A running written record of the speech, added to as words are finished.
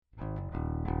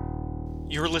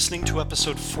You're listening to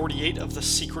episode 48 of the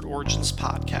Secret Origins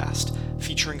podcast,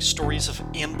 featuring stories of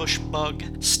Ambush Bug,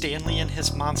 Stanley and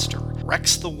his monster,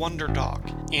 Rex the Wonder Dog,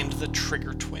 and the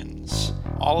Trigger Twins.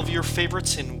 All of your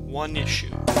favorites in one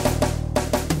issue.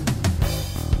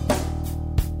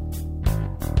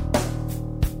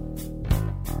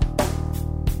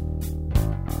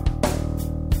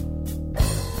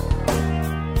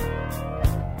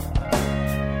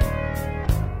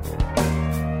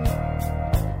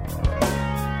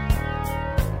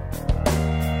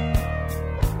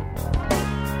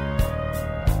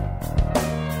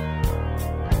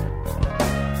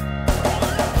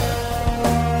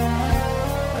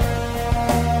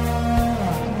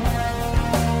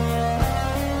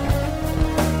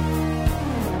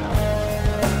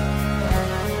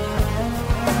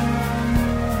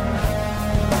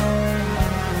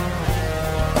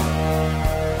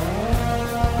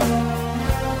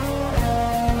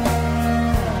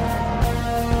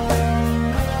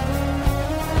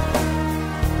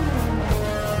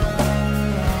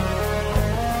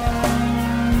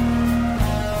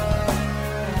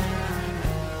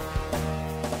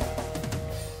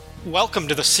 Welcome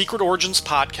to the Secret Origins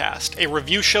podcast, a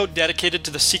review show dedicated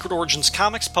to the Secret Origins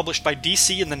comics published by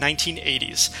DC in the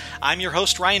 1980s. I'm your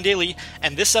host, Ryan Daly,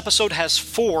 and this episode has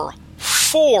four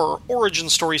origin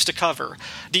stories to cover.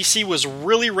 DC was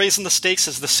really raising the stakes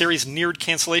as the series neared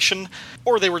cancellation,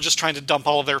 or they were just trying to dump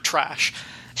all of their trash.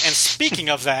 And speaking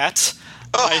of that...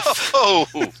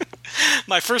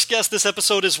 My first guest this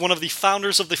episode is one of the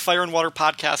founders of the Fire and Water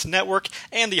Podcast Network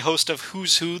and the host of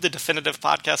Who's Who, the definitive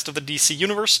podcast of the DC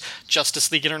Universe,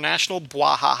 Justice League International,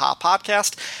 Bwahaha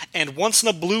Podcast, and Once in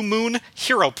a Blue Moon,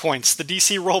 Hero Points, the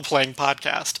DC role-playing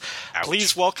podcast. Ouch.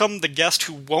 Please welcome the guest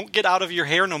who won't get out of your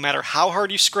hair no matter how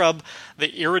hard you scrub,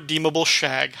 the irredeemable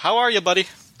Shag. How are you, buddy?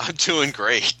 I'm doing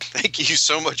great. Thank you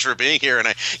so much for being here, and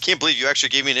I can't believe you actually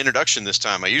gave me an introduction this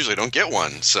time. I usually don't get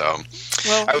one, so...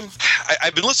 Well,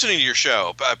 I've been listening to your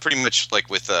show, pretty much like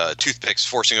with toothpicks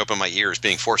forcing open my ears,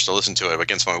 being forced to listen to it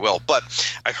against my will, but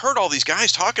I heard all these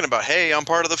guys talking about, hey, I'm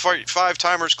part of the Five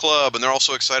Timers Club, and they're all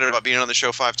so excited about being on the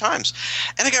show 5 times,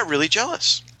 and I got really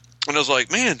jealous. And I was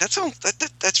like, man,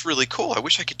 that's really cool. I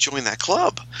wish I could join that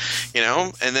club, you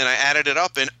know? And then I added it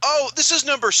up and, oh, this is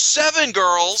number 7,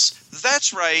 girls.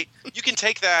 That's right. You can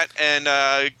take that and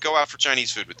go out for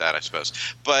Chinese food with that, I suppose.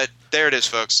 But there it is,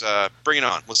 folks. Bring it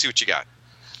on. Let's see what you got.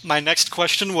 My next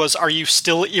question was, are you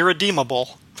still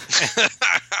irredeemable?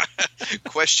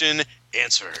 Question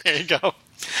answered. There you go.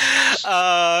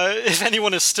 If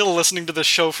anyone is still listening to this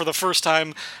show for the first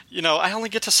time, you know, I only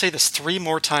get to say this 3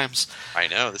 more times. I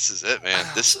know, this is it, man.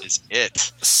 This is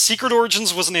it. Secret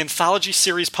Origins was an anthology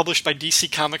series published by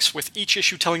DC Comics, with each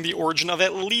issue telling the origin of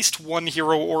at least one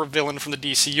hero or villain from the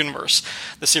DC Universe.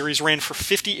 The series ran for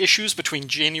 50 issues between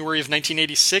January of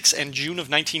 1986 and June of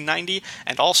 1990,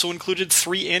 and also included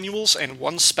 3 annuals and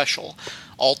 1 special.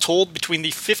 All told, between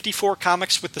the 54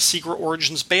 comics with the Secret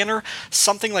Origins banner,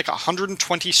 something like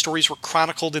 120 stories were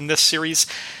chronicled in this series,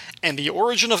 and the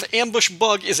origin of Ambush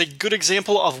Bug is a good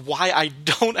example of why I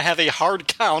don't have a hard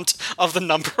count of the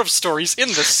number of stories in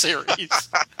this series.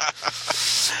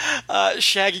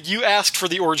 Shaggy, you asked for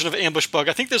the origin of Ambush Bug.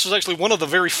 I think this was actually one of the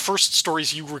very first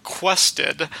stories you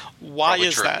requested. Why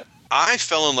is that? I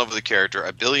fell in love with the character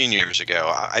a billion years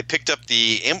ago. I picked up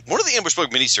one of the Ambush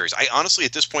Bug miniseries. I honestly,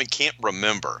 at this point, can't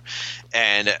remember.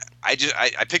 And I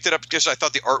picked it up because I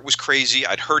thought the art was crazy.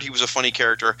 I'd heard he was a funny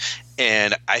character.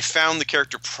 And I found the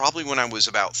character probably when I was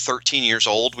about 13 years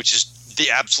old, which is the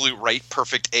absolute right,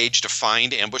 perfect age to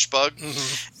find Ambush Bug.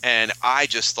 Mm-hmm. And I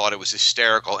just thought it was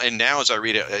hysterical. And now as I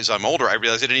read it, as I'm older, I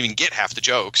realize I didn't even get half the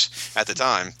jokes at the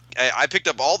time. I picked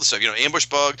up all the stuff, you know, Ambush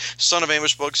Bug, Son of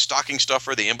Ambush Bug, Stocking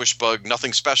Stuffer, the Ambush Bug,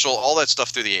 Nothing Special, all that stuff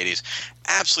through the 80s.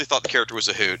 Absolutely thought the character was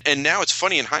a hoot. And now it's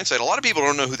funny in hindsight, a lot of people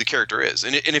don't know who the character is.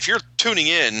 And if you're tuning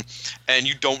in and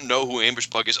you don't know who Ambush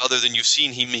Bug is, other than you've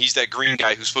seen him, he's that green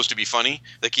guy who's supposed to be funny,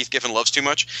 that Keith Giffen loves too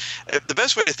much, the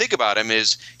best way to think about him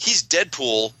is he's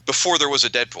Deadpool before there was a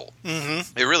Deadpool.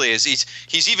 Mm-hmm. It really is.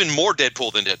 He's even more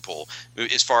Deadpool than Deadpool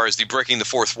as far as the breaking the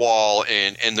fourth wall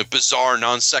and the bizarre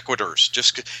non sequiturs.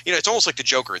 Just, you know, it's almost like the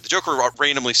Joker. The Joker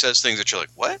randomly says things that you're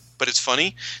like, what? But it's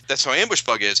funny. That's how Ambush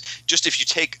Bug is. Just if you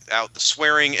take out the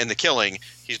swearing and the killing,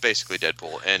 he's basically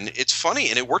Deadpool. And it's funny,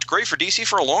 and it worked great for DC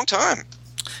for a long time.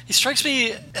 He strikes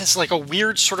me as like a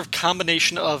weird sort of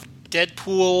combination of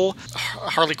Deadpool,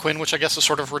 Harley Quinn, which I guess is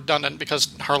sort of redundant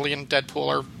because Harley and Deadpool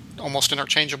are almost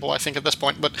interchangeable, I think, at this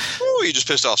point. But ooh, you just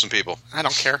pissed off some people. I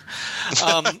don't care.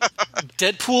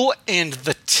 Deadpool and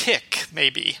The Tick,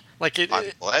 maybe. I'm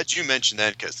glad you mentioned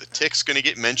that because The Tick's going to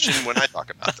get mentioned when I talk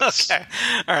about this. Okay,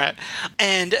 all right.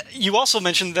 And you also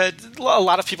mentioned that a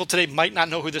lot of people today might not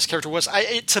know who this character was.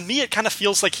 To me, it kind of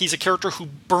feels like he's a character who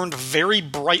burned very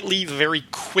brightly, very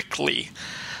quickly.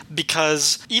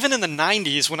 Because even in the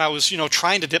 90s, when I was,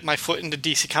 trying to dip my foot into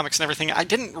DC Comics and everything, I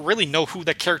didn't really know who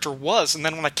that character was. And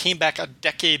then when I came back a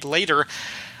decade later,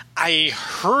 I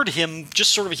heard him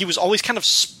just sort of, he was always kind of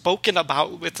spoken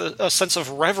about with a sense of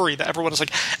reverie that everyone was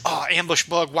like, oh, Ambush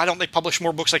Bug, why don't they publish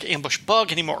more books like Ambush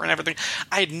Bug anymore and everything.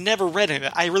 I had never read any of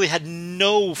it. I really had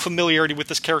no familiarity with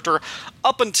this character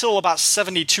up until about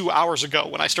 72 hours ago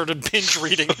when I started binge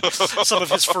reading some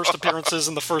of his first appearances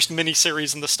in the first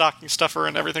miniseries and the Stocking Stuffer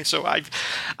and everything. So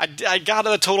I got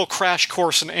a total crash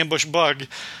course in Ambush Bug.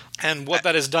 And what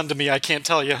that has done to me, I can't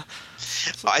tell you.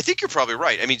 I think you're probably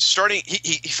right. I mean,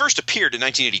 he first appeared in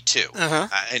 1982,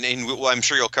 and I'm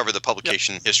sure you'll cover the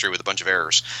publication history with a bunch of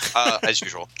errors, as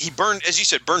usual. He burned, as you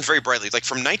said, very brightly. Like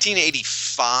from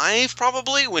 1985,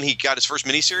 probably, when he got his first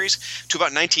miniseries, to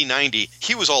about 1990,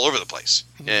 he was all over the place.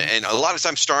 And a lot of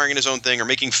times starring in his own thing or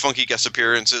making funky guest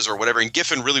appearances or whatever. And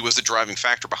Giffen really was the driving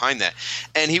factor behind that.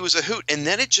 And he was a hoot. And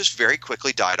then it just very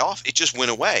quickly died off. It just went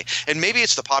away. And maybe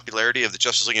it's the popularity of the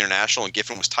Justice League International and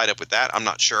Giffen was tied up with that. I'm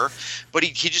not sure. But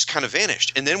he just kind of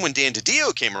vanished. And then when Dan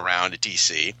DiDio came around at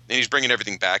DC and he's bringing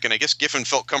everything back, and I guess Giffen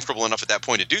felt comfortable enough at that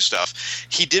point to do stuff,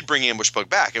 he did bring Ambush Bug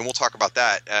back. And we'll talk about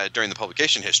that during the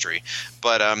publication history.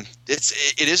 But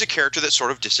it is a character that sort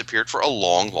of disappeared for a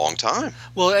long, long time.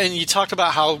 Well, and you talked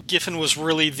about how Giffen was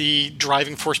really the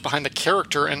driving force behind the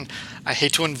character, and I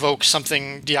hate to invoke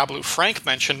something Diablo Frank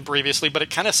mentioned previously, but it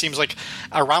kind of seems like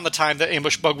around the time that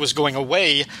Ambush Bug was going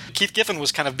away, Keith Giffen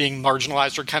was kind of being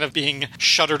marginalized or kind of being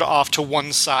shuttered off to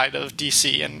one side of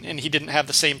DC, and he didn't have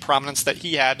the same prominence that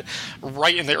he had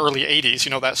right in the early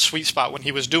 80s, that sweet spot when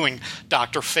he was doing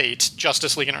Dr. Fate,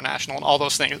 Justice League International, and all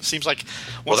those things. It seems like...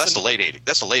 Well, that's the late 80s.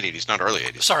 That's the late 80s, not early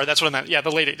 80s. Sorry, that's what I meant. Yeah,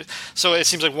 the late 80s. So it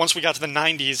seems like once we got to the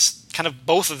 90s, kind of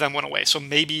both of them went away. So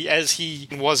maybe as he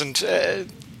wasn't...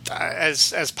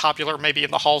 as popular maybe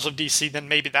in the halls of DC, then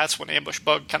maybe that's when Ambush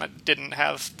Bug kind of didnn't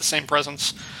have the same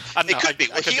presence. It could be.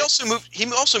 He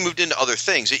also moved into other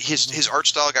things. His art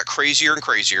style got crazier and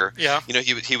crazier. Yeah.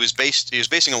 He was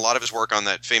basing a lot of his work on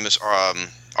that famous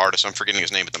artist. I'm forgetting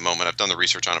his name at the moment. I've done the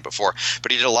research on it before,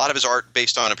 but he did a lot of his art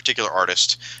based on a particular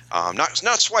artist.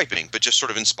 Not swiping, but just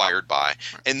sort of inspired by.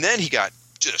 Right. And then he got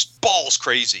just balls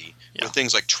crazy with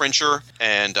things like Trencher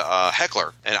and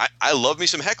Heckler. And I love me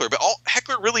some Heckler, but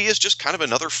Heckler really is just kind of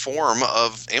another form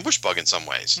of Ambush Bug in some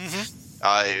ways.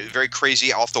 Very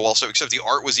crazy, off the wall. So except the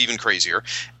art was even crazier.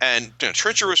 And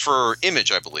Trencher was for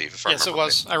Image, I believe. Yes, it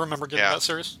was. I remember getting that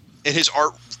series. And his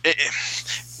art,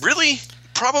 really,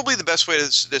 probably the best way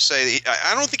to say,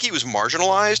 I don't think he was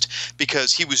marginalized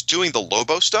because he was doing the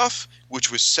Lobo stuff,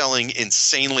 which was selling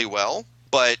insanely well.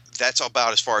 But that's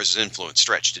about as far as his influence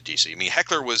stretched to DC. I mean,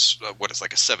 Heckler was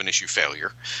like a 7-issue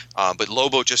failure, but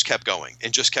Lobo just kept going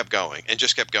and just kept going and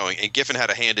just kept going, and Giffen had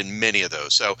a hand in many of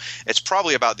those. So it's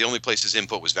probably about the only place his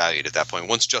input was valued at that point.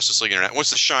 Once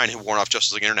the shine had worn off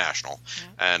Justice League International,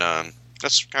 and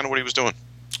that's kind of what he was doing.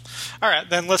 All right,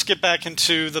 then let's get back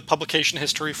into the publication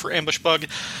history for Ambush Bug.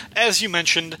 As you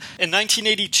mentioned, in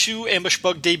 1982, Ambush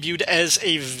Bug debuted as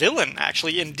a villain,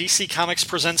 actually, in DC Comics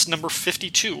Presents number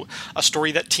 52, a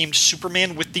story that teamed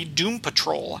Superman with the Doom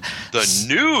Patrol. The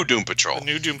new Doom Patrol. The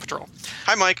new Doom Patrol.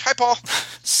 Hi, Mike. Hi, Paul.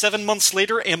 7 months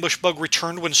later, Ambush Bug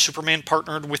returned when Superman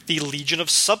partnered with the Legion of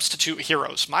Substitute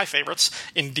Heroes, my favorites,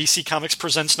 in DC Comics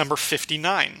Presents number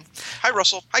 59. Hi,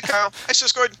 Russell. Hi, Kyle. Hi,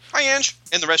 Siskoid. Hi, Ange.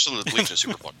 And the rest of the Legion of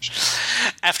Superpluggers.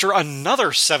 After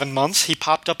another 7 months, he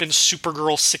popped up in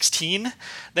Supergirl 16.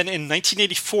 Then in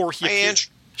 1984, he appeared...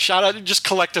 Shout out, just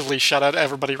collectively shout out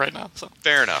everybody right now. So.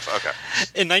 Fair enough, okay.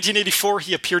 In 1984,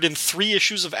 he appeared in 3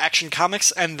 issues of Action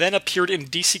Comics and then appeared in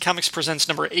DC Comics Presents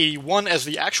number 81 as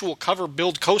the actual cover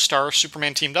build co-star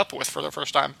Superman teamed up with for the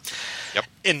first time. Yep.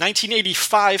 In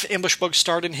 1985, Ambush Bug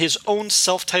starred in his own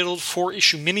self-titled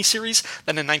 4-issue miniseries.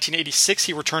 Then in 1986,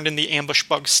 he returned in the Ambush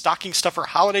Bug Stocking Stuffer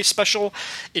Holiday Special,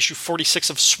 issue 46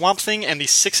 of Swamp Thing, and the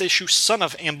 6-issue Son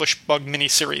of Ambush Bug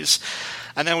miniseries.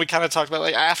 And then we kind of talked about,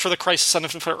 like, after the Crisis on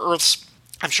Infinite Earths,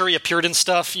 I'm sure he appeared in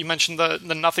stuff. You mentioned the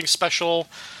Nothing Special.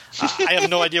 I have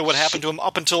no idea what happened to him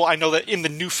up until I know that in the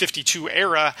New 52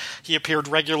 era, he appeared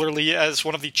regularly as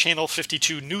one of the Channel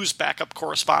 52 news backup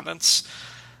correspondents.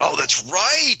 Oh, that's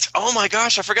right! Oh my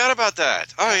gosh, I forgot about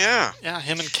that. Oh, yeah. Yeah,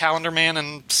 him and Calendar Man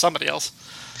and somebody else.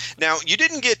 Now, you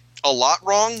didn't get a lot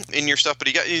wrong in your stuff, but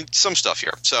he got some stuff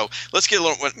here. So let's get a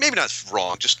little, maybe not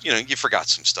wrong, just, you forgot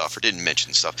some stuff or didn't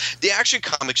mention stuff. The Action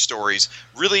Comic stories,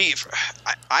 really,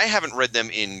 I haven't read them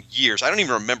in years. I don't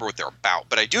even remember what they're about,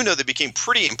 but I do know they became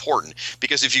pretty important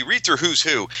because if you read through Who's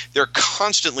Who, they're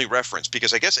constantly referenced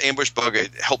because I guess Ambush Bug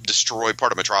helped destroy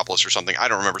part of Metropolis or something. I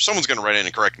don't remember. Someone's going to write in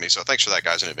and correct me, so thanks for that,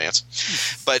 guys, in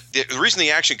advance. But the reason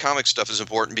the Action Comic stuff is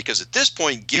important because at this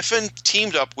point, Giffen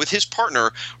teamed up with his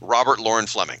partner, Robert Loren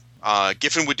Fleming.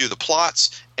 Giffen would do the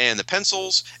plots and the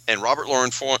pencils, and Robert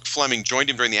Loren Fleming joined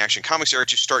him during the Action Comics era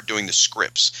to start doing the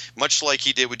scripts, much like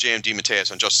he did with J.M.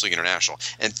 DeMatteis on Justice League International.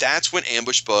 And that's when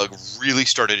Ambush Bug really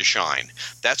started to shine.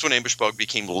 That's when Ambush Bug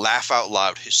became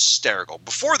laugh-out-loud hysterical.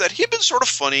 Before that, he had been sort of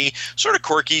funny, sort of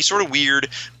quirky, sort of weird,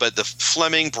 but the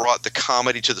Fleming brought the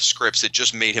comedy to the scripts that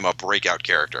just made him a breakout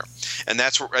character. And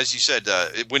that's where, as you said,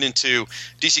 it went into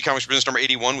DC Comics Presents number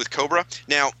 81 with Cobra.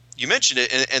 Now, you mentioned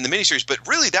it and the miniseries, but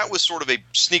really that was sort of a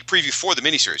sneak preview for the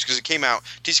miniseries because it came out,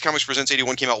 DC Comics Presents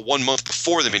 81 came out 1 month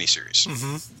before the miniseries.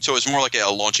 Mm-hmm. So it's more like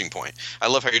a launching point. I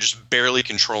love how you're just barely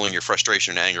controlling your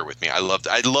frustration and anger with me. I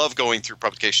love going through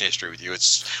publication history with you.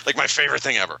 It's like my favorite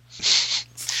thing ever.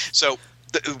 So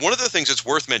one of the things that's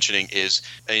worth mentioning is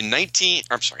in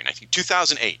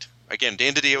 2008, again,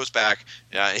 Dan DiDio was back.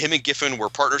 Him and Giffen were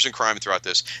partners in crime throughout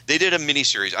this. They did a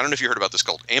miniseries. I don't know if you heard about this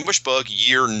called Ambush Bug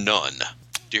Year None.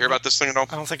 Do you hear about this thing at all?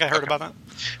 I don't think I heard about that.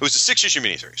 It was a 6-issue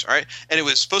miniseries, all right? And it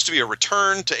was supposed to be a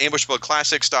return to Ambush Bug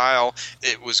Classic style.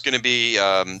 It was going to be they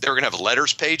were going to have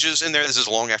letters pages in there. This is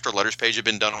long after letters page had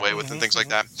been done away with and things like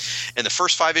that. And the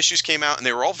first 5 issues came out, and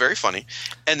they were all very funny.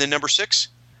 And then number 6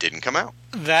 didn't come out.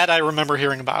 That I remember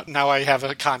hearing about. Now I have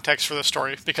a context for the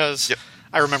story because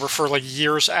I remember for like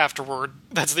years afterward,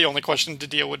 that's the only question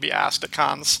DiDio would be asked at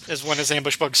cons is when is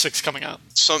Ambush Bug 6 coming out?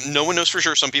 No one knows for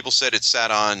sure. Some people said it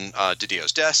sat on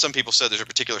DiDio's desk. Some people said there's a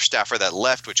particular staffer that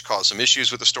left, which caused some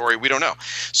issues with the story. We don't know.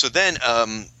 So then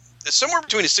somewhere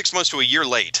between 6 months to a year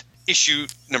late, issue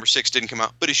number 6 didn't come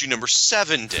out, but issue number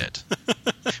 7 did,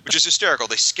 which is hysterical.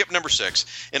 They skipped number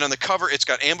 6, and on the cover, it's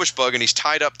got Ambush Bug, and he's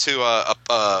tied up to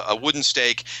a wooden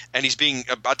stake, and he's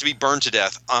about to be burned to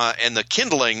death. And the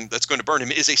kindling that's going to burn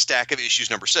him is a stack of issues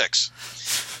number 6.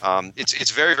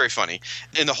 It's very, very funny.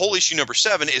 And the whole issue number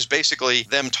 7 is basically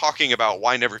them talking about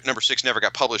why number 6 never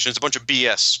got published. And it's a bunch of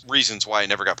BS reasons why it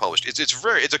never got published. It's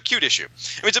a cute issue.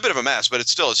 I mean, it's a bit of a mess, but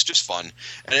it's just fun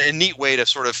and a neat way to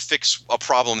sort of fix a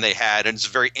problem they had, and it's a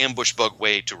very Ambush Bug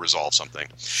way to resolve something.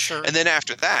 Sure. And then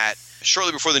after that,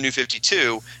 shortly before the New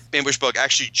 52, Ambush Bug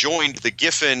actually joined the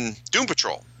Giffen Doom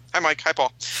Patrol. Hi, Mike. Hi,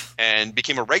 Paul. And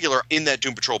became a regular in that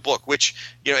Doom Patrol book, which,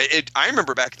 I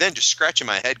remember back then just scratching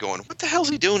my head going, what the hell's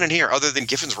he doing in here other than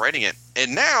Giffen's writing it?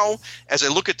 And now, as I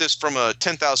look at this from a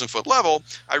 10,000-foot level,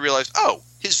 I realized,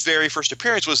 his very first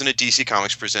appearance was in a DC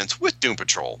Comics Presents with Doom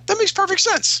Patrol. That makes perfect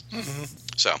sense. Mm-hmm.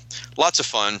 So, lots of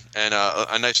fun and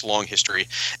a nice long history.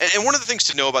 And one of the things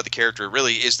to know about the character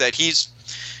really is that he's,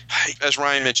 as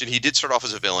Ryan mentioned, he did start off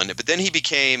as a villain, but then he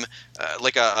became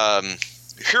like a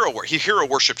he hero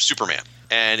worshipped Superman.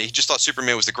 And he just thought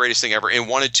Superman was the greatest thing ever and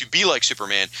wanted to be like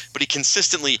Superman, but he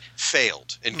consistently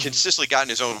failed and consistently got in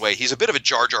his own way. He's a bit of a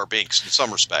Jar Jar Binks in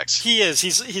some respects. He is.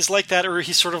 He's like that, or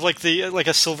he's sort of like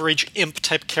a Silver Age imp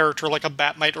type character, like a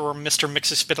Batmite or a Mr.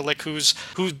 Mxyzptlk,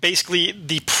 who's basically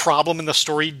the problem in the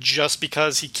story just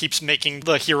because he keeps making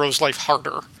the hero's life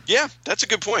harder. Yeah, that's a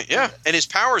good point. Yeah, and his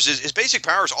powers, his basic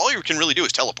powers, all you can really do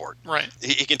is teleport. Right.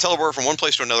 He can teleport from one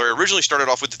place to another. It originally started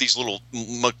off with these little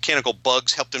mechanical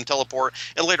bugs helped him teleport.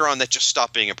 And later on, that just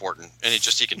stopped being important, and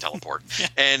he can teleport. Yeah.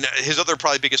 And his other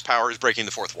probably biggest power is breaking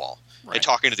the fourth wall and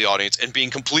talking to the audience and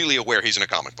being completely aware he's in a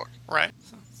comic book. Right.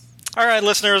 All right,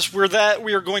 listeners, we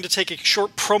are going to take a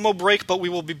short promo break, but we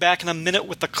will be back in a minute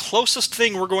with the closest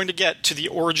thing we're going to get to the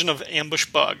origin of Ambush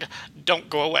Bug. Don't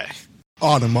go away.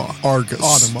 Automa,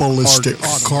 Argus, Ballistic,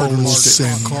 Cardinal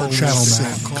Sin,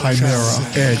 Channelman, Chimera,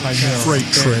 Edge, Freight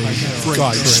Train,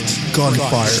 Geist,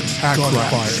 Gunfire, Akra,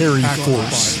 Harry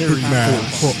Force, Hitman,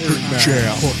 Hook,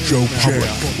 Jail, Joe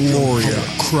Public, Loria,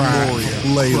 Crag,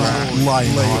 Layla,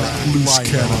 Lionheart, Loose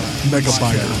Cannon,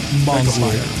 Megabiter,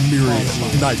 Mongoloid, Myriad,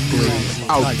 Nightblade,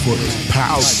 Output,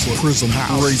 Pass, Prism,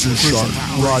 Razor Shark,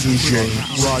 Rodney James,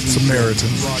 Samaritan,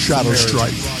 Shadow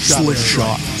Strike, Slick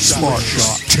Shot, Smart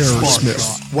Shot, Terror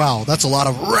Smith. Wow, that's a lot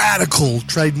of radical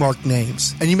trademark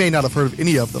names, and you may not have heard of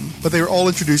any of them, but they were all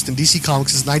introduced in DC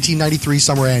Comics' 1993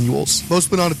 summer annuals.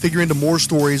 Most went on to figure into more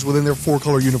stories within their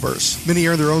four-color universe. Many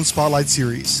earned their own spotlight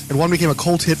series, and one became a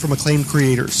cult hit from acclaimed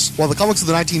creators. While the comics of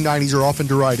the 1990s are often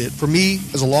derided, for me,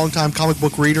 as a longtime comic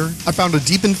book reader, I found a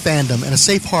deepened fandom and a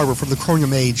safe harbor from the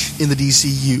Chromium Age in the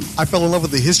DCU. I fell in love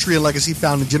with the history and legacy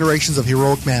found in generations of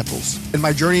heroic mantles, and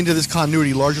my journey into this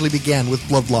continuity largely began with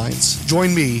Bloodlines.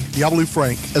 Join me, Diablo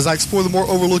Frank, as I explore the more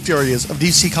overlooked areas of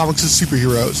DC Comics'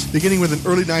 superheroes, beginning with an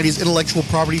early 90s intellectual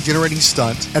property generating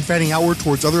stunt and fanning outward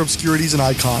towards other obscurities and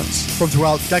icons, from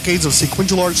throughout decades of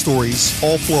sequential art stories,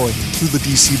 all flowing through the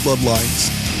DC Bloodlines.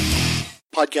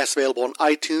 Podcast available on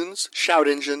iTunes, Shout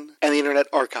Engine, and the Internet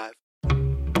Archive.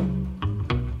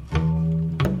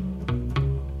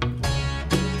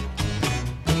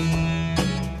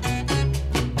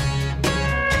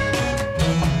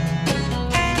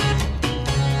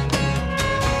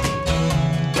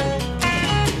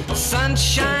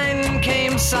 Sunshine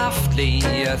came softly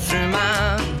through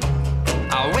my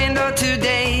window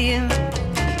today.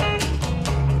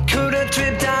 Could have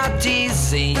tripped out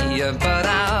easy, but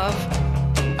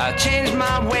I've changed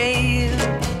my way.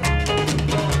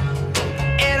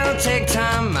 It'll take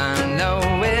time, I know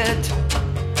it,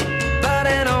 but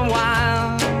in a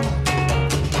while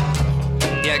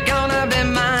you're gonna be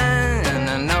mine,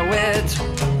 I know it.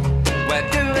 We'll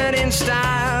do it in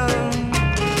style,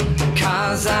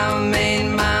 'cause I made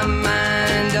my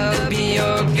mind up,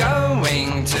 you're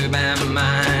going to be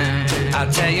mine.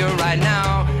 I'll tell you right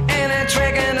now, ain't a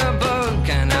trick in a book,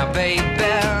 and I baby,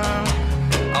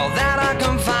 all that I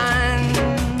can find.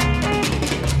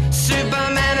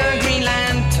 Superman or Green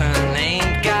Lantern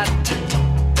ain't got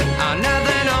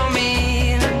nothing on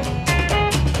me.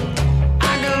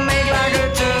 I can make like a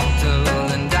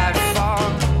turtle and dive for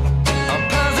a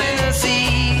puzzle in the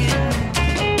sea.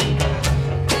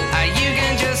 You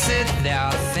can just sit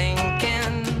there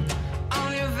thinking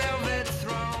on your velvet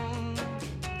throne.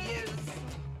 Yes.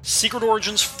 Secret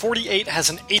Origins 48 has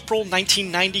an April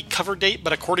 1990 cover date,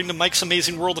 but according to Mike's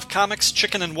Amazing World of Comics,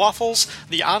 Chicken and Waffles,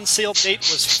 the on-sale date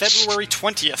was February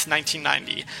 20th,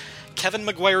 1990. Kevin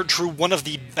Maguire drew one of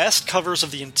the best covers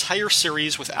of the entire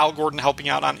series, with Al Gordon helping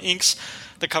out on inks.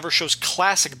 The cover shows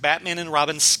classic Batman and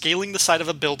Robin scaling the side of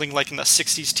a building like in the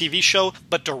 60s TV show,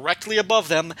 but directly above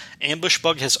them, Ambush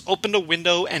Bug has opened a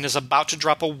window and is about to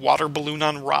drop a water balloon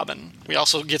on Robin. We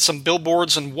also get some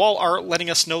billboards and wall art letting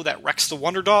us know that Rex the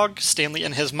Wonder Dog, Stanley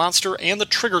and his monster, and the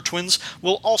Trigger Twins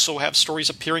will also have stories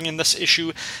appearing in this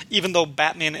issue, even though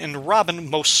Batman and Robin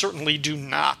most certainly do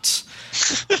not.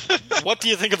 What do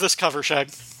you think of this cover, Shag?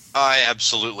 I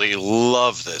absolutely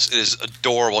love this. It is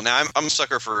adorable. Now, I'm a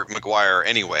sucker for Maguire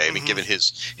anyway. I mean, given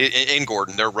his and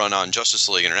Gordon, their run on Justice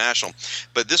League International.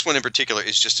 But this one in particular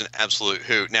is just an absolute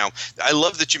hoot. Now, I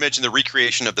love that you mentioned the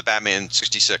recreation of the Batman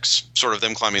 66, sort of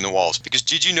them climbing the walls. Because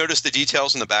did you notice the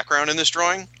details in the background in this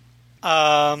drawing?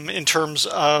 In terms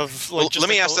of... Well, let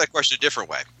me ask that question a different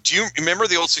way. Do you remember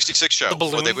the old 66 show? The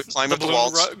balloon, where they would climb up the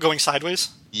walls? Going sideways?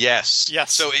 Yes.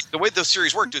 So the way the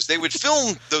series worked is they would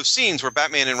film those scenes where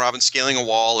Batman and Robin scaling a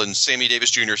wall and Sammy Davis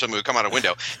Jr. or something would come out a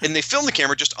window, and they filmed the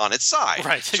camera just on its side.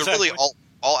 Right, so exactly. really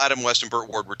all Adam West and Burt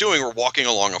Ward were doing were walking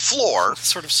along a floor.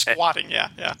 Sort of squatting, yeah.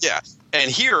 Yeah. And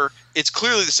here, it's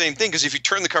clearly the same thing, because if you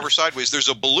turn the cover sideways, there's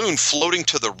a balloon floating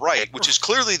to the right, which is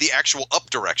clearly the actual up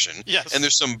direction. Yes. And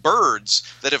there's some birds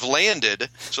that have landed,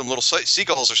 some little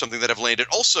seagulls or something that have landed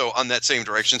also on that same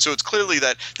direction. So it's clearly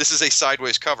that this is a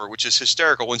sideways cover, which is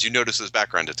hysterical once you notice this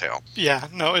background detail. Yeah,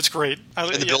 no, it's great.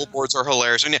 And the billboards are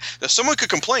hilarious. And now someone could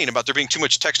complain about there being too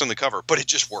much text on the cover, but it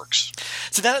just works.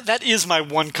 So that is my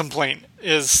one complaint,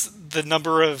 is the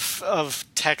number of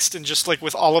text, and just like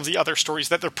with all of the other stories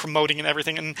that they're promoting and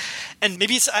everything, and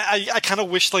maybe it's I kind of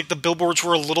wish like the billboards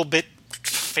were a little bit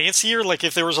fancier, like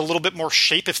if there was a little bit more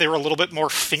shape, if they were a little bit more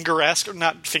Finger-esque, or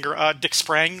not Finger, Dick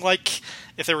Sprang, like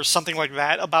if there was something like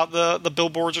that about the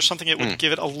billboards or something, it would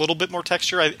give it a little bit more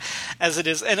texture. As it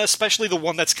is, and especially the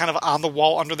one that's kind of on the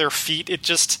wall under their feet,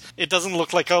 it doesn't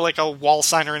look like a wall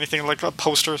sign or anything, like a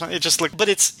poster or something. It just but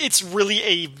it's really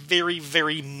a very,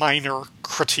 very minor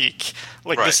critique.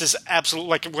 Like right. This is absolute,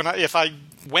 like when I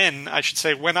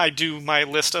do my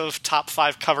list of top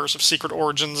 5 covers of Secret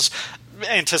Origins,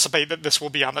 anticipate that this will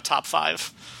be on the top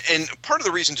 5. And part of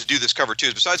the reason to do this cover, too,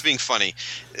 is besides being funny,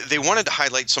 they wanted to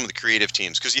highlight some of the creative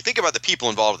teams. Because you think about the people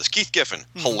involved with this. Keith Giffen,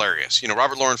 hilarious.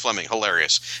 Robert Loren Fleming,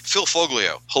 hilarious. Phil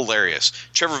Foglio, hilarious.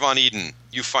 Trevor Von Eden,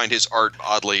 you find his art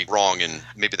oddly wrong, and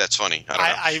maybe that's funny.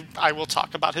 I don't know. I will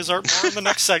talk about his art more in the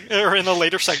next or in a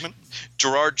later segment.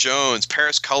 Gerard Jones,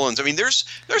 Paris Cullins. I mean, there's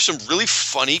some really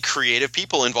funny, creative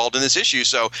people involved in this issue,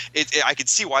 so I could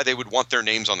see why they would want their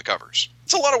names on the covers.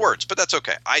 It's a lot of words, but that's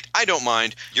okay. I don't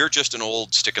mind. You're just an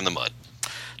old stick in the mud.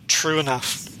 True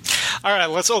enough. All right,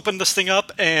 let's open this thing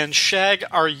up. And Shag,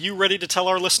 are you ready to tell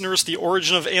our listeners the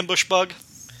origin of Ambush Bug?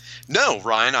 No,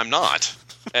 Ryan, I'm not.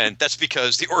 And that's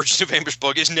because the origin of Ambush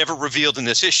Bug is never revealed in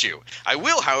this issue. I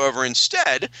will, however,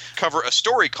 instead cover a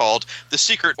story called The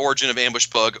Secret Origin of Ambush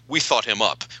Bug, We Thought Him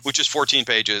Up, which is 14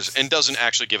 pages and doesn't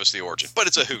actually give us the origin, but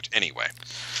it's a hoot anyway.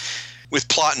 With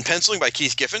plot and penciling by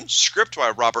Keith Giffen, script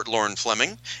by Robert Loren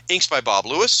Fleming, inks by Bob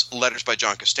Lewis, letters by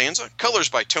John Costanza, colors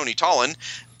by Tony Tollin,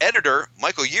 editor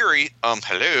Michael Urey.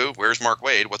 Hello, where's Mark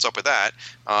Waid? What's up with that?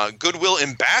 Goodwill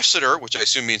ambassador, which I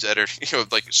assume means editor,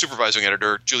 like supervising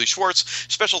editor Julie Schwartz.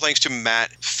 Special thanks to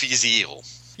Matt Feazeel.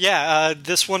 Yeah,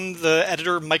 this one, the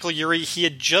editor, Michael Urey, he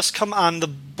had just come on the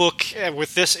book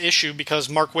with this issue because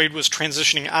Mark Waid was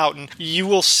transitioning out. And you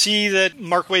will see that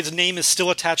Mark Waid's name is still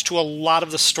attached to a lot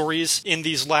of the stories in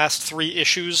these last 3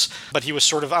 issues, but he was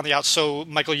sort of on the out. So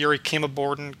Michael Urey came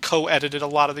aboard and co-edited a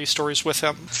lot of these stories with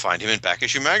him. Find him in Back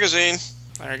Issue Magazine.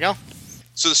 There you go.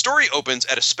 So the story opens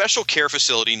at a special care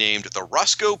facility named the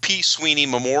Roscoe P. Sweeney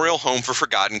Memorial Home for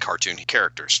Forgotten Cartoon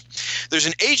Characters. There's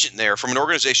an agent there from an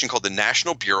organization called the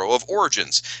National Bureau of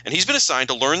Origins, and he's been assigned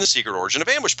to learn the secret origin of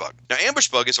Ambush Bug. Now, Ambush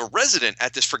Bug is a resident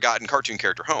at this forgotten cartoon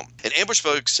character home, and Ambush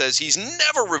Bug says he's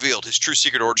never revealed his true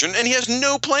secret origin, and he has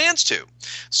no plans to.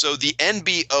 So the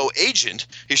NBO agent,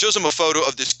 he shows him a photo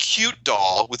of this cute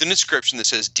doll with an inscription that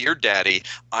says, "Dear Daddy,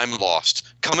 I'm lost.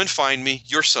 Come and find me,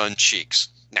 your son Cheeks."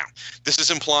 Now, this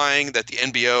is implying that the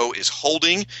NBO is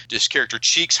holding this character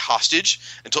Cheeks hostage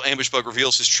until Ambush Bug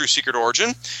reveals his true secret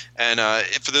origin. And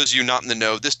for those of you not in the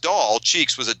know, this doll,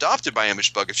 Cheeks, was adopted by Ambush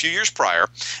Bug a few years prior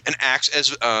and acts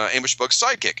as Ambush Bug's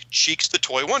sidekick, Cheeks the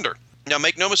Toy Wonder. Now,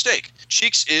 make no mistake,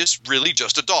 Cheeks is really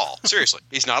just a doll. Seriously.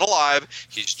 He's not alive.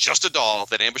 He's just a doll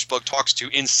that Ambush Bug talks to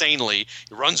insanely.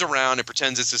 He runs around and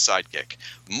pretends it's his sidekick.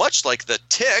 Much like the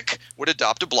Tick would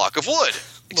adopt a block of wood.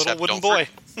 Little wooden boy.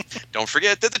 Don't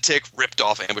forget that the Tick ripped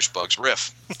off Ambush Bug's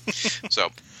riff. So,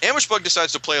 Ambush Bug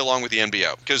decides to play along with the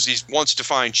NBO because he wants to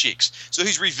find Cheeks. So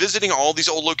he's revisiting all these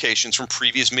old locations from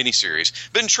previous miniseries.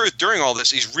 But in truth, during all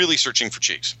this, he's really searching for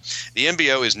Cheeks. The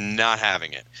NBO is not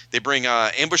having it. They bring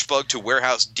Ambush Bug to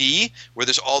Warehouse D, where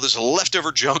there's all this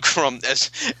leftover junk from,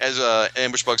 as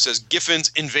Ambush Bug says,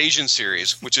 Giffen's Invasion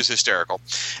series, which is hysterical.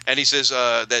 And he says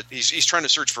that he's trying to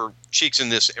search for Cheeks in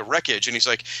this wreckage, and he's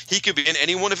like, he could be in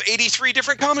any one of 83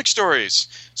 different comic stories.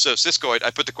 So, Siskoid, I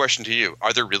put the question to you.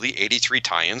 Are there really 83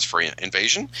 tie-ins for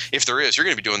Invasion? If there is, you're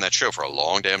going to be doing that show for a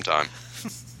long damn time.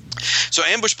 So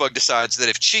Ambush Bug decides that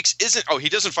if Cheeks isn't – he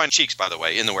doesn't find Cheeks, by the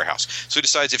way, in the warehouse. So he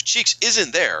decides if Cheeks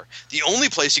isn't there, the only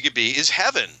place he could be is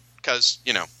heaven because,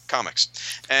 comics.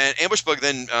 And Ambush Bug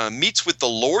then meets with the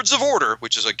Lords of Order,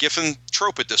 which is a Giffen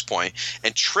trope at this point,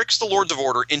 and tricks the Lords of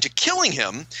Order into killing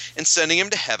him and sending him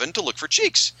to heaven to look for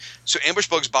Cheeks. So Ambush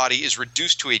Bug's body is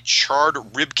reduced to a charred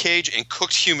rib cage and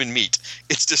cooked human meat.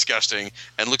 It's disgusting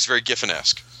and looks very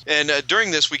Giffen-esque. And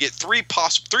during this, we get three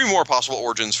more possible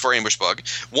origins for Ambush Bug.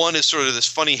 One is sort of this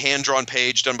funny hand-drawn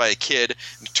page done by a kid.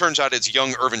 It turns out it's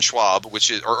young Erwin Schwab,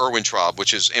 which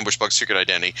is Ambush Bug's secret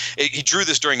identity. He drew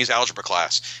this during his algebra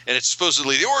class, and it's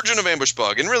supposedly the origin of Ambush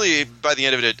Bug. And really, by the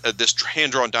end of it, this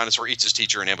hand-drawn dinosaur eats his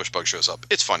teacher, and Ambush Bug shows up.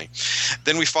 It's funny.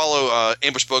 Then we follow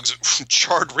Ambush Bug's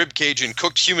charred ribcage and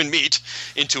cooked human meat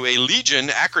into a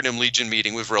acronym Legion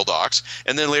meeting with real docs.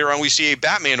 And then later on, we see a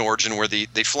Batman origin where the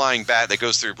flying bat that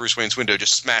goes through Bruce Wayne's window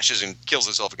just smashes and kills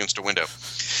itself against a window.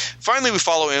 Finally, we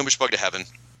follow Ambush Bug to heaven.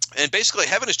 And basically,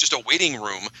 heaven is just a waiting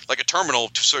room, like a terminal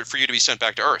for you to be sent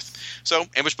back to Earth. So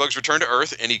Ambush Bug's returned to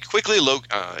Earth, and he quickly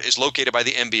is located by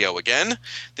the MBO again.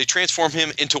 They transform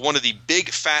him into one of the big,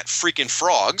 fat, freaking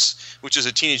frogs, which is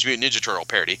a Teenage Mutant Ninja Turtle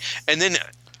parody. And then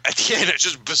at the end, it's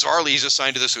just bizarrely he's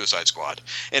assigned to the Suicide Squad.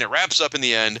 And it wraps up in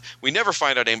the end. We never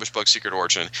find out Ambush Bug's secret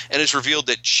origin, and it's revealed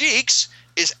that Cheeks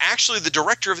is actually the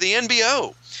director of the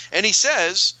NBO. And he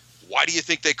says, "Why do you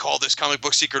think they call this comic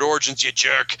book Secret Origins, you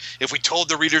jerk? If we told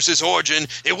the readers his origin,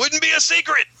 it wouldn't be a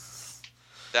secret."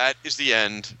 That is the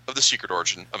end of the secret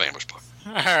origin of Ambush Bug.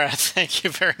 All right, thank you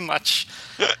very much.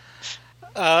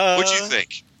 What do you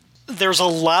think? There's a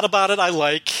lot about it I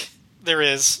like. There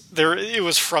is. It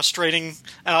was frustrating,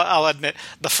 and I'll admit,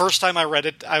 the first time I read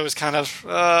it, I was kind of,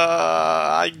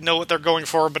 I know what they're going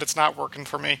for, but it's not working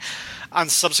for me. On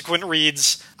subsequent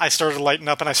reads, I started to lighten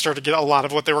up, and I started to get a lot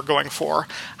of what they were going for.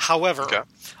 However,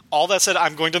 all that said,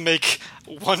 I'm going to make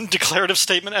one declarative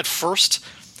statement at first,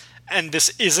 and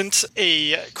this isn't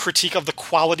a critique of the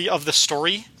quality of the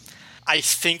story. I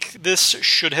think this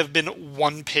should have been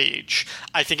one page.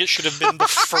 I think it should have been the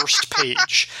first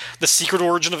page. The secret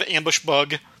origin of Ambush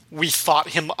Bug, we thought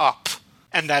him up,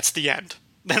 and that's the end.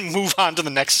 Then move on to the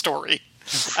next story.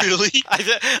 Really?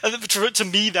 To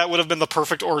me, that would have been the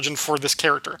perfect origin for this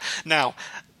character. Now,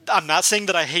 I'm not saying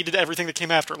that I hated everything that came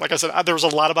after. Like I said, there was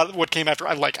a lot about what came after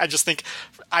I like. I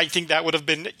think that would have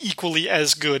been equally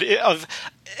as good.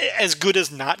 As good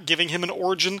as not giving him an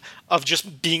origin, of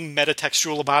just being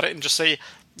metatextual about it and just say,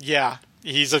 yeah,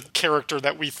 he's a character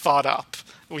that we thought up.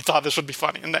 We thought this would be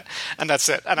funny, and that's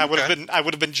it. And I would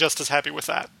have been just as happy with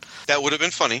that. That would have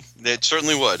been funny. It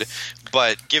certainly would.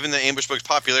 But given the Ambush Bug's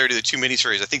popularity, the 2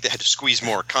 miniseries, I think they had to squeeze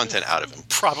more content out of him.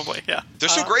 Probably, yeah.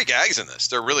 There's some great gags in this.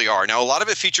 There really are. Now, a lot of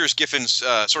it features Giffen's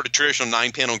sort of traditional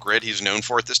 9-panel grid he's known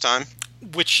for at this time,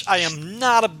 which I am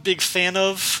not a big fan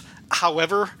of.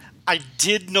 However, I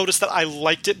did notice that I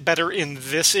liked it better in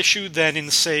this issue than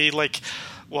in, say,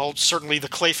 certainly the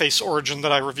Clayface origin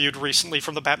that I reviewed recently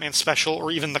from the Batman Special,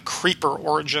 or even the Creeper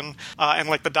origin, and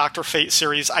the Dr. Fate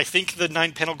series. I think the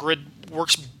 9-panel grid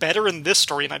works better in this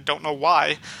story, and I don't know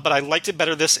why, but I liked it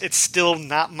better this. It's still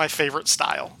not my favorite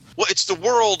style. Well, it's the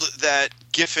world that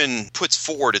Giffen puts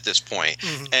forward at this point,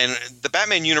 and the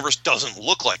Batman universe doesn't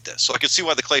look like this, so I can see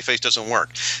why the Clayface doesn't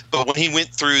work. But when he went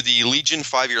through the Legion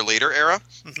 5 Year Later era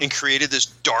and created this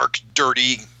dark,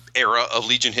 dirty era of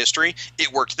Legion history,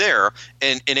 it worked there,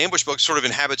 and Ambush Bug sort of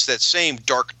inhabits that same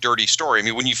dark, dirty story. I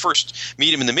mean, when you first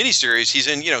meet him in the miniseries,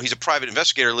 he's a private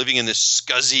investigator living in this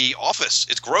scuzzy office.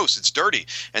 It's gross, it's dirty,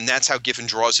 and that's how Giffen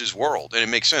draws his world, and it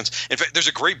makes sense. In fact, there's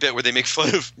a great bit where they make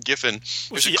fun of Giffen.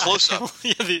 There's a close-up.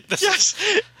 Yes,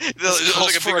 there's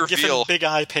like a bigger feel. Big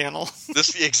eye panel.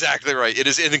 This exactly right. It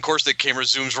is, and of course the camera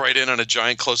zooms right in on a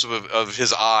giant close-up of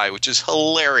his eye, which is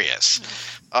hilarious.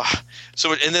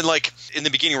 And then in the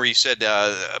beginning where you said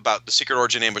about the secret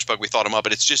origin Ambush Bug, we thought him up,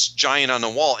 but it's just giant on the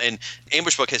wall, and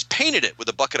Ambush Bug has painted it with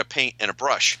a bucket of paint and a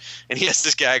brush. And he has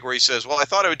this gag where he says, well, I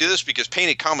thought I would do this because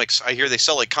painted comics, I hear they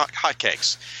sell like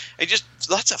hotcakes. And just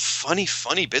lots of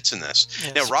funny bits in this.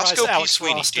 Yeah, now, Roscoe P. Alex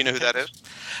Sweeney, Ross do you know who that is?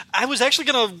 I was actually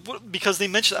going to, because they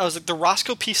mentioned, I was like, the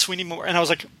Roscoe P. Sweeney, and I was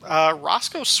like,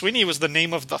 Roscoe Sweeney was the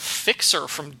name of the Fixer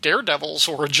from Daredevil's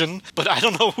origin, but I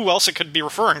don't know who else it could be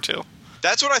referring to.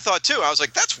 That's what I thought, too. I was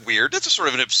like, that's weird. That's a sort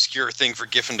of an obscure thing for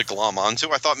Giffen to glom onto.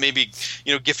 I thought maybe,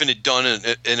 Giffen had done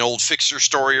an old Fixer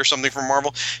story or something from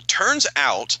Marvel. Turns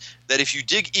out that if you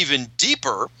dig even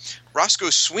deeper, Roscoe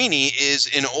Sweeney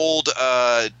is an old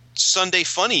Sunday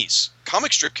Funnies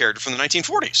comic strip character from the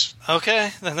 1940s. Okay,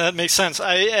 then that makes sense.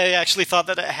 I actually thought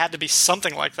that it had to be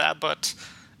something like that, but...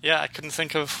 yeah, I couldn't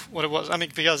think of what it was. I mean,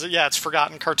 because it's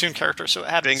forgotten cartoon character, so it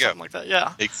had to be something like that.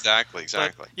 Yeah, exactly.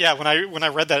 But, yeah, when I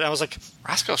read that, I was like,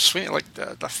 Roscoe Sweeney, like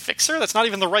the Fixer. That's not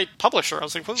even the right publisher. I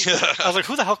was like, who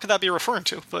the hell could that be referring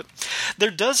to? But there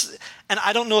does, and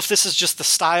I don't know if this is just the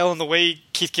style and the way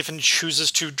Keith Giffen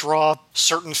chooses to draw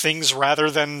certain things rather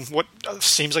than what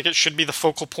seems like it should be the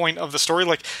focal point of the story.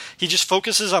 Like he just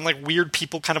focuses on weird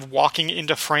people kind of walking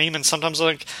into frame, and sometimes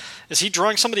is he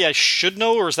drawing somebody I should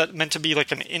know, or is that meant to be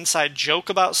like an inside joke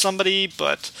about somebody?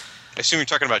 But I assume you're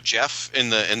talking about Jeff in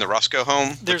the Roscoe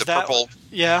home. There's with the purple.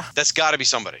 Yeah, that's got to be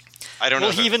somebody. I don't know.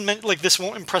 Well, he even meant this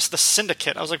won't impress the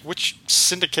Syndicate. I was like, which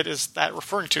Syndicate is that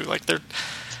referring to?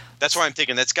 That's why I'm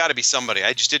thinking that's got to be somebody.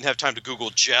 I just didn't have time to Google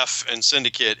Jeff and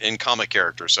Syndicate in comic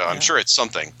characters, so I'm sure it's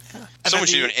something. Yeah. Someone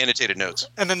should do an annotated notes.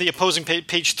 And then the opposing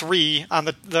page 3 on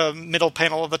the middle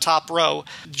panel of the top row,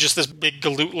 just this big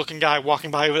galoot-looking guy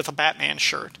walking by with a Batman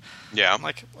shirt. Yeah. I'm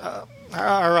like, all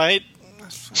right.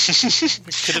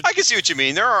 I can see what you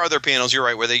mean. There are other panels, you're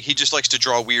right, where he just likes to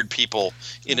draw weird people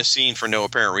in a scene for no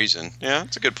apparent reason. Yeah,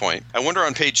 that's a good point. I wonder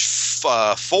on page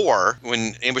 4,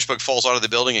 when Ambush Bug falls out of the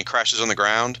building and crashes on the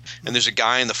ground, and there's a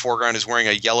guy in the foreground who's wearing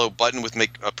a yellow button with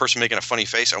a person making a funny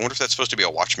face. I wonder if that's supposed to be a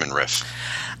Watchmen riff.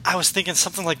 I was thinking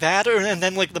something like that, and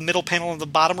then the middle panel on the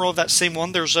bottom row of that same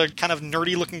one, there's a kind of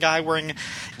nerdy-looking guy wearing...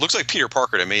 Looks like Peter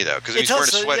Parker to me, though, because he's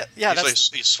wearing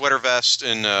a sweater vest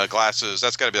and glasses.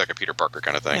 That's got to be like a Peter Parker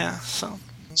kind of thing. Yeah,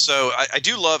 So I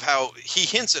do love how he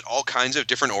hints at all kinds of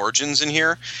different origins in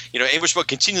here. Ambush Bug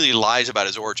continually lies about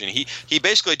his origin. He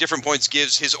basically at different points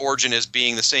gives his origin as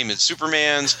being the same as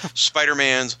Superman's,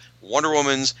 Spider-Man's, Wonder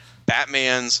Woman's,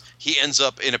 Batman's. He ends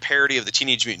up in a parody of the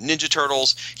Teenage Mutant Ninja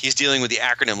Turtles. He's dealing with the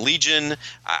acronym Legion.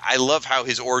 I love how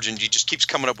his origin, he just keeps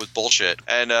coming up with bullshit,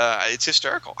 and it's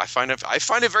hysterical. I find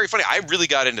it very funny. I really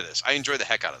got into this. I enjoy the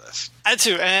heck out of this. I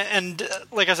too, and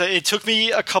like I said, it took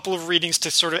me a couple of readings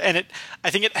to sort of, and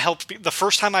I think it helped me. The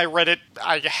first time I read it,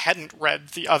 I hadn't read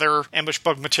the other Ambush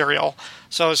Bug material,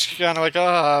 so I was kind of like,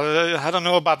 I don't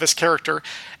know about this character.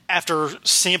 After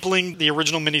sampling the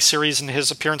original miniseries and his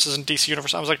appearances in DC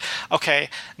Universe, I was like, okay,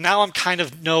 now I kind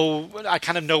of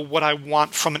know what I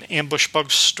want from an Ambush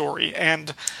Bug story.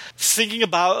 And thinking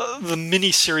about the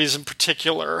miniseries in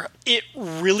particular, it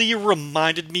really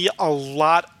reminded me a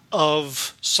lot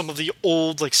of some of the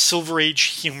old like Silver Age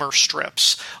humor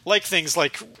strips, like things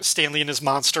like Stanley and His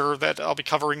Monster that I'll be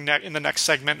covering in the next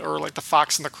segment, or like The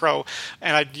Fox and the Crow.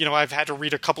 And I've had to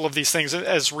read a couple of these things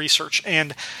as research,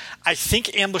 and I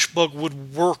think Ambush Bug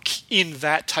would work in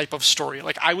that type of story.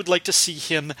 Like, I would like to see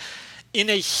him in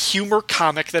a humor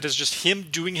comic that is just him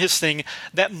doing his thing,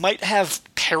 that might have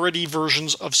parody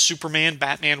versions of Superman,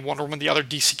 Batman, Wonder Woman, the other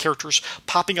DC characters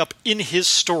popping up in his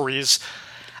stories.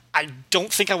 I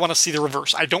don't think I want to see the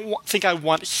reverse. I don't think I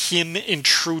want him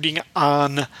intruding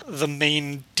on the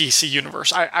main DC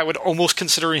universe. I would almost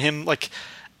consider him like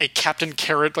a Captain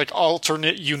Carrot, like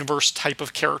alternate universe type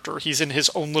of character. He's in his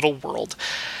own little world.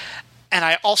 And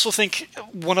I also think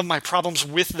one of my problems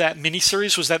with that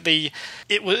miniseries was that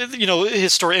it was,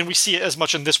 his story, and we see it as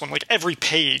much in this one, like every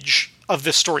page of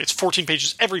this story, it's 14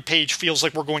 pages, every page feels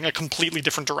like we're going a completely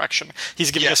different direction. He's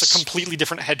giving us a completely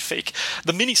different head fake.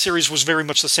 The miniseries was very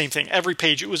much the same thing. Every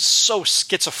page, it was so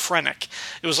schizophrenic.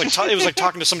 It was like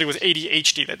talking to somebody with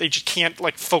ADHD, that they just can't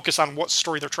like focus on what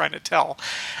story they're trying to tell.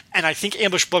 And I think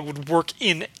Ambush Bug would work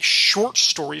in short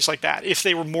stories like that if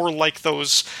they were more like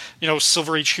those,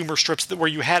 Silver Age humor strips where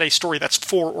you had a story that's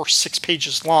 4 or 6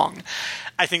 pages long.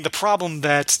 I think the problem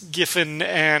that Giffen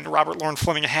and Robert Loren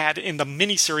Fleming had in the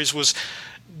miniseries was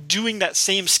doing that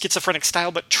same schizophrenic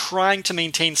style, but trying to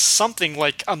maintain something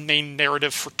like a main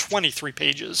narrative for 23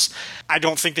 pages. I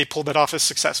don't think they pulled that off as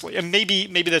successfully. And maybe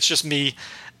that's just me,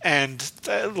 and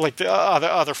like the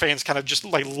other fans kind of just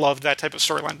like loved that type of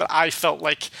storyline. But I felt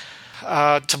like,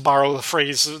 to borrow the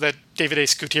phrase that David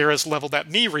Ace Gutierrez leveled at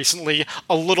me recently,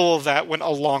 a little of that went a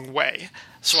long way.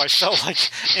 So I felt like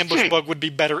Ambush Bug would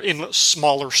be better in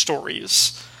smaller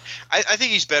stories. I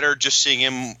think he's better just seeing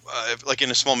him like in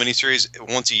a small miniseries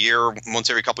once a year, once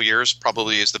every couple years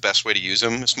probably is the best way to use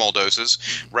him, small doses,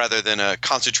 rather than a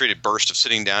concentrated burst of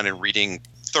sitting down and reading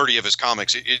 30 of his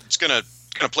comics. It's going to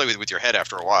play with your head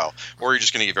after a while, or you're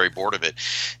just going to get very bored of it.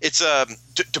 It's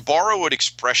to borrow an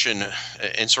expression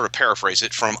and sort of paraphrase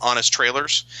it from Honest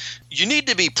Trailers, you need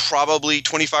to be probably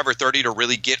 25 or 30 to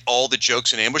really get all the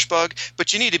jokes in Ambush Bug,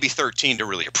 but you need to be 13 to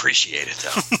really appreciate it,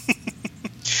 though.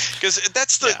 Because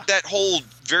that's that whole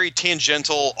very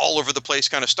tangential, all over the place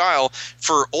kind of style.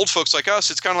 For old folks like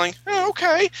us, it's kind of like,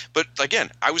 okay. But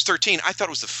again, I was 13. I thought it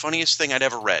was the funniest thing I'd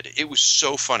ever read. It was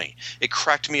so funny. It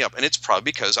cracked me up. And it's probably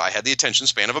because I had the attention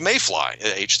span of a mayfly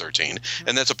at age 13.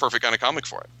 And that's a perfect kind of comic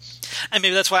for it. And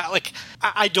maybe that's why,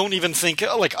 I don't even think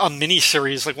like a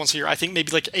mini-series like once a year. I think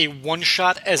maybe like a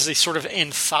one-shot as a sort of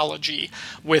anthology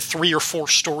with 3 or 4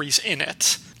 stories in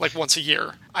it, like once a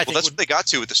year. I think that's what they got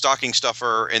to with the Stocking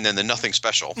Stuffer and then the Nothing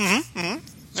Special. Mm-hmm, mm-hmm.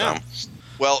 So, yeah.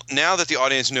 Well, now that the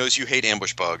audience knows you hate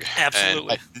Ambush Bug,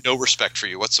 absolutely, and no respect for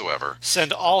you whatsoever,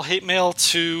 send all hate mail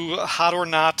to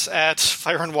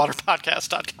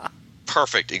hotornot@fireandwaterpodcast.com.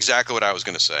 Perfect. Exactly what I was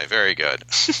going to say. Very good.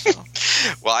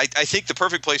 Well, I think the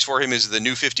perfect place for him is the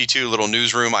New 52 little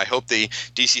newsroom. I hope the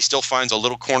DC still finds a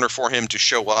little corner for him to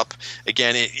show up.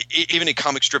 Again, even in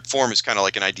comic strip form is kind of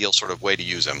like an ideal sort of way to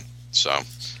use him. So,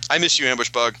 I miss you, Ambush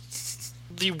Bug.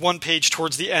 The one page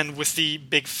towards the end with the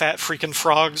big fat freaking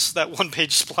frogs, that one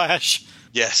page splash.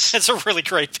 Yes. It's a really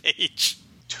great page.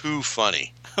 Too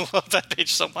funny. I love that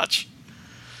page so much.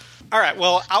 All right,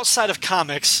 well, outside of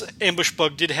comics, Ambush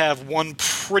Bug did have one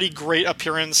pretty great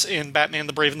appearance in Batman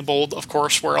the Brave and the Bold, of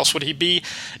course. Where else would he be?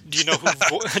 Do you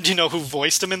know who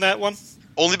voiced him in that one?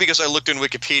 Only because I looked in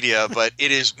Wikipedia, but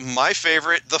it is my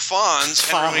favorite, the Fonz,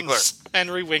 Henry Winkler.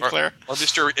 Henry Winkler. Or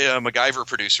Mr. MacGyver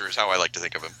producer is how I like to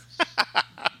think of him.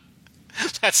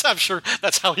 I'm sure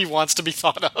that's how he wants to be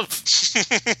thought of.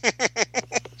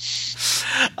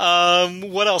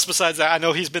 What else besides that? I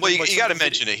know he's been. Well, you got to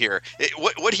mention it here.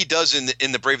 What he does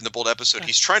in the Brave and the Bold episode,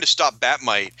 he's trying to stop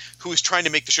Batmite, who is trying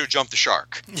to make the show jump the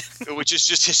shark, which is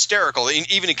just hysterical.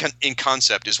 Even in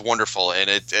concept, is wonderful, and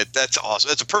that's awesome.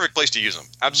 That's a perfect place to use him.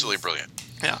 Absolutely brilliant.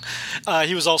 Yeah,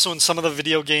 he was also in some of the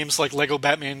video games like Lego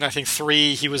Batman. I think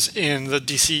 3. He was in the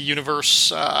DC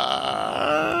Universe. What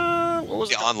was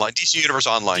the online DC Universe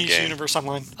Online DC game. Universe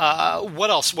Online. What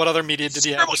else? What other media did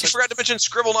he have? You forgot to mention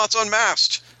Scribblenauts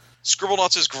Unmasked.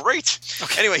 Scribblenauts is great.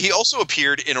 Okay. Anyway, he also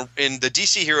appeared in the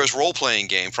DC Heroes role-playing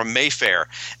game from Mayfair,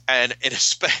 and in a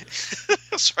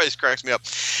sorry, this cracks me up.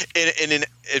 In an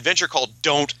adventure called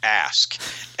Don't Ask,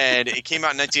 and it came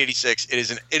out in 1986.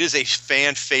 It is a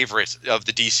fan favorite of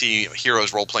the DC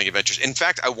Heroes role-playing adventures. In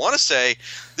fact, I want to say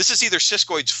this is either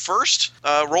Siskoid's first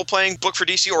role-playing book for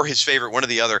DC or his favorite, one or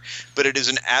the other. But it is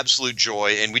an absolute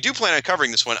joy, and we do plan on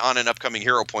covering this one on an upcoming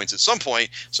Hero Points at some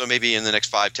point. So maybe in the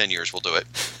next 5-10 years we'll do it.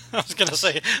 I was going to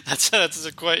say, that's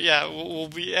a quite, yeah, we'll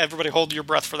be, everybody hold your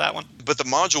breath for that one. But the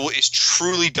module is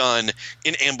truly done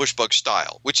in Ambush Bug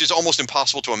style, which is almost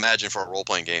impossible to imagine for a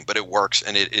role-playing game, but it works,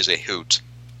 and it is a hoot.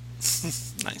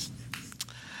 Nice.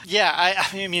 Yeah,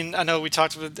 I mean, I know we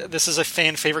talked about this is a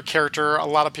fan favorite character. A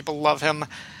lot of people love him.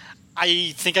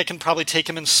 I think I can probably take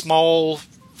him in small,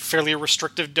 fairly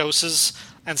restrictive doses,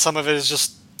 and some of it is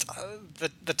just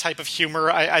the type of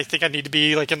humor I think I need to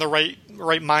be like in the right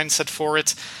mindset for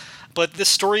it. But this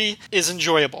story is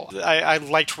enjoyable. I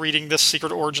liked reading this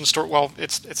Secret Origin story. Well,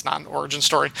 it's not an origin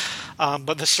story,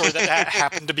 but the story that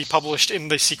happened to be published in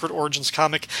the Secret Origins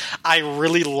comic. I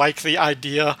really like the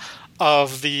idea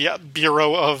of the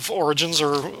Bureau of Origins,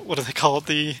 or what do they call it?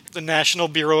 The National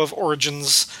Bureau of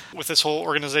Origins, with this whole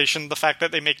organization. The fact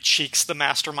that they make Cheeks the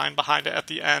mastermind behind it at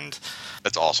the end.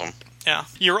 That's awesome. Yeah.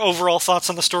 Your overall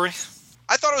thoughts on the story?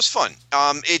 I thought it was fun.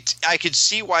 I could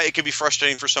see why it could be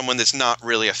frustrating for someone that's not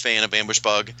really a fan of Ambush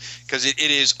Bug, because it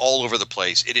is all over the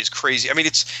place. It is crazy. I mean,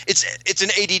 it's an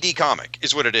ADD comic,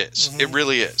 is what it is. Mm-hmm. It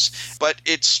really is. But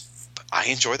I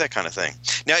enjoy that kind of thing.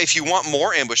 Now, if you want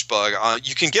more Ambush Bug,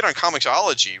 you can get on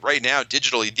Comixology right now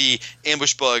digitally the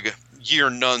Ambush Bug Year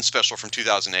None special from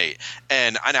 2008.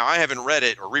 And I haven't read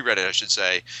it, or reread it, I should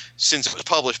say, since it was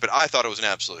published, but I thought it was an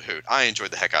absolute hoot. I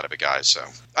enjoyed the heck out of it, guys. So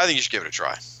I think you should give it a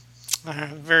try.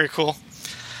 Very cool.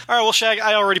 All right, well, Shag,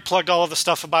 I already plugged all of the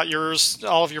stuff about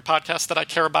all of your podcasts that I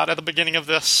care about at the beginning of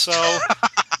this, so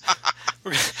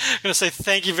we're going to say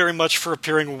thank you very much for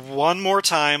appearing one more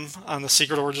time on the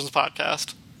Secret Origins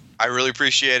podcast. I really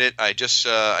appreciate it. I just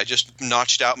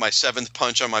notched out my 7th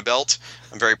punch on my belt.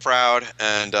 I'm very proud,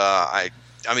 and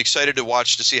I'm excited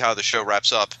to see how the show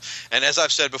wraps up. And as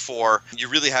I've said before, you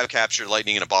really have captured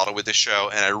lightning in a bottle with this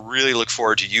show, and I really look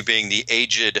forward to you being the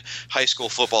aged high school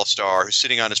football star who's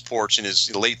sitting on his porch in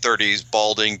his late 30s,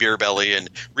 balding, beer belly, and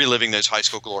reliving those high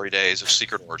school glory days of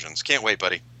Secret Origins. Can't wait,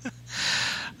 buddy.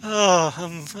 Oh,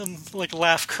 I'm like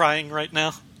laugh crying right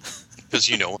now. Because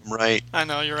you know I'm right. I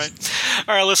know, you're right.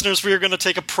 All right, listeners, we are going to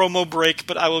take a promo break,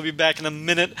 but I will be back in a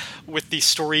minute with the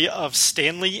story of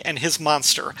Stanley and his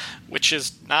monster, which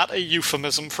is not a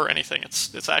euphemism for anything.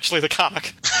 It's actually the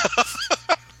comic.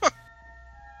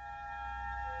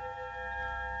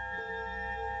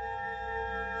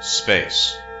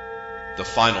 Space. The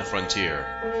final frontier.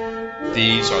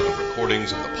 These are the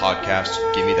recordings of the podcast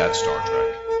Gimme That Star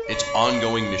Trek. Its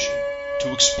ongoing mission: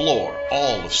 to explore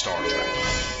all of Star Trek,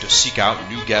 to seek out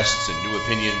new guests and new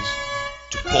opinions,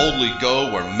 to boldly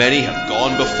go where many have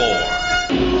gone before.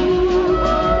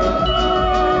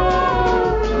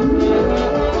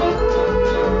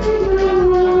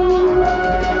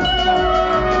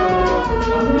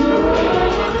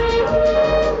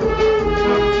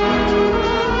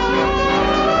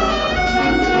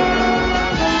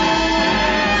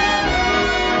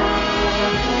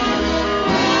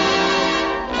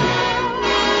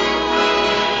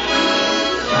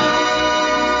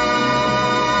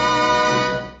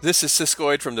 This is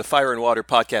Siskoid from the Fire and Water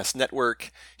Podcast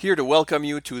Network, here to welcome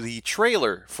you to the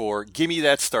trailer for Gimme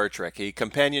That Star Trek, a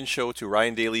companion show to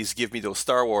Ryan Daly's Give Me Those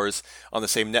Star Wars on the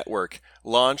same network,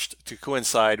 launched to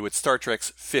coincide with Star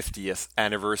Trek's 50th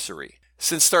anniversary.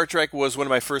 Since Star Trek was one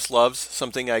of my first loves,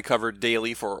 something I covered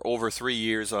daily for over 3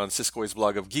 years on Siskoid's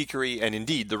blog of geekery, and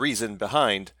indeed the reason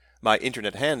behind my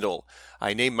internet handle,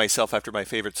 I named myself after my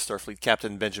favorite Starfleet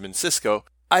captain Benjamin Sisko,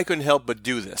 I couldn't help but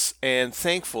do this, and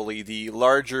thankfully the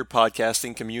larger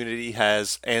podcasting community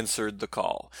has answered the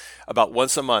call. About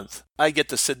once a month, I get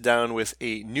to sit down with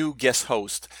a new guest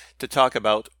host to talk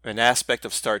about an aspect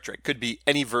of Star Trek. Could be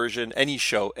any version, any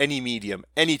show, any medium,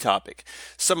 any topic.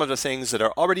 Some of the things that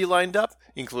are already lined up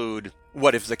include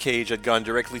What If the Cage Had Gone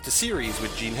Directly to Series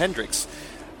with Gene Hendricks,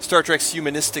 Star Trek's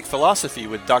Humanistic Philosophy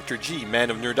with Dr. G, Man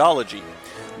of Nerdology,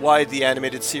 Why the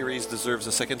Animated Series Deserves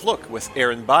a Second Look with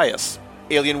Aaron Bias,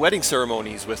 Alien Wedding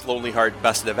Ceremonies with Lonely Heart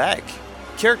Basdevac,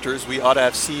 characters we ought to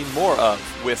have seen more of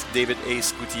with David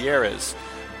Ace Gutierrez,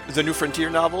 the New Frontier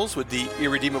novels with the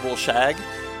Irredeemable Shag,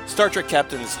 Star Trek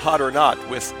Captains Hot or Not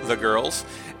with The Girls,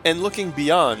 and looking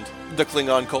beyond the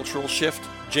Klingon cultural shift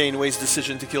Janeway's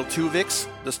decision to kill Tuvix,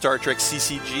 the Star Trek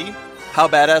CCG. How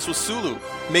badass was Sulu?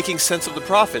 Making sense of the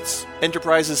Prophets,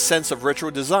 Enterprise's sense of retro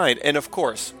design, and of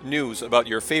course, news about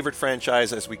your favorite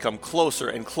franchise as we come closer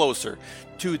and closer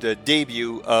to the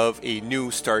debut of a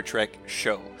new Star Trek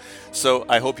show. So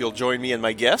I hope you'll join me and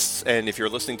my guests, and if you're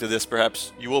listening to this,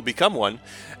 perhaps you will become one,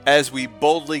 as we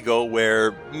boldly go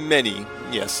where many,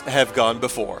 yes, have gone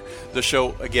before. The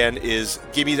show, again, is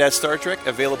Gimme That Star Trek,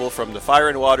 available from the Fire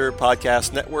and Water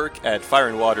Podcast Network at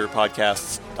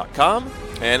fireandwaterpodcasts.com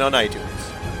and on iTunes.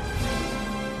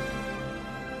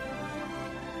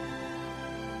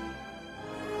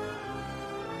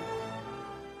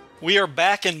 We are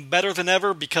back and better than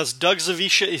ever because Doug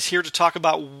Zawisza is here to talk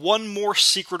about one more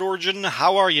Secret Origin.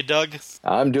 How are you, Doug?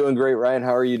 I'm doing great, Ryan.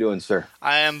 How are you doing, sir?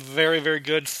 I am very, very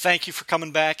good. Thank you for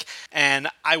coming back. And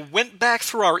I went back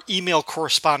through our email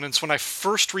correspondence when I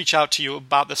first reached out to you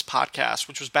about this podcast,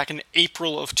 which was back in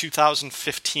April of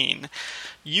 2015.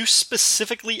 You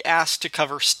specifically asked to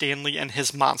cover Stanley and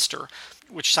his monster,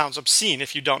 which sounds obscene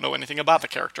if you don't know anything about the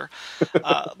character.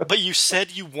 But you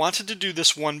said you wanted to do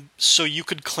this one so you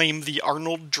could claim the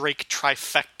Arnold Drake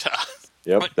trifecta.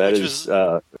 Yep, that is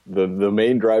the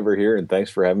main driver here, and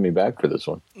thanks for having me back for this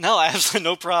one. No,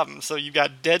 absolutely no problem. So you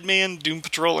got Deadman, Doom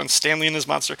Patrol, and Stanley and his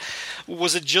monster.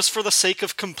 Was it just for the sake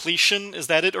of completion? Is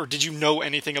that it? Or did you know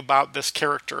anything about this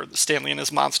character, Stanley and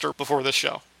his monster, before this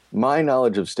show? My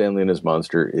knowledge of Stanley and his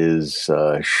monster is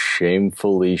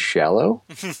shamefully shallow.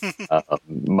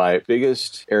 My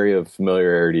biggest area of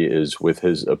familiarity is with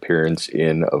his appearance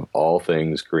in, of all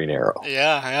things, Green Arrow.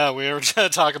 Yeah, we were going to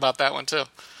talk about that one too.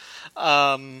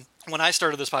 When I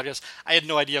started this podcast, I had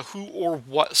no idea who or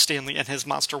what Stanley and his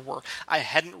monster were. I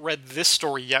hadn't read this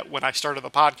story yet when I started the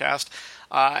podcast,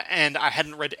 and I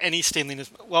hadn't read any Stanley and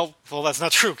his... Well, that's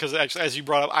not true, because as you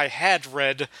brought up, I had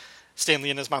read Stanley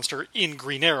and his monster in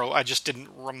Green Arrow. I just didn't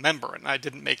remember it, and I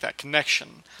didn't make that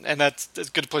connection. And that's a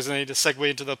good place I need to segue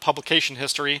into the publication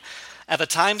history. At the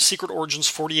time Secret Origins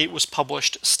 48 was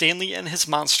published, Stanley and his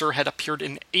monster had appeared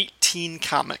in 18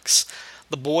 comics.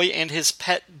 The Boy and His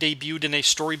Pet debuted in a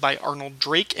story by Arnold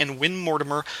Drake and Win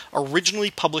Mortimer, originally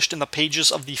published in the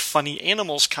pages of the Funny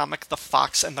Animals comic The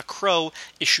Fox and the Crow,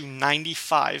 issue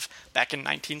 95, back in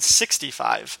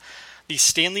 1965. The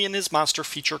Stanley and His Monster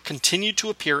feature continued to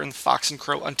appear in Fox and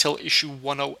Crow until issue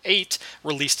 108,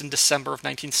 released in December of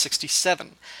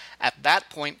 1967. At that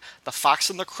point, the Fox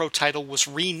and the Crow title was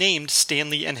renamed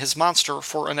Stanley and His Monster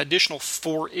for an additional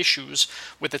 4 issues,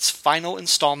 with its final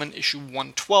installment, issue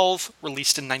 112,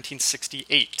 released in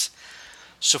 1968.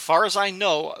 So far as I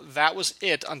know, that was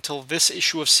it until this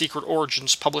issue of Secret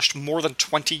Origins, published more than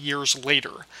 20 years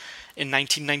later. In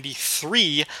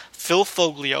 1993, Phil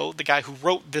Foglio, the guy who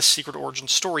wrote this Secret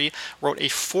Origins story, wrote a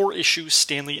 4-issue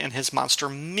Stanley and His Monster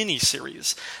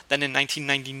miniseries. Then in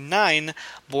 1999,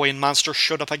 Boy and Monster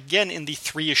showed up again in the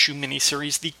 3-issue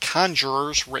miniseries The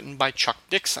Conjurers, written by Chuck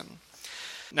Dixon.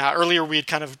 Now, earlier we had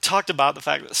kind of talked about the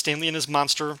fact that Stanley and His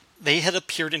Monster, they had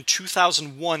appeared in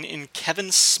 2001 in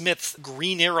Kevin Smith's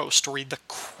Green Arrow story, The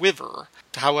Quiver.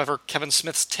 However, Kevin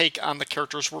Smith's take on the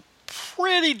characters were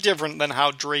pretty different than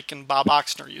how Drake and Bob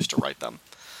Oxner used to write them.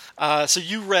 So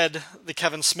you read the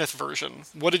Kevin Smith version.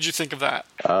 What did you think of that?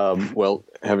 Well,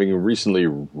 having recently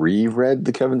reread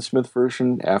the Kevin Smith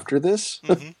version after this,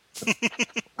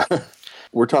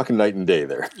 we're talking night and day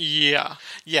there. Yeah.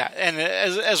 And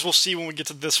as we'll see when we get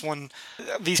to this one,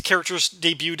 these characters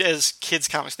debuted as kids'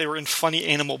 comics. They were in Funny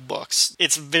Animal books.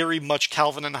 It's very much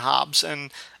Calvin and Hobbes,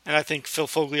 and I think Phil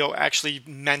Foglio actually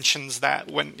mentions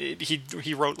that when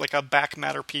he wrote like a back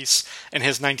matter piece in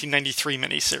his 1993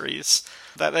 miniseries.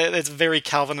 That it's very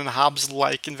Calvin and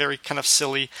Hobbes-like and very kind of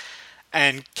silly.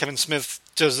 And Kevin Smith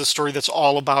does a story that's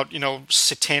all about,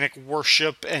 satanic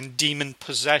worship and demon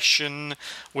possession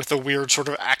with a weird sort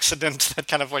of accident that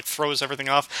kind of like throws everything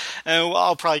off. And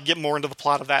I'll probably get more into the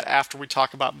plot of that after we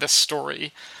talk about this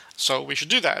story. So we should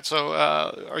do that. So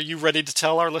are you ready to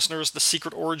tell our listeners the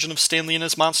secret origin of Stanley and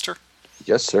his monster?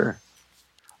 Yes, sir.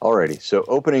 Alrighty, so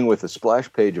opening with a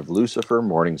splash page of Lucifer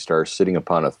Morningstar sitting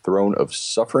upon a throne of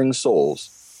suffering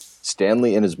souls,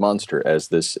 Stanley and His Monster, as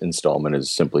this installment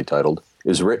is simply titled,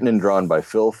 is written and drawn by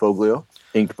Phil Foglio,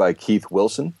 inked by Keith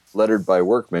Wilson, lettered by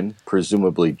Workman,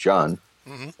 presumably John,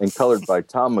 and colored by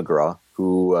Tom McGraw,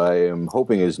 who I am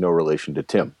hoping is no relation to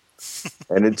Tim.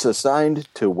 And it's assigned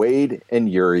to Wade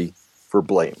and Yuri for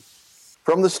blame.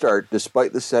 From the start,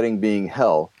 despite the setting being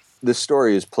hell, this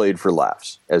story is played for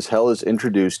laughs, as hell is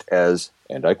introduced as,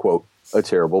 and I quote, a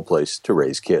terrible place to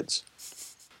raise kids.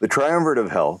 The Triumvirate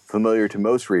of Hell, familiar to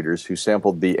most readers who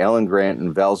sampled the Alan Grant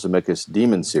and Val Zemeckis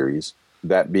Demon series,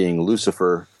 that being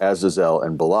Lucifer, Azazel,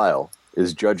 and Belial,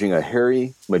 is judging a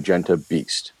hairy magenta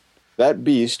beast. That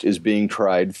beast is being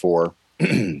tried for...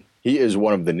 He is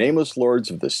one of the nameless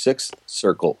lords of the Sixth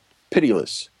Circle.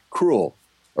 Pitiless, cruel,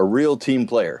 a real team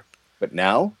player. But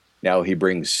now he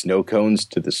brings snow cones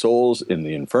to the souls in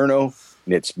the Inferno,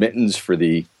 knits mittens for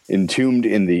the entombed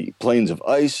in the plains of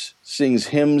ice, sings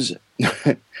hymns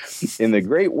in the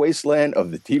great wasteland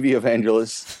of the TV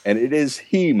Evangelists, and it is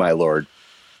he, my lord,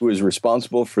 who is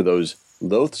responsible for those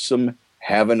loathsome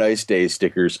 "Have a nice day"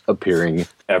 stickers appearing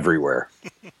everywhere,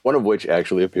 one of which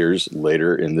actually appears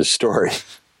later in the story.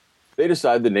 They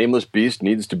decide the nameless beast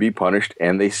needs to be punished,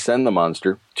 and they send the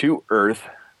monster to Earth,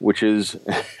 which is,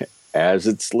 as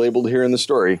it's labeled here in the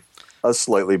story, a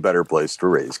slightly better place to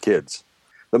raise kids.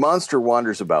 The monster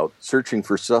wanders about, searching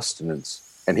for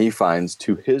sustenance, and he finds,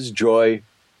 to his joy,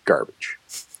 garbage.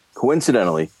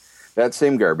 Coincidentally, that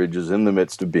same garbage is in the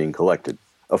midst of being collected.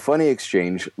 A funny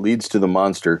exchange leads to the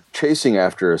monster chasing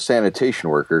after a sanitation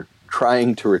worker,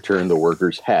 trying to return the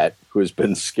worker's hat, who has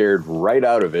been scared right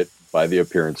out of it by the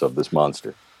appearance of this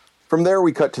monster. From there,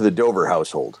 we cut to the Dover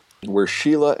household, where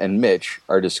Sheila and Mitch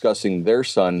are discussing their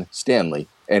son, Stanley,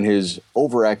 and his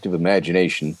overactive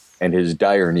imagination and his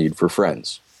dire need for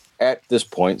friends. At this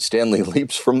point, Stanley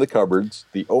leaps from the cupboards,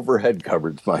 the overhead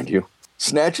cupboards, mind you,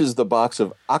 snatches the box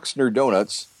of Oxner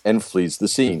donuts, and flees the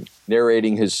scene,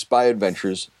 narrating his spy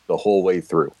adventures the whole way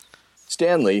through.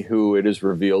 Stanley, who it is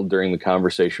revealed during the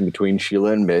conversation between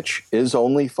Sheila and Mitch, is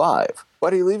only 5,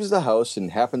 but he leaves the house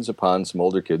and happens upon some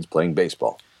older kids playing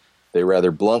baseball. They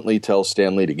rather bluntly tell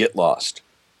Stanley to get lost.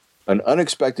 An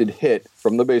unexpected hit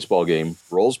from the baseball game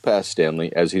rolls past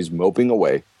Stanley as he's moping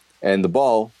away, and the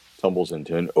ball tumbles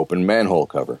into an open manhole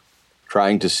cover.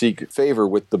 Trying to seek favor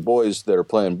with the boys that are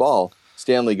playing ball,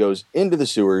 Stanley goes into the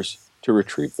sewers to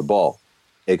retrieve the ball.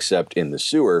 Except in the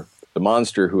sewer, the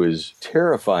monster who is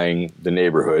terrifying the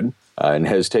neighborhood and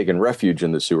has taken refuge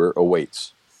in the sewer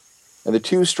awaits. And the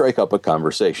two strike up a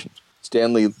conversation.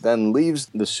 Stanley then leaves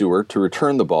the sewer to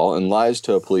return the ball and lies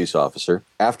to a police officer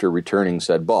after returning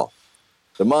said ball.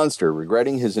 The monster,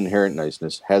 regretting his inherent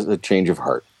niceness, has a change of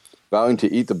heart, vowing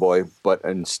to eat the boy, but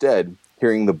instead,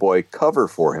 hearing the boy cover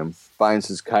for him, finds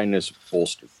his kindness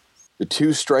bolstered. The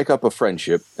two strike up a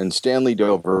friendship, and Stanley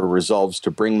Dover resolves to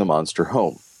bring the monster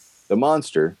home. The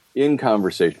monster, in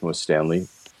conversation with Stanley,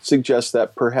 suggests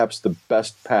that perhaps the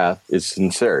best path is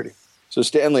sincerity. So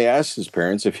Stanley asks his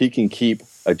parents if he can keep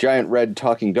a giant red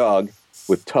talking dog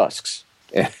with tusks.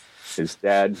 And his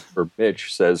dad, or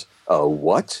Mitch, says,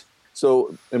 what?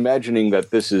 So imagining that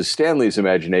this is Stanley's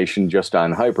imagination just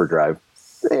on hyperdrive,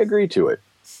 they agree to it.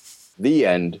 The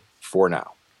end for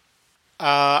now.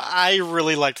 I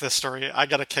really liked this story. I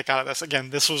got a kick out of this.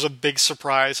 Again, this was a big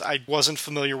surprise. I wasn't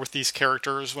familiar with these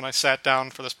characters when I sat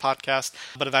down for this podcast,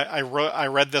 but I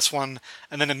read this one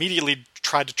and then immediately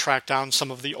tried to track down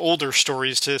some of the older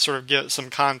stories to sort of get some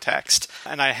context.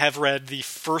 And I have read the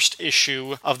first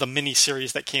issue of the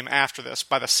miniseries that came after this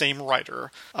by the same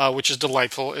writer, which is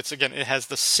delightful. It has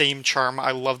the same charm.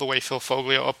 I love the way Phil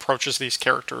Foglio approaches these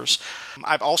characters.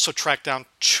 I've also tracked down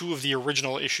 2 of the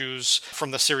original issues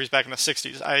from the series back in the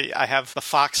 60s. I have The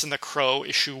Fox and the Crow,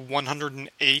 issue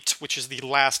 108, which is the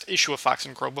last issue of Fox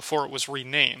and Crow before it was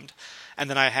renamed. And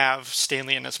then I have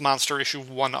Stanley and His Monster issue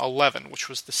 111, which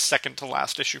was the second to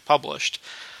last issue published.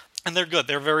 And they're good.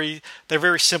 They're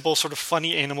very simple, sort of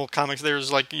funny animal comics.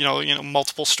 There's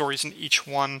multiple stories in each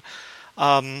one.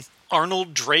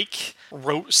 Arnold Drake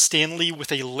wrote Stanley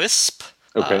with a lisp.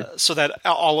 Okay. So that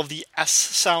all of the S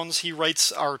sounds he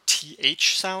writes are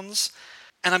TH sounds.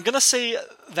 And I'm going to say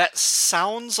that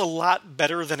sounds a lot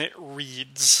better than it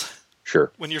reads.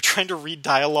 Sure. When you're trying to read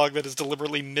dialogue that is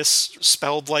deliberately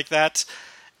misspelled like that,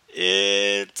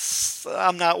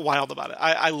 I'm not wild about it.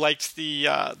 I liked the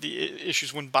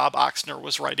issues when Bob Oxner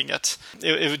was writing it.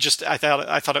 I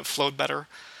thought it flowed better.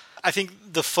 I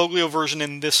think the Foglio version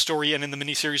in this story and in the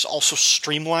miniseries also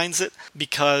streamlines it,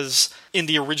 because in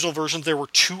the original version there were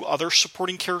 2 other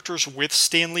supporting characters with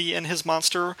Stanley and His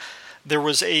Monster. There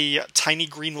was a tiny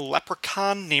green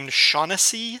leprechaun named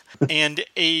Shaughnessy and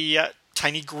a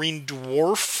tiny green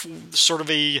dwarf, sort of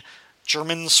a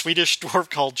German-Swedish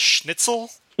dwarf called Schnitzel.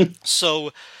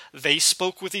 So they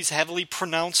spoke with these heavily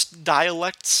pronounced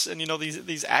dialects and,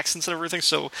 these accents and everything.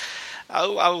 So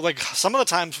I like some of the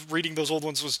times reading those old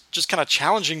ones was just kind of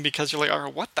challenging, because you're like, oh,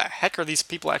 what the heck are these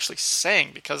people actually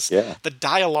saying? Because the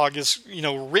dialogue is,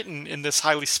 written in this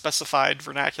highly specified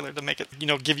vernacular to make it,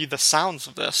 give you the sounds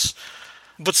of this.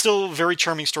 But still very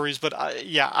charming stories. But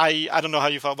I don't know how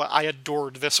you felt, but I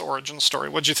adored this origin story.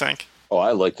 What'd you think? Oh,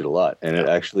 I liked it a lot. And it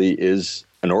actually is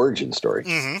an origin story.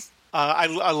 Mm-hmm. I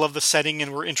love the setting,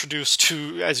 and we're introduced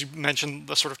to, as you mentioned,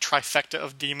 the sort of trifecta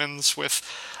of demons with,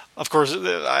 of course,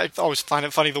 I always find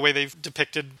it funny the way they've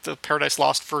depicted the Paradise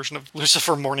Lost version of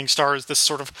Lucifer Morningstar as this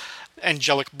sort of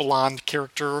angelic blonde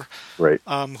character, Right.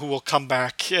 who will come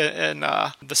back in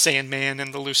the Sandman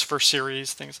and the Lucifer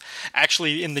series things.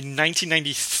 Actually, in the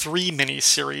 1993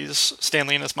 miniseries,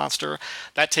 Stanley and His Monster,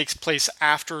 that takes place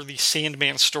after the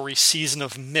Sandman story, Season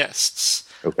of Mists.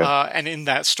 Okay. And in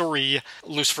that story,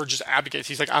 Lucifer just abdicates.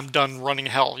 He's like, "I'm done running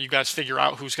hell. You guys figure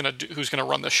out who's gonna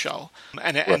run the show."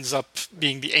 And it ends up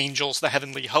being the angels, the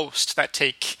heavenly host, that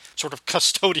take sort of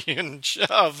custodian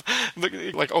of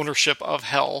like ownership of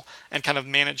hell and kind of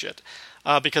manage it.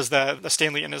 Because the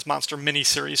Stanley and His Monster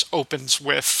miniseries opens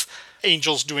with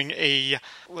angels doing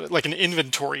an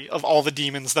inventory of all the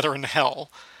demons that are in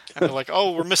hell. And they're like,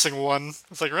 "Oh, we're missing one."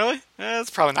 It's like, really? It's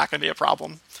probably not going to be a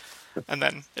problem. And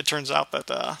then it turns out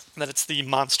that it's the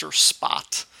monster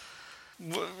Spot.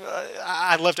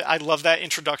 I loved it. I love that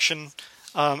introduction.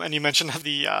 And you mentioned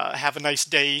the "Have a Nice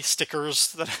Day"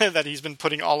 stickers that he's been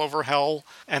putting all over hell,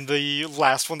 and the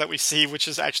last one that we see, which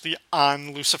is actually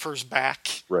on Lucifer's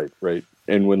back. Right.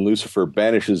 And when Lucifer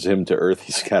banishes him to Earth,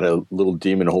 he's got a little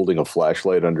demon holding a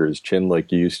flashlight under his chin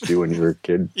like you used to do when you were a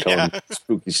kid, telling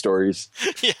spooky stories.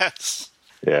 Yes.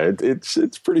 Yeah,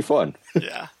 it's pretty fun.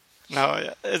 Yeah.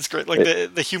 No, it's great. Like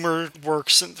the humor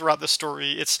works throughout the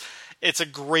story. It's a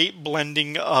great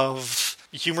blending of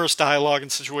humorous dialogue and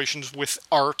situations with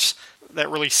art that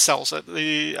really sells it.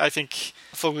 I think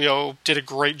Foglio did a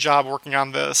great job working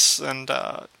on this, and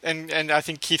I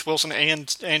think Keith Wilson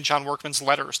and John Workman's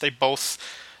letters, they both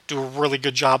do a really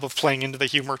good job of playing into the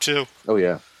humor too. Oh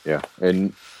yeah.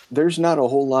 And there's not a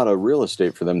whole lot of real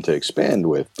estate for them to expand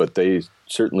with, but they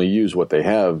certainly use what they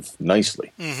have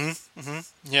nicely.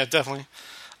 Yeah, definitely.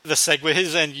 The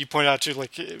segues, and you point out too,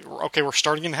 like, okay, we're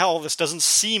starting in hell. This doesn't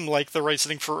seem like the right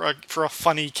setting for a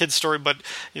funny kid story, but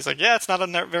he's like, yeah, it's not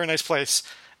a very nice place.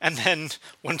 And then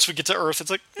once we get to Earth,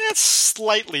 it's like, it's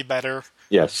slightly better.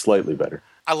 Yeah, slightly better.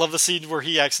 I love the scene where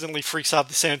he accidentally freaks out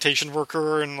the sanitation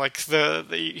worker, and like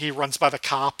he runs by the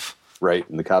cop. Right,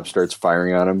 and the cop starts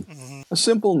firing on him. A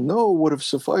simple no would have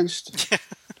sufficed.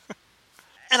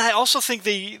 And I also think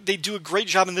they do a great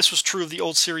job, and this was true of the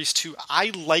old series too.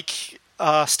 I like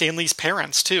Stanley's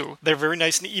parents too. They're very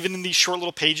nice, and even in these short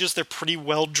little pages, they're pretty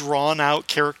well drawn out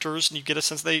characters, and you get a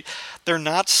sense they're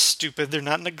not stupid, they're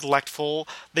not neglectful,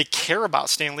 they care about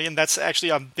Stanley, and that's actually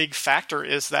a big factor,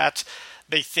 is that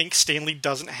they think Stanley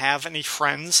doesn't have any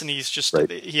friends, and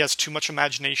he has too much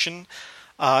imagination.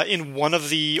 In one of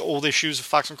the old issues of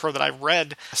Fox and Crow that I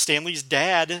read, Stanley's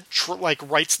dad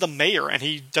writes the mayor, and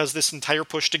he does this entire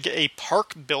push to get a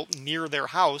park built near their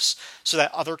house so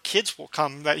that other kids will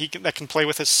come that can play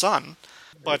with his son.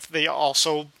 But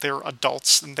they're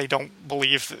adults and they don't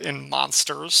believe in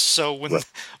monsters. So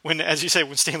when as you say,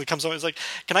 when Stanley comes home, he's like,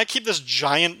 "Can I keep this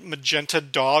giant magenta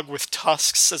dog with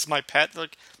tusks as my pet?" They're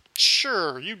like,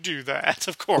 "Sure, you do that.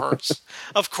 Of course,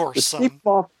 son." Keep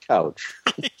off the couch.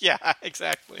 Yeah,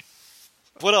 exactly.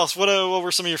 What else? What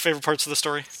were some of your favorite parts of the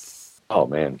story? Oh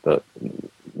man,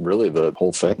 really the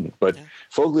whole thing. But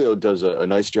Foglio does a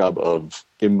nice job of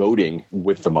emoting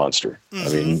with the monster. I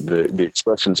mean, the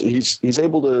expressions, he's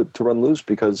able to run loose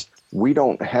because we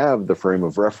don't have the frame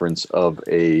of reference of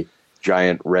a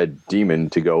giant red demon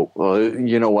to go, well,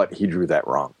 you know what, he drew that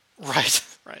wrong. Right.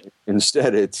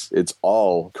 Instead, it's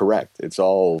all correct. It's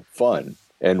all fun.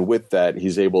 And with that,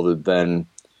 he's able to then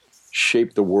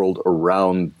shape the world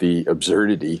around the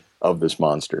absurdity of this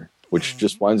monster, which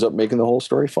just winds up making the whole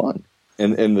story fun.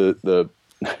 And the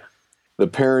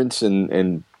parents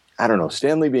and I don't know,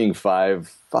 Stanley being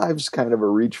five's kind of a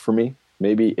reach for me,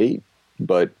 maybe 8,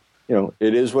 but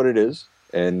it is what it is.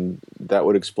 And that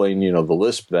would explain, the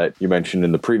lisp that you mentioned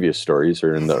in the previous stories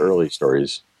or in the early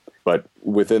stories. But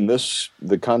within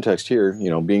the context here,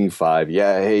 being 5,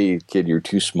 hey, kid, you're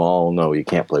too small. No, you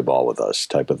can't play ball with us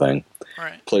type of thing.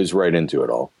 Right. Plays right into it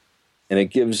all. And it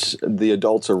gives the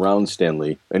adults around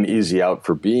Stanley an easy out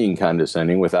for being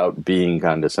condescending without being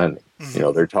condescending.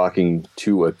 They're talking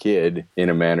to a kid in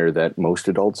a manner that most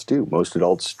adults do. Most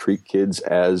adults treat kids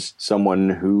as someone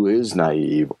who is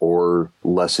naive or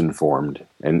less informed.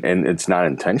 And it's not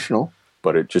intentional,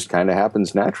 but it just kind of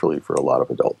happens naturally for a lot of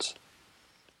adults.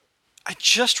 I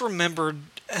just remembered,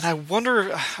 and I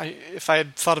wonder if I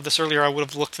had thought of this earlier, I would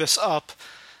have looked this up.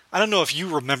 I don't know if you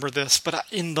remember this, but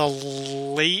in the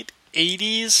late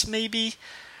 80s, maybe,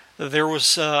 there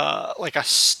was a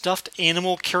stuffed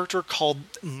animal character called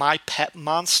My Pet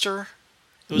Monster.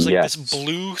 It was this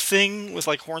blue thing with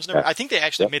horns and everything. I think they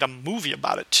actually made a movie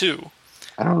about it, too.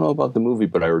 I don't know about the movie,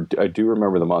 but I do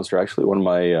remember the monster. Actually, one of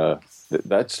my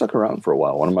That stuck around for a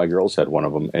while. One of my girls had one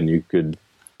of them, and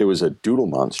it was a doodle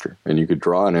monster, and you could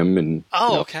draw on him and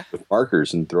okay. with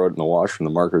markers and throw it in the wash, and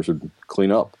the markers would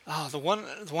clean up. Oh, the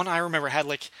one I remember had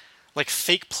like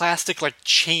fake plastic like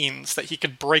chains that he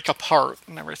could break apart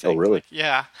and everything. Oh, really? Like,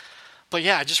 yeah. But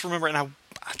yeah, I just remember, and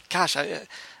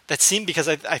that seemed, because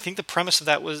I think the premise of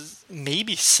that was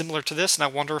maybe similar to this, and I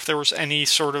wonder if there was any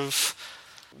sort of,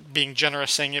 being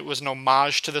generous, saying it was an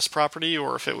homage to this property,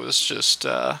 or if it was just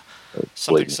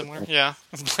something similar. Yeah,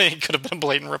 it could have been a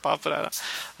blatant ripoff, but I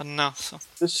don't know. So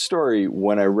this story,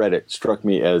 when I read it, struck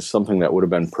me as something that would have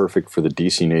been perfect for the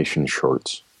DC Nation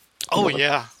shorts. Oh,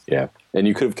 yeah. Yeah, and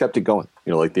you could have kept it going,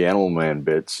 like the Animal Man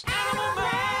bits.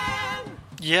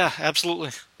 Yeah, absolutely.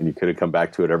 And you could have come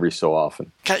back to it every so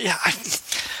often. Yeah,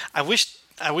 I wish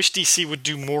DC would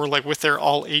do more like with their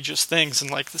all ages things,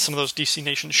 and like some of those DC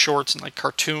Nation shorts and like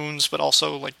cartoons, but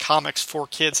also like comics for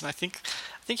kids. And I think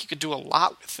you could do a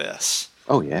lot with this.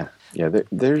 Oh yeah.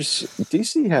 There's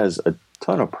DC has a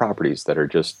ton of properties that are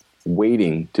just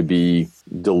waiting to be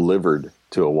delivered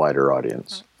to a wider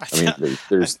audience. I mean,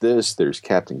 there's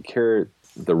Captain Carrot.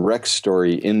 The Rex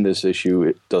story in this issue,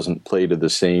 it doesn't play to the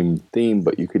same theme,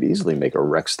 but you could easily make a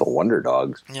Rex the Wonder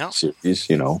Dog series,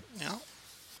 Yeah.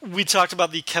 We talked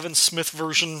about the Kevin Smith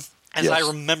version, as I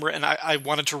remember, and I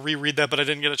wanted to reread that, but I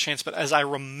didn't get a chance. But as I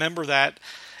remember that,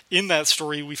 in that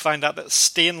story, we find out that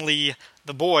Stanley,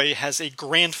 the boy, has a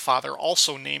grandfather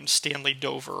also named Stanley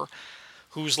Dover,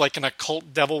 who's like an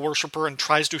occult devil worshiper and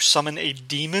tries to summon a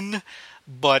demon,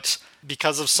 but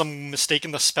because of some mistake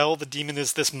in the spell, the demon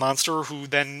is this monster who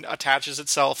then attaches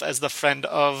itself as the friend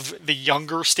of the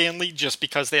younger Stanley, just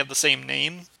because they have the same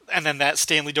name. And then that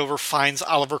Stanley Dover finds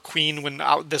Oliver Queen when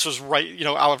this was right,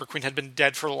 Oliver Queen had been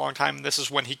dead for a long time, and this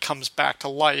is when he comes back to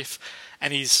life,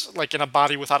 and he's like in a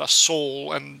body without a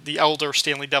soul, and the elder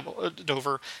Stanley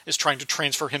Dover is trying to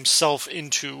transfer himself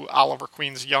into Oliver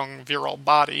Queen's young, virile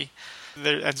body.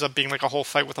 There ends up being like a whole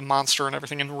fight with a monster and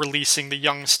everything, and releasing the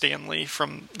young Stanley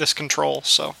from this control.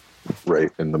 So, right,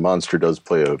 and the monster does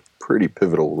play a pretty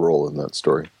pivotal role in that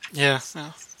story. Yeah.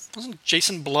 Wasn't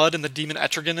Jason Blood and the demon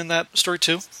Etrigan in that story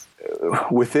too?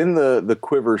 Within the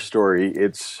Quiver story,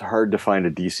 it's hard to find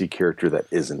a DC character that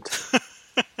isn't.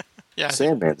 Yeah,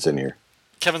 Sandman's in here.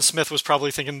 Kevin Smith was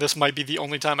probably thinking, this might be the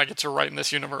only time I get to write in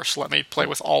this universe. Let me play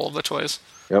with all of the toys.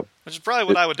 Yep. Which is probably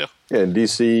what I would do. Yeah, and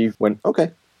DC went,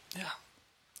 okay. Yeah.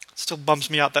 Still bums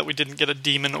me out that we didn't get a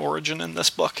demon origin in this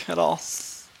book at all.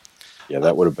 Yeah,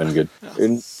 that would have been good. Yeah.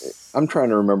 And I'm trying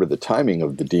to remember the timing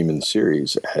of the Demon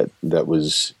series. That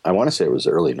was, I want to say it was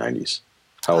the early 90s.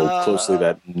 How closely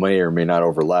that may or may not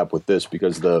overlap with this,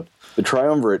 because the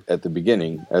triumvirate at the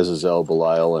beginning, Azazel,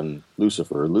 Belial, and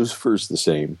Lucifer. Lucifer's the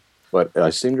same, but I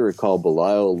seem to recall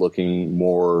Belial looking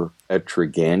more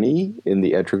Etrigan-y in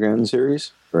the Etrigan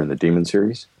series, or in the Demon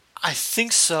series. I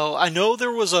think so. I know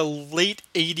there was a late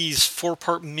 80s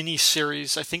 4-part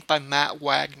miniseries, I think by Matt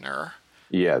Wagner.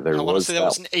 Yeah, there was. I want to say that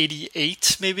was in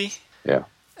 88, maybe? Yeah.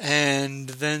 And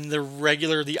then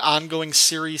the ongoing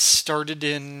series started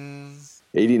in...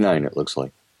 89, it looks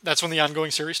like. That's when the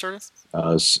ongoing series started?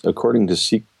 According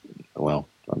to well,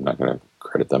 I'm not going to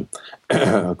credit them.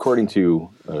 According to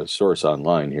a source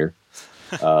online here,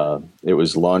 it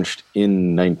was launched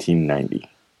in 1990.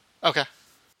 Okay.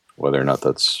 Whether or not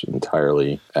that's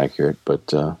entirely accurate,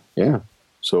 but yeah.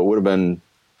 So it would have been,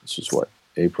 this is what,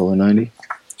 April of 90?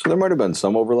 So there might have been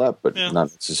some overlap, but not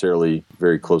necessarily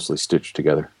very closely stitched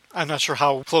together. I'm not sure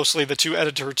how closely the two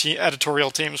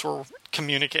editorial teams were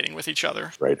communicating with each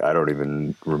other. Right. I don't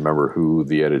even remember who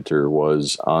the editor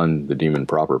was on The Demon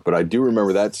proper, but I do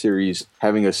remember that series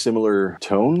having a similar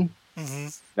tone. Mm-hmm.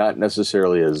 Not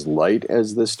necessarily as light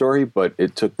as this story, but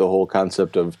it took the whole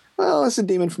concept of, well, it's a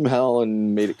demon from hell,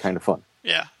 and made it kind of fun.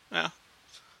 Yeah.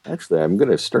 Actually, I'm going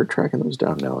to start tracking those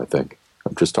down now, I think.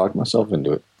 I've just talked myself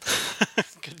into it.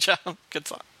 Good job. Good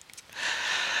thought.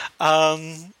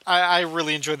 I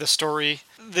really enjoyed this story.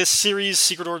 This series,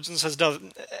 Secret Origins, has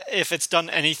done, if it's done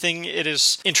anything, it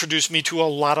has introduced me to a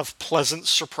lot of pleasant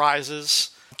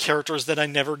surprises. Characters that I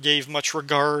never gave much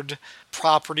regard,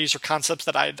 properties or concepts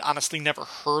that I'd honestly never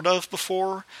heard of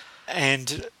before.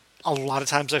 And a lot of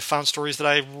times I've found stories that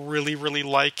I really, really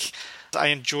like. I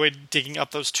enjoyed digging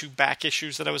up those 2 back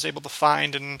issues that I was able to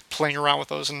find and playing around with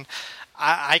those. And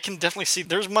I can definitely see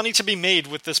there's money to be made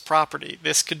with this property.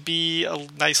 This could be a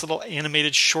nice little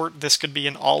animated short. This could be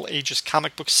an all-ages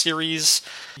comic book series.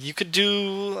 You could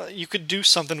do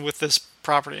something with this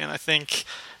property, and I think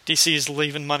DC is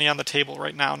leaving money on the table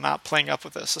right now, not playing up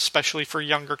with this, especially for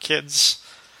younger kids.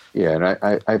 Yeah, and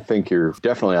I think you're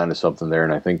definitely onto something there,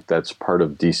 and I think that's part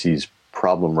of DC's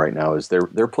problem right now is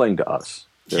they're playing to us.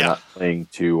 They're not playing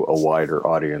to a wider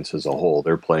audience as a whole.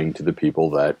 They're playing to the people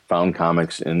that found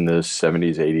comics in the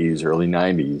 70s, 80s, early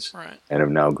 90s, and have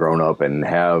now grown up and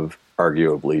have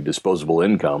arguably disposable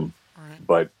income. Right.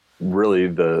 But really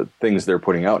the things they're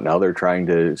putting out now, they're trying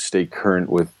to stay current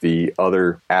with the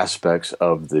other aspects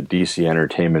of the DC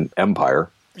Entertainment empire,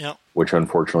 which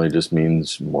unfortunately just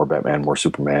means more Batman, more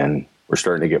Superman. We're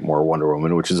starting to get more Wonder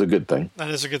Woman, which is a good thing. That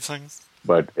is a good thing.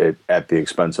 But at the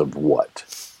expense of what?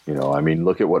 You know, I mean,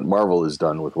 look at what Marvel has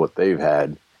done with what they've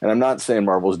had. And I'm not saying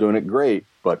Marvel's doing it great,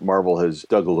 but Marvel has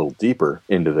dug a little deeper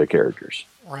into the characters.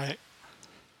 Right.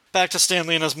 Back to Stan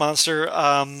Lee and his monster.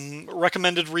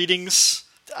 Recommended readings.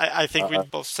 I think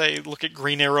we'd both say look at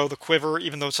Green Arrow, The Quiver,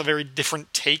 even though it's a very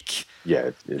different take. Yeah,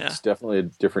 it's definitely a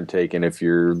different take. And if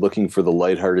you're looking for the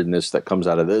lightheartedness that comes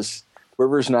out of this,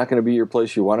 Quiver's not going to be your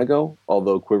place you want to go,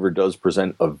 although Quiver does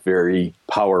present a very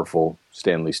powerful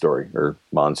Stan Lee story, or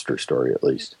monster story at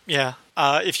least. Yeah.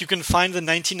 If you can find the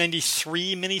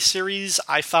 1993 miniseries,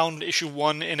 I found issue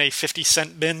 1 in a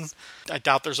 50-cent bin. I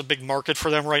doubt there's a big market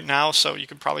for them right now, so you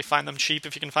could probably find them cheap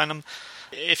if you can find them.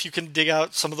 If you can dig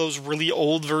out some of those really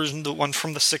old versions, the one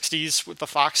from the 60s with the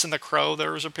Fox and the Crow,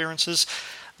 there's appearances.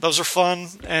 Those are fun,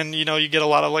 and you get a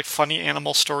lot of like funny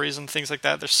animal stories and things like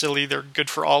that. They're silly, they're good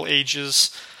for all ages.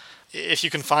 If you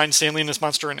can find Stan Lee and his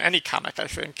monster in any comic, I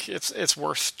think it's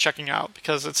worth checking out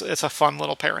because it's a fun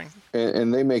little pairing.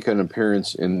 And they make an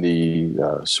appearance in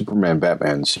the Superman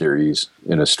Batman series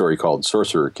in a story called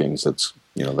Sorcerer Kings. That's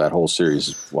that whole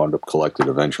series wound up collected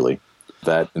eventually.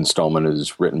 That installment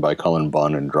is written by Cullen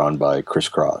Bunn and drawn by Chris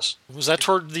Cross. Was that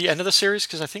toward the end of the series?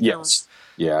 Because I think yes.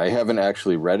 Yeah, I haven't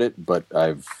actually read it, but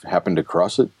I've happened to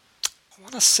cross it. I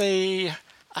want to say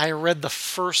I read the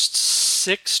first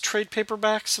 6 trade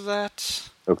paperbacks of that.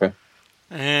 Okay.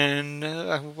 And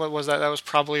what was that? That was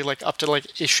probably like up to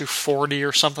like issue 40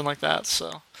 or something like that.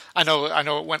 So I know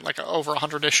it went like over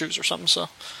 100 issues or something. So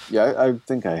yeah, I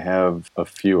think I have a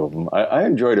few of them. I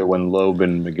enjoyed it when Loeb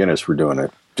and McGinnis were doing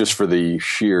it, just for the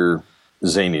sheer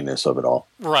zaniness of it all.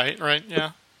 Right,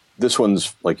 yeah. This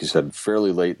one's, like you said,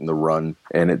 fairly late in the run,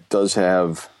 and it does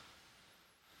have,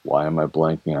 why am I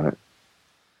blanking on it?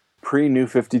 Pre-New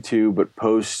 52, but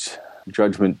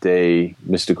post-Judgment Day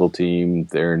Mystical Team,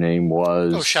 their name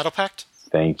was... Shadow Pact?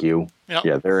 Thank you. Yep.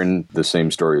 Yeah, they're in the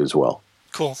same story as well.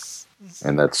 Cool.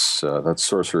 And that's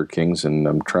Sorcerer Kings, and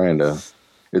I'm trying to...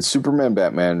 It's Superman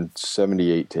Batman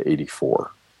 78 to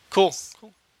 84. Cool.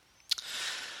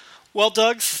 Well,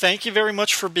 Doug, thank you very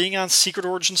much for being on Secret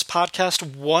Origins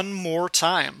Podcast one more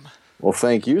time. Well,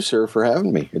 thank you, sir, for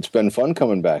having me. It's been fun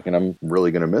coming back, and I'm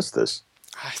really going to miss this.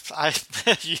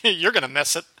 You're going to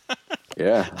miss it.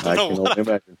 Yeah, I can only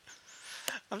imagine.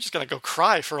 I'm just going to go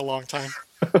cry for a long time.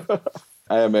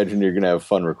 I imagine you're going to have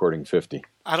fun recording 50.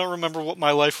 I don't remember what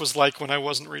my life was like when I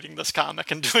wasn't reading this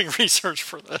comic and doing research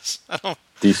for this.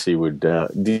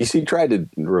 DC tried to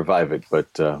revive it,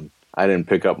 but... I didn't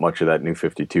pick up much of that New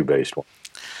 52 based one.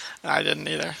 I didn't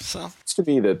either. So it's to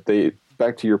me that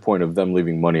back to your point of them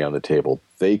leaving money on the table,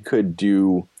 they could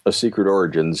do a Secret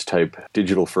Origins type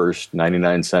digital first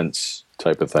 99 cents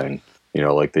type of thing.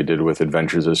 Like they did with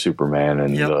Adventures of Superman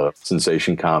and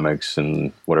Sensation Comics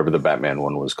and whatever the Batman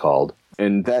one was called.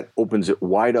 And that opens it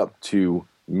wide up to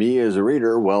me as a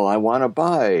reader. Well, I want to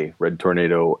buy Red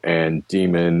Tornado and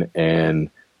Demon and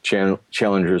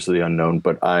Challengers of the Unknown,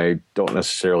 but I don't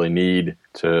necessarily need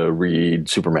to read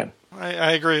Superman.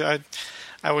 I agree.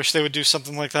 I wish they would do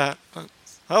something like that. But,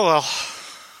 oh well.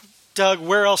 Doug,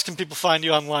 where else can people find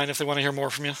you online if they want to hear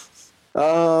more from you?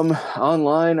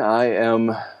 Online,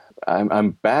 I'm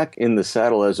back in the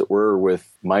saddle, as it were, with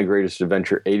My Greatest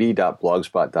Adventure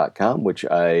 80.blogspot.com, which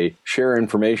I share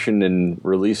information and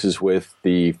releases with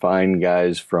the fine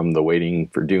guys from the Waiting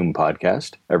for Doom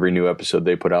podcast. Every new episode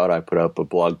they put out, I put up a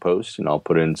blog post, and I'll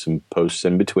put in some posts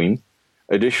in between.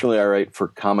 Additionally, I write for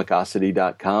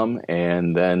Comicosity.com,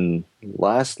 and then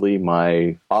lastly,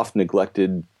 my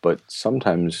oft-neglected but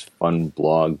sometimes fun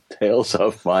blog, Tales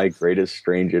of My Greatest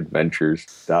Strange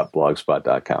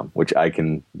Adventures.blogspot.com, which I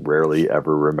can rarely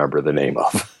ever remember the name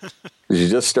of. You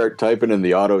just start typing and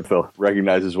the autofill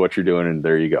recognizes what you're doing, and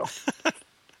there you go.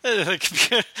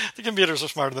 The computers are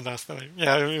smarter than us.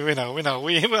 Yeah, we know.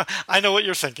 I know what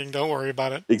you're thinking. Don't worry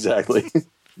about it. Exactly.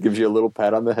 Gives you a little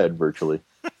pat on the head virtually.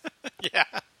 Yeah.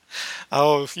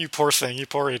 Oh, you poor thing, you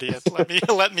poor idiot.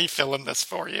 Let me fill in this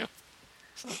for you.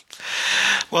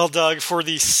 Well, Doug, for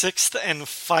the 6th and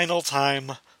final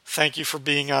time, thank you for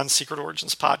being on Secret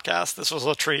Origins Podcast. This was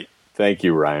a treat. Thank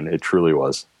you, Ryan. It truly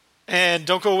was. And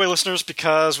don't go away, listeners,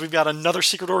 because we've got another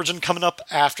Secret Origin coming up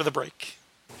after the break.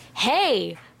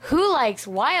 Hey, who likes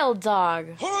Wild Dog?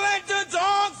 Who let the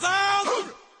dogs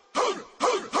out?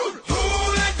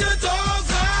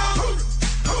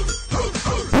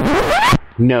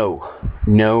 No.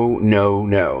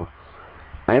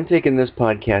 I am taking this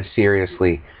podcast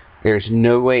seriously. There's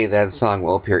no way that song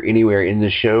will appear anywhere in the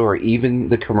show or even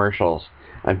the commercials.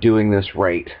 I'm doing this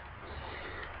right.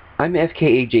 I'm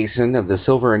FKA Jason of the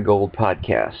Silver and Gold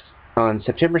podcast. On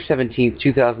September 17th,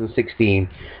 2016,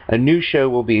 a new show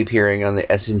will be appearing on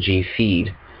the S&G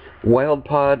feed. Wild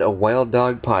Pod, a Wild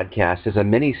Dog podcast, is a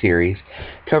miniseries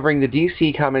covering the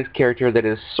DC Comics character that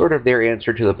is sort of their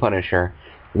answer to the Punisher,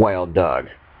 Wild Dog.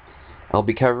 I'll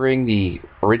be covering the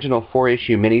original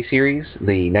 4-issue miniseries,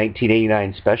 the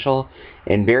 1989 special,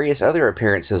 and various other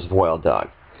appearances of Wild Dog.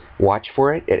 Watch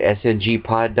for it at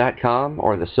sngpod.com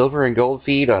or the Silver and Gold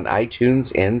feed on iTunes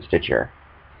and Stitcher.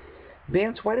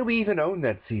 Vance, why do we even own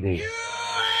that CD? You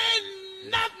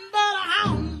ain't nothing but a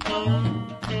hound dog.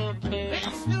 Been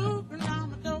snooping on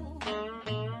the door.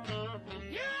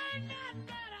 You ain't nothing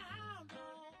but a hound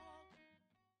dog.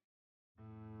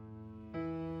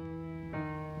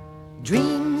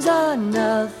 Dreams are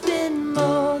nothing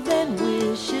more than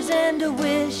wishes, and a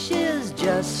wish is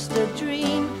just a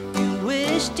dream you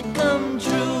wish to come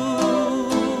true.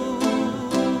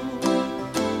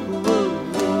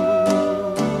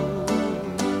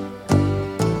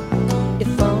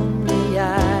 If only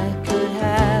I could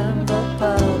have a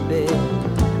puppet,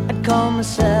 I'd call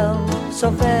myself so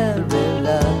very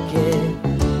lucky,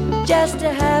 just to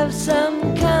have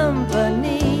some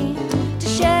company, to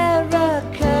share a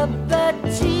cup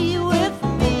of tea with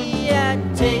me.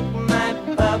 I'd take my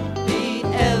puppy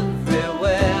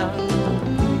everywhere.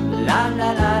 La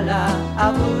la la la,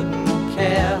 I wouldn't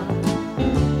care.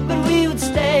 But we would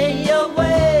stay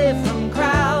away from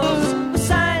crowds with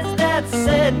signs that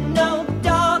said no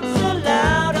dogs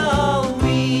allowed. Oh,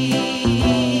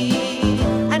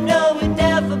 I know we'd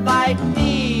never bite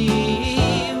me.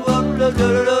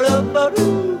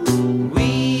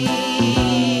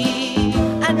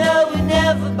 I know we'd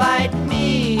never bite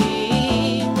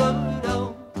me.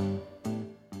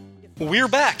 We're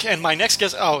back, and my next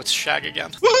guest... Oh, it's Shag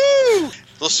again. Woohoo!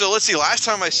 Well, so let's see. Last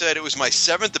time I said it was my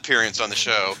 7th appearance on the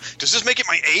show. Does this make it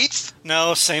my 8th?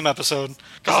 No, same episode.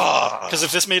 Because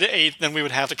if this made it 8, then we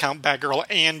would have to count Batgirl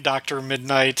and Dr.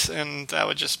 Midnight, and that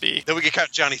would just be... Then we could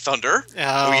count Johnny Thunder. We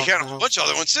could count a bunch of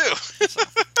other ones, too.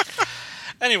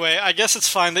 Anyway, I guess it's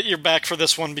fine that you're back for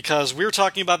this one because we're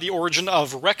talking about the origin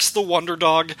of Rex the Wonder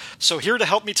Dog. So here to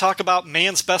help me talk about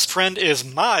man's best friend is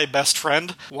my best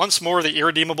friend, once more the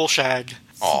irredeemable Shag.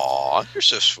 Aw, you're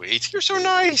so sweet. You're so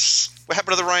nice. What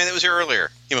happened to the Ryan that was here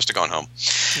earlier? He must have gone home.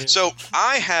 Yeah. So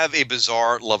I have a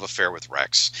bizarre love affair with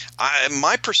Rex.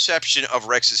 My perception of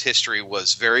Rex's history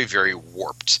was very, very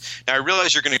warped. Now, I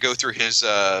realize you're going to go through his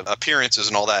appearances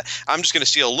and all that. I'm just going to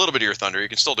steal a little bit of your thunder. You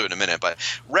can still do it in a minute. But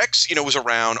Rex, was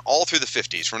around all through the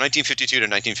 50s, from 1952 to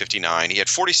 1959. He had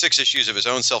 46 issues of his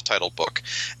own self-titled book.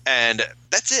 And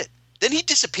that's it. Then he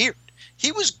disappeared.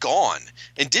 He was gone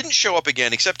and didn't show up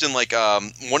again except in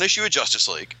one issue of Justice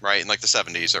League, right, in the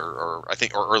 70s or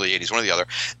early 80s, one or the other.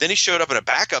 Then he showed up in a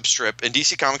backup strip in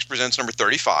DC Comics Presents number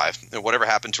 35, Whatever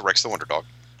Happened to Rex the Wonder Dog.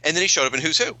 And then he showed up in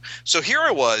Who's Who. So here I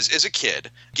was as a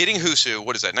kid getting Who's Who.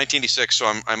 What is that? 1986. So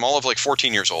I'm all of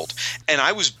 14 years old, and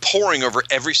I was poring over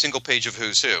every single page of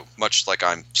Who's Who, much like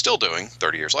I'm still doing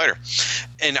 30 years later.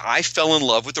 And I fell in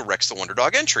love with the Rex the Wonder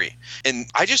Dog entry, and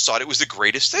I just thought it was the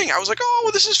greatest thing. I was like, oh,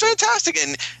 well, this is fantastic.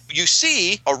 And you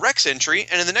see a Rex entry,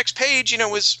 and in the next page,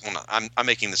 I'm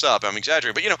making this up. I'm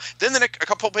exaggerating, but then a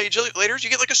couple pages later, you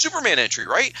get a Superman entry,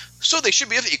 right? So they should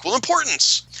be of equal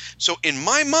importance. So in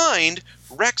my mind,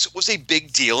 Rex was a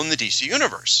big deal in the DC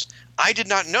universe. I did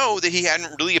not know that he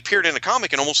hadn't really appeared in a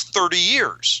comic in almost 30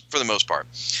 years, for the most part.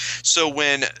 So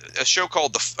when a show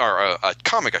called a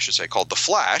comic, I should say, called The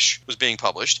Flash was being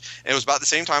published, and it was about the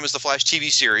same time as the Flash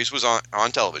TV series was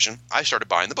on television, I started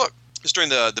buying the book. It was during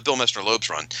the Bill Messner-Loebs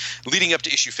run, leading up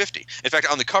to issue 50. In fact,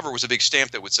 on the cover was a big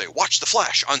stamp that would say, "Watch The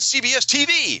Flash on CBS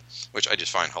TV," which I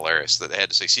just find hilarious that they had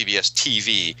to say CBS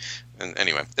TV. And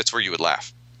anyway, that's where you would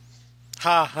laugh.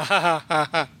 Ha ha ha ha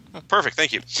ha. Perfect,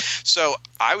 thank you. So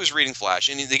I was reading Flash,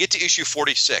 and they get to issue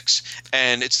 46,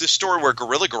 and it's this story where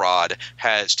Gorilla Grodd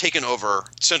has taken over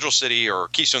Central City or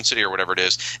Keystone City or whatever it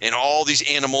is, and all these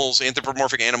animals,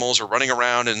 anthropomorphic animals, are running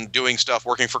around and doing stuff,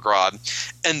 working for Grodd.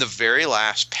 And the very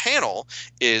last panel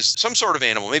is some sort of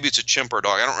animal, maybe it's a chimp or a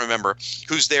dog, I don't remember,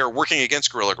 who's there working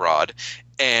against Gorilla Grodd.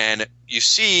 And you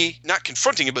see, not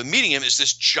confronting him, but meeting him is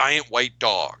this giant white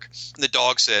dog. And the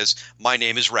dog says, "My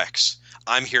name is Rex.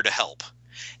 I'm here to help."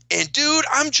 And dude,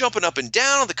 I'm jumping up and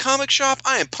down at the comic shop.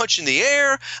 I am punching the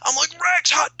air. I'm like, Rex,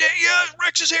 hot damn, yeah,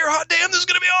 Rex is here, hot damn, this is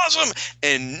going to be awesome.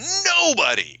 And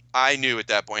nobody I knew at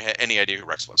that point had any idea who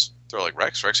Rex was. They're like,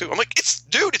 Rex who? I'm like, it's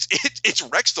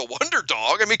Rex the Wonder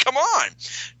Dog. I mean, come on.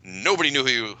 Nobody knew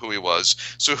who he was.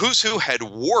 So Who's Who had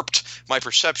warped my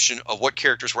perception of what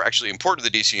characters were actually important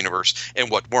to the DC Universe and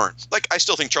what weren't. Like, I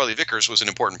still think Charlie Vickers was an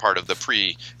important part of the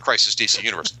pre-Crisis DC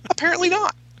Universe. Apparently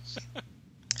not.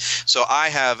 So I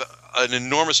have an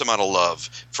enormous amount of love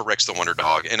for Rex the Wonder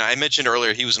Dog. And I mentioned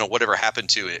earlier he was in a Whatever Happened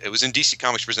to It. It was in DC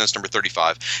Comics Presents number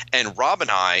 35. And Rob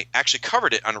and I actually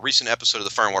covered it on a recent episode of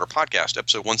the Fire and Water podcast,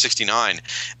 episode 169.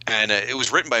 And it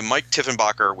was written by Mike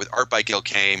Tiffenbacher with art by Gil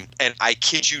Kane. And I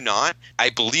kid you not, I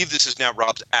believe this is now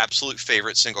Rob's absolute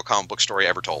favorite single comic book story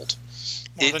ever told.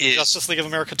 More than Justice League of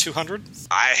America 200?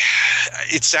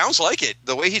 It sounds like it,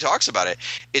 the way he talks about it.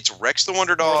 It's Rex the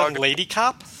Wonder Dog. More than Lady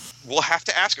Cop? We'll have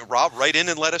to ask it. Rob, write in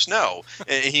and let us know.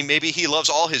 Maybe he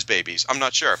loves all his babies. I'm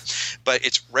not sure. But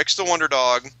it's Rex the Wonder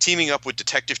Dog teaming up with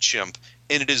Detective Chimp,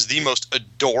 and it is the most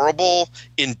adorable,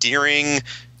 endearing.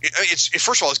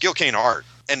 First of all, it's Gil Kane art,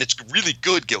 and it's really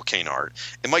good Gil Kane art.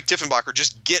 And Mike Tiffenbacher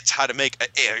just gets how to make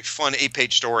a fun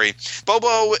 8-page story.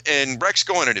 Bobo and Rex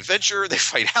go on an adventure. They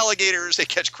fight alligators. They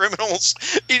catch criminals.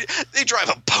 They drive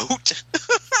a boat.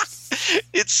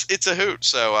 It's a hoot.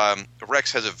 So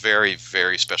Rex has a very,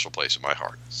 very special place in my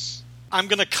heart. I'm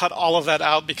going to cut all of that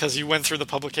out because you went through the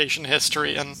publication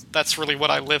history, and that's really what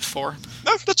I live for.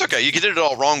 No, that's okay. You did it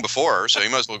all wrong before, so you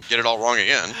might as well get it all wrong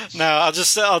again. No, I'll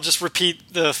just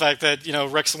repeat the fact that,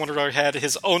 Rex the Wonder Dog had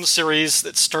his own series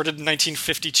that started in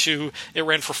 1952. It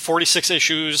ran for 46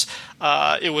 issues.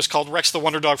 It was called Rex the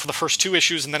Wonder Dog for the first 2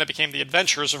 issues, and then it became The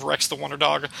Adventures of Rex the Wonder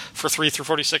Dog for 3 through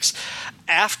 46.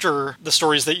 After the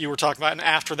stories that you were talking about, and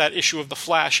after that issue of The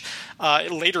Flash,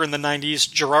 later in the 90s,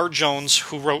 Gerard Jones,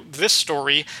 who wrote this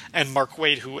story, and Mark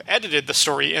Waid, who edited the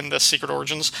story in The Secret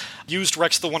Origins, used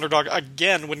Rex the Wonder Dog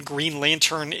again when Green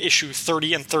Lantern issue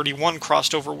 30 and 31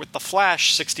 crossed over with The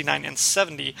Flash 69 and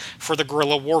 70 for the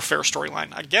Guerrilla Warfare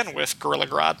storyline, again with Gorilla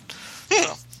Grodd.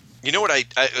 So. You know what?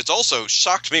 It's also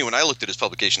shocked me when I looked at his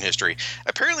publication history.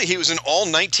 Apparently, he was in all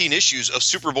 19 issues of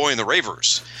Superboy and the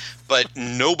Ravers, but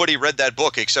nobody read that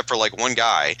book except for like one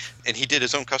guy, and he did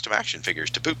his own custom action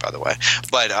figures to boot, by the way.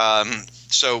 But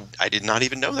so I did not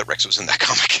even know that Rex was in that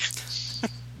comic.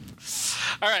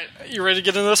 All right, you ready to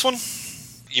get into this one?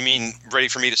 You mean ready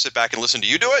for me to sit back and listen to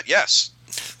you do it? Yes.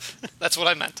 That's what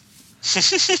I meant.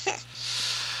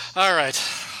 All right,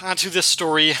 on to this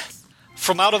story.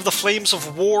 From out of the flames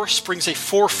of war springs a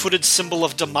 4-footed symbol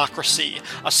of democracy,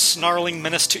 a snarling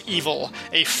menace to evil,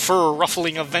 a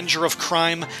fur-ruffling avenger of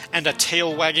crime, and a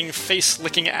tail-wagging,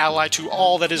 face-licking ally to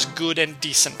all that is good and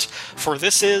decent. For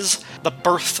this is The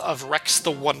Birth of Rex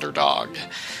the Wonder Dog.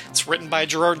 It's written by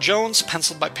Gerard Jones,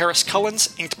 penciled by Paris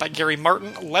Cullins, inked by Gary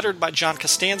Martin, lettered by John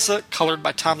Costanza, colored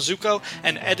by Tom Zucco,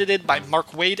 and edited by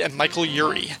Mark Waid and Michael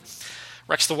Urey.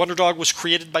 Rex the Wonder Dog was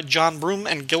created by John Broome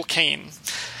and Gil Kane.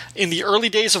 In the early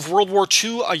days of World War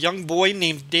II, a young boy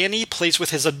named Danny plays with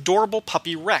his adorable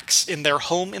puppy Rex in their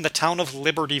home in the town of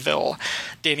Libertyville.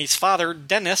 Danny's father,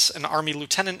 Dennis, an Army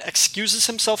lieutenant, excuses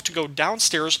himself to go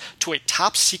downstairs to a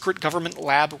top-secret government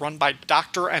lab run by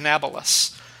Dr.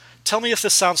 Anabolis. Tell me if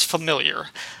this sounds familiar.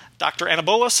 Dr.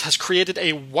 Anabolis has created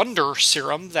a wonder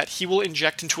serum that he will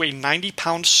inject into a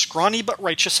 90-pound, scrawny but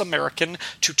righteous American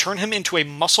to turn him into a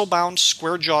muscle-bound,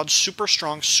 square-jawed,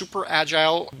 super-strong,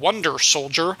 super-agile wonder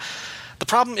soldier. The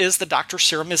problem is the doctor's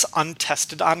serum is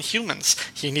untested on humans.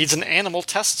 He needs an animal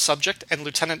test subject, and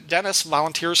Lieutenant Dennis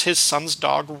volunteers his son's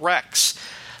dog, Rex.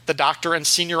 The doctor and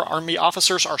senior Army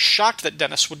officers are shocked that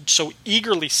Dennis would so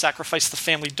eagerly sacrifice the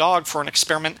family dog for an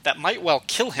experiment that might well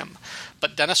kill him.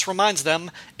 But Dennis reminds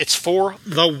them it's for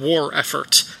the war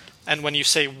effort. And when you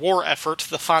say war effort,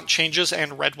 the font changes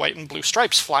and red, white, and blue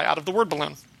stripes fly out of the word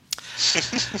balloon.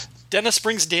 Dennis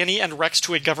brings Danny and Rex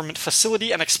to a government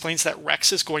facility and explains that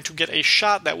Rex is going to get a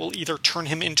shot that will either turn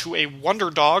him into a wonder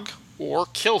dog or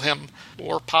kill him,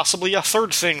 or possibly a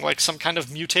third thing like some kind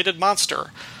of mutated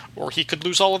monster. Or he could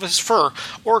lose all of his fur,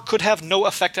 or could have no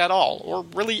effect at all, or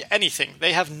really anything.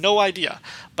 They have no idea.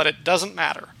 But it doesn't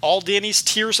matter. All Danny's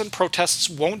tears and protests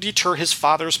won't deter his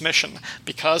father's mission,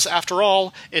 because, after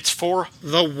all, it's for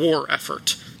the war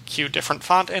effort. Cue different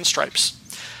font and stripes.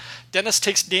 Dennis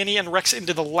takes Danny and Rex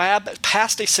into the lab,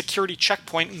 past a security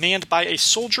checkpoint manned by a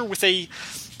soldier with a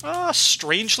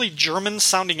strangely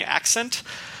German-sounding accent.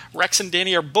 Rex and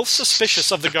Danny are both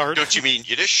suspicious of the guard. Don't you mean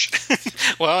Yiddish?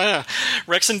 Well, yeah.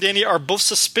 Rex and Danny are both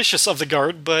suspicious of the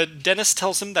guard, but Dennis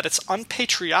tells him that it's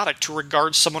unpatriotic to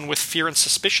regard someone with fear and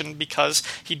suspicion because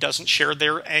he doesn't share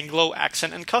their Anglo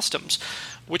accent and customs,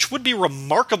 which would be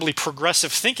remarkably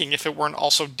progressive thinking if it weren't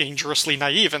also dangerously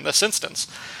naive in this instance.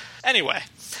 Anyway,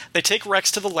 they take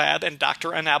Rex to the lab, and Dr.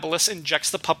 Anabolis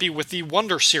injects the puppy with the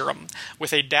Wonder Serum.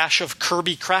 With a dash of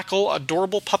Kirby Crackle,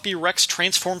 adorable puppy Rex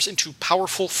transforms into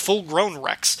powerful, full-grown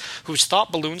Rex, whose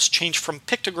thought balloons change from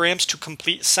pictograms to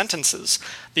complete sentences.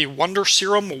 The Wonder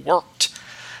Serum worked.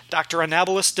 Dr.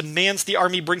 Anabolis demands the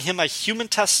army bring him a human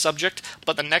test subject,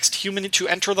 but the next human to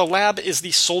enter the lab is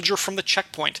the soldier from the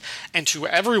checkpoint, and to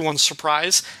everyone's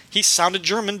surprise, he sounded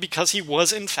German because he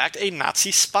was in fact a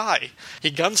Nazi spy.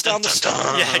 He guns down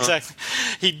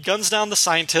He guns down the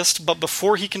scientist, but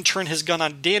before he can turn his gun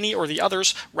on Danny or the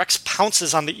others, Rex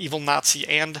pounces on the evil Nazi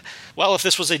and, well, if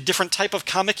this was a different type of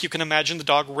comic, you can imagine the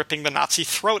dog ripping the Nazi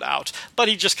throat out, but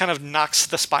he just kind of knocks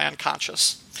the spy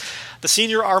unconscious. The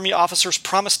senior army officers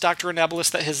promise Dr.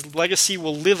 Anabolis that his legacy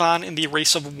will live on in the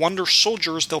race of wonder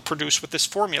soldiers they'll produce with this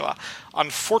formula.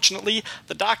 Unfortunately,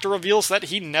 the doctor reveals that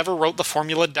he never wrote the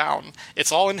formula down.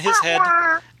 It's all in his head,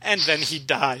 and then he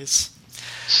dies.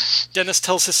 Dennis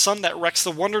tells his son that Rex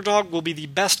the Wonder Dog will be the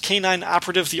best canine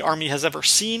operative the Army has ever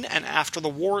seen, and after the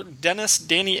war, Dennis,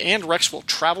 Danny, and Rex will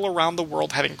travel around the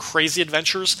world having crazy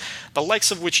adventures, the likes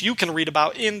of which you can read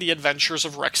about in the Adventures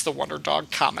of Rex the Wonder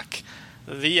Dog comic.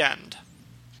 The end.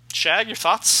 Shag, your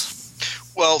thoughts?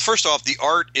 Well, first off, the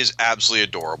art is absolutely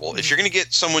adorable. If you're going to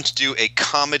get someone to do a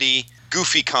comedy,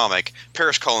 goofy comic,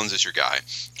 Paris Cullins is your guy.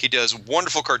 He does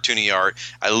wonderful cartoony art.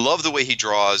 I love the way he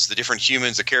draws the different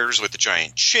humans, the characters with the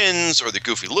giant chins, or the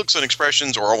goofy looks and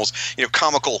expressions, or almost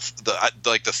comical.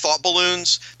 The thought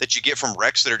balloons that you get from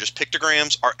Rex that are just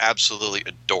pictograms are absolutely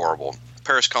adorable.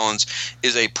 Paris Cullins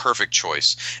is a perfect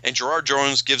choice, and Gerard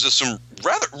Jones gives us some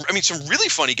really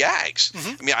funny gags.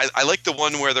 I mean, I like the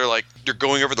one where they're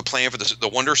going over the plan for the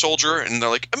Wonder Soldier, and they're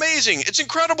like, amazing, it's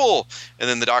incredible, and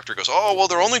then the doctor goes, oh, well,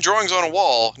 they're only drawings on a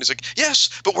wall, and he's like,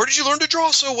 yes, but where did you learn to draw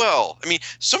so well? I mean,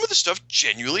 some of the stuff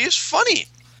genuinely is funny.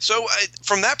 So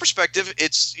from that perspective,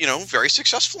 it's very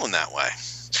successful in that way.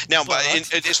 Now,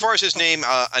 as far as his name,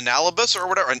 Analabus or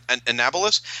whatever,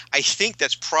 Anabolis, I think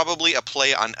that's probably a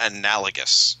play on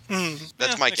analogous.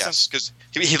 That's my guess, because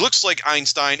he looks like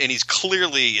Einstein, and he's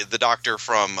clearly the doctor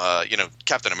from,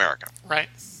 Captain America. Right.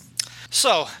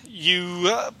 So, you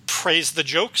praise the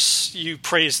jokes, you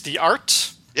praise the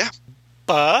art. Yeah.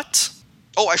 But...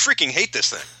 Oh, I freaking hate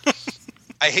this thing.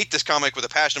 I hate this comic with a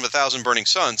passion of 1,000 burning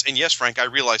suns. And yes, Frank, I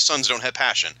realize suns don't have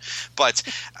passion. But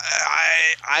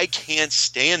I can't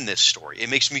stand this story. It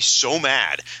makes me so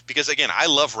mad. Because, again, I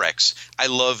love Rex. I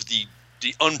love the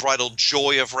unbridled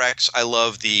joy of Rex. I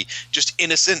love the just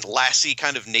innocent, lassie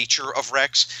kind of nature of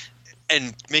Rex.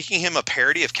 And making him a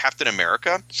parody of Captain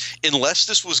America, unless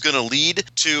this was going to lead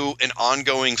to an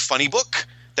ongoing funny book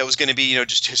that was going to be,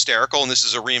 just hysterical, and this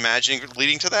is a reimagining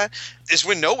leading to that, this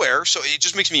went nowhere, so it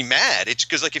just makes me mad. It's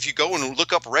because, if you go and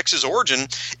look up Rex's origin,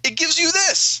 it gives you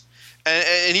this.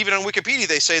 And even on Wikipedia,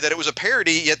 they say that it was a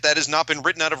parody, yet that has not been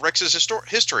written out of Rex's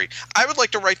history. I would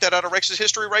like to write that out of Rex's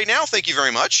history right now. Thank you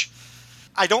very much.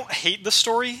 I don't hate the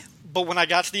story, but when I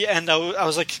got to the end, I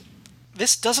was like,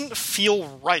 this doesn't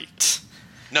feel right.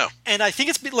 No. And I think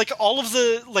it's all of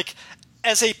the,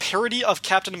 as a parody of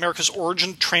Captain America's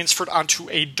origin transferred onto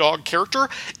a dog character,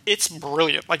 it's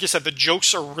brilliant. Like you said, the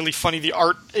jokes are really funny. The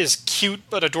art is cute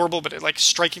but adorable, but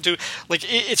striking too.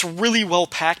 It's really well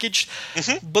packaged.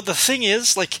 Mm-hmm. But the thing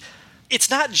is, it's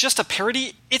not just a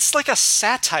parody. It's like a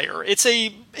satire. It's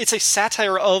a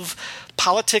satire of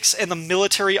politics and the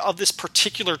military of this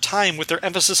particular time, with their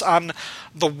emphasis on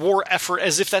the war effort,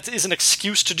 as if that is an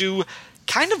excuse to do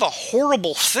kind of a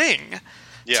horrible thing.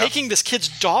 Yeah. Taking this kid's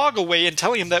dog away and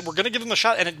telling him that we're going to give him a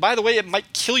shot, and by the way, it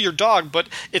might kill your dog, but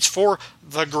it's for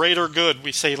the greater good.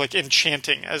 We say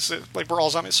enchanting, as we're all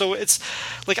zombies. So it's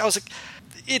I was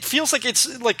it feels like it's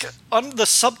the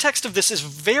subtext of this is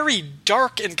very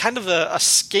dark and kind of a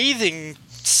scathing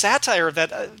satire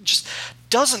that just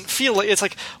doesn't feel like it's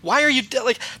why are you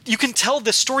you can tell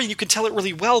this story and you can tell it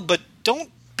really well, but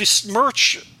don't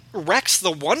besmirch Rex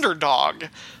the Wonder Dog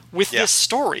with this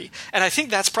story. And I think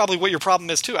that's probably what your problem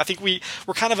is too. I think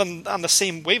we're kind of on the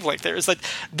same wavelength there. Is that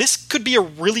this could be a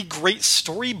really great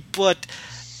story, but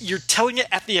you're telling it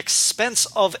at the expense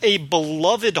of a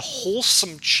beloved,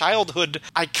 wholesome childhood,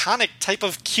 iconic type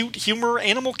of cute humor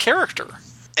animal character.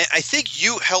 And I think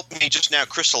you helped me just now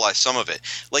crystallize some of it.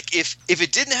 If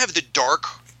it didn't have the dark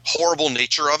horrible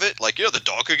nature of it, like, the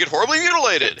dog could get horribly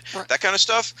mutilated, Right. that kind of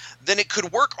stuff, then it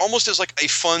could work almost as like a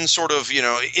fun sort of,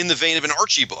 in the vein of an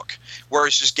Archie book, where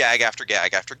it's just gag after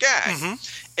gag after gag. Mm-hmm.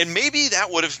 And maybe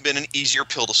that would have been an easier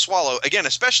pill to swallow, again,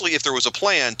 especially if there was a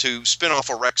plan to spin off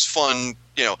a Rex fun,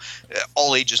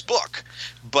 all ages book.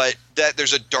 But that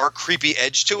there's a dark, creepy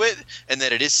edge to it, and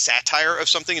that it is satire of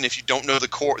something, and if you don't know the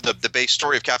core, the base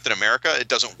story of Captain America, it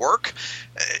doesn't work,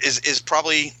 is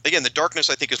probably, again, the darkness,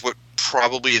 I think, is what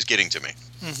probably is getting to me.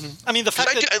 Mm-hmm. I mean, the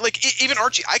fact that even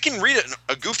Archie, I can read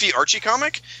a goofy Archie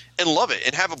comic and love it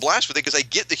and have a blast with it because I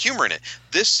get the humor in it.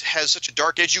 This has such a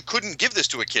dark edge, you couldn't give this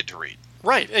to a kid to read.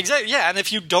 Right, exactly. Yeah, and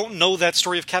if you don't know that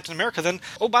story of Captain America, then,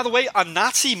 oh, by the way, a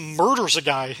Nazi murders a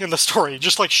guy in the story,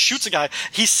 just like shoots a guy.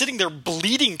 He's sitting there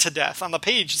bleeding to death on the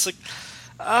page. It's like,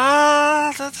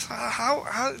 that's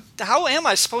how am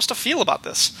I supposed to feel about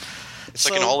this? It's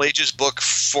like an all ages book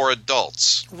for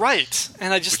adults. Right,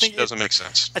 and I just think it doesn't make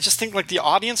sense. I just think like the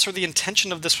audience or the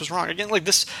intention of this was wrong. Again, like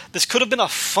this could have been a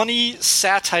funny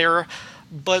satire,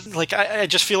 but like I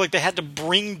just feel like they had to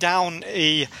bring down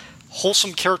a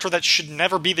wholesome character that should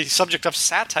never be the subject of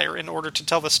satire in order to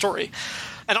tell the story.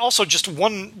 And also, just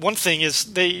one thing is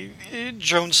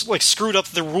Jones like screwed up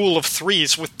the rule of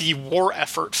threes with the war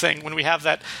effort thing when we have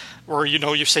that where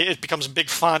you say it becomes big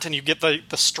font and you get the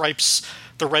stripes,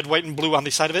 the red, white, and blue on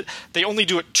the side of it. They only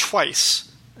do it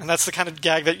twice, and that's the kind of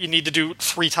gag that you need to do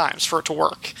 3 times for it to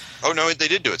work. Oh no, they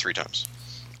did do it 3 times.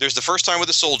 There's the first time with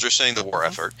the soldier saying the war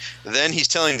effort, then he's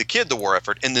telling the kid the war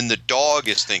effort, and then the dog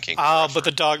is thinking. But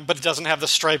it doesn't have the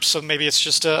stripes, so maybe it's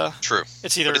just true.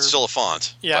 It's either, but it's still a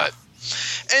font. Yeah.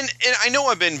 And I know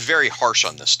I've been very harsh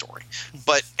on this story,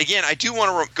 but again, I do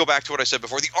want to go back to what I said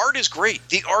before. The art is great.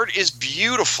 The art is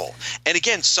beautiful. And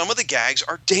again, some of the gags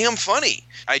are damn funny.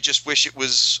 I just wish it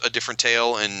was a different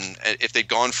tale, and if they'd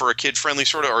gone for a kid-friendly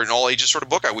sort of, or an all-ages sort of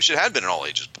book, I wish it had been an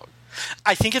all-ages book.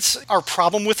 I think our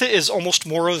problem with it is almost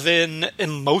more of an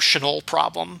emotional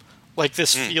problem. Like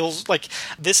this feels like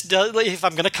this does. Like, if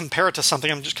I'm going to compare it to something,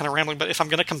 I'm just kind of rambling. But if I'm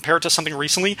going to compare it to something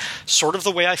recently, sort of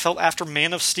the way I felt after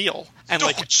Man of Steel, and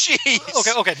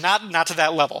jeez. Okay, not to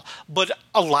that level, but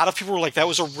a lot of people were like, that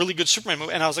was a really good Superman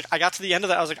movie, and I was like, I got to the end of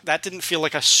that, I was like, that didn't feel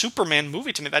like a Superman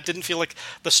movie to me. That didn't feel like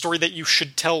the story that you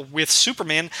should tell with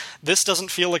Superman. This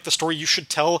doesn't feel like the story you should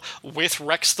tell with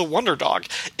Rex the Wonder Dog.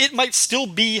 It might still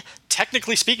be,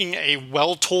 technically speaking, a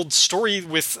well-told story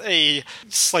with a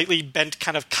slightly bent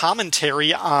kind of commentary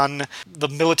on the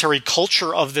military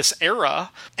culture of this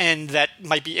era, and that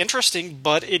might be interesting,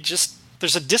 but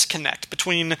there's a disconnect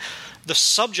between the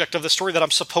subject of the story that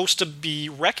I'm supposed to be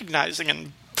recognizing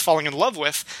and falling in love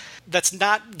with that's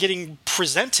not getting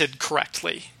presented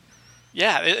correctly.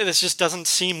 Yeah, this just doesn't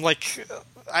seem like...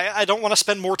 I don't want to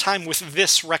spend more time with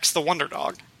this Rex the Wonder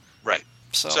Dog. Right.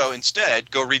 So instead,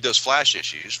 go read those Flash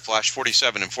issues, Flash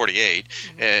 47 and 48,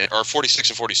 or 46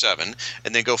 and 47,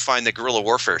 and then go find the guerrilla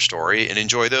warfare story and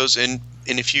enjoy those. And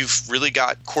if you've really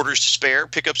got quarters to spare,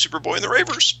 pick up Superboy and the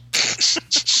Ravers.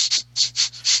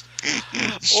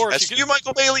 Or that's you,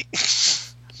 Michael Bailey.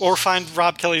 Or find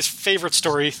Rob Kelly's favorite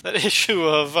story, that issue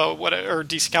of or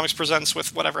DC Comics Presents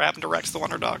with Whatever Happened to Rex the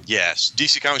Wonder Dog. Yes,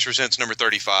 DC Comics Presents number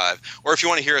 35. Or if you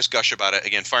want to hear us gush about it,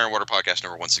 again, Fire and Water Podcast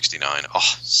number 169. Oh,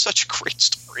 such a great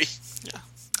story. Yeah.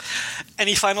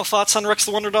 Any final thoughts on Rex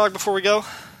the Wonder Dog before we go?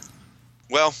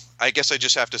 Well, I guess I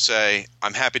just have to say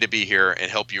I'm happy to be here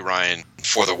and help you, Ryan,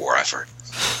 for the war effort.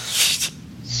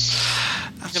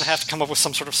 I'm going to have to come up with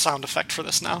some sort of sound effect for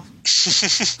this now.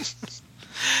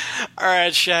 All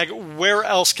right, Shag, where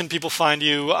else can people find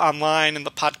you online in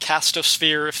the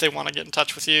podcastosphere if they want to get in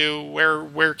touch with you?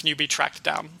 Where can you be tracked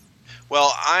down?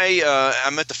 Well,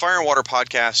 I'm at the Fire and Water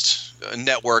Podcast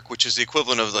Network, which is the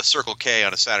equivalent of the Circle K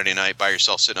on a Saturday night by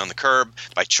yourself sitting on the curb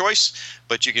by choice.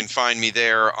 But you can find me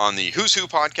there on the Who's Who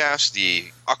podcast,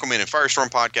 the Aquaman and Firestorm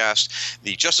podcast,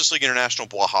 the Justice League International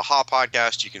Bwahaha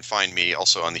podcast. You can find me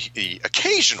also on the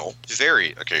occasional,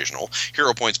 very occasional,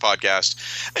 Hero Points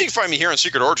podcast. And you can find me here on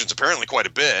Secret Origins apparently quite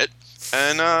a bit.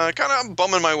 And kind of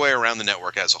bumming my way around the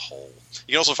network as a whole.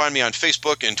 You can also find me on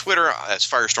Facebook and Twitter as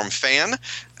Firestorm Fan,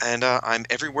 and I'm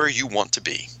everywhere you want to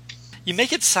be. You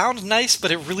make it sound nice,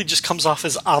 but it really just comes off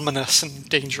as ominous and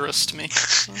dangerous to me.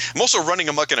 I'm also running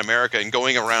amok in America and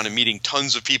going around and meeting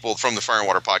tons of people from the Fire and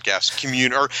Water Podcast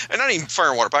community, and not even Fire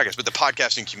and Water Podcast, but the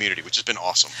podcasting community, which has been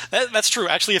awesome. That's true.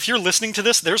 Actually, if you're listening to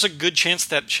this, there's a good chance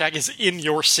that Shag is in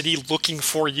your city looking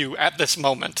for you at this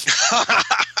moment.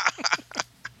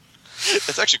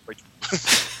 That's actually quite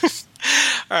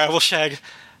All right, well, Shag,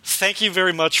 thank you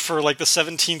very much for like the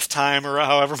 17th time or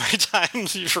however many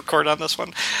times you've recorded on this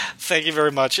one. Thank you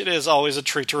very much. It is always a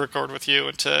treat to record with you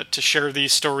and to share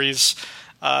these stories.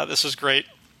 This is great.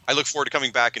 I look forward to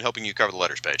coming back and helping you cover the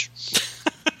letters page.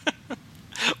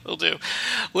 Will do.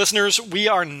 Listeners, we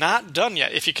are not done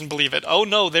yet, if you can believe it. Oh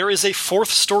no, there is a fourth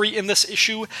story in this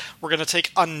issue. We're going to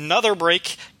take another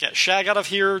break, get Shag out of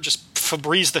here, just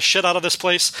Febreze the shit out of this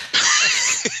place.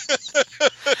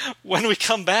 When we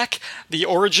come back, the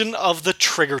origin of the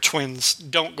Trigger Twins.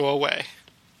 Don't go away.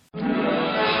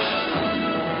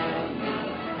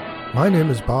 My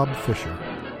name is Bob Fisher,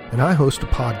 and I host a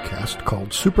podcast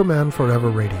called Superman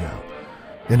Forever Radio.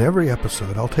 In every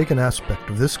episode, I'll take an aspect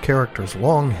of this character's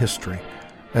long history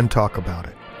and talk about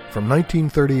it, from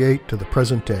 1938 to the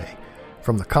present day.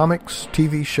 From the comics,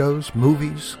 TV shows,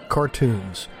 movies,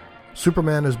 cartoons,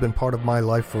 Superman has been part of my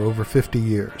life for over 50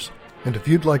 years. And if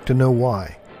you'd like to know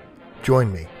why,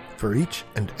 join me for each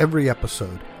and every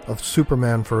episode of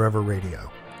Superman Forever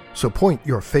Radio. So point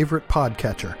your favorite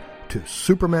podcatcher to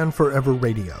Superman Forever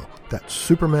Radio. That's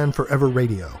Superman Forever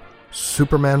Radio.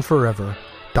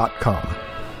 SupermanForever.com.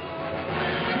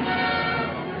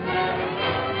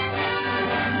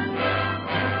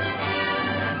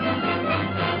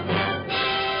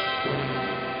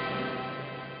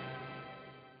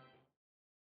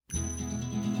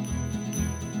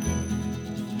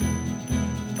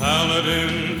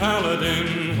 Paladin,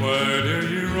 Paladin, where do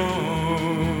you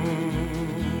roam?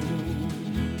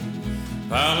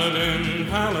 Paladin,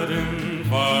 Paladin,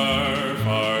 far,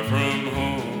 far from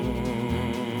home.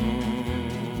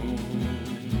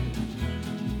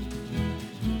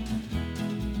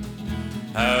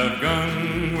 Have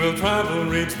gun, will travel,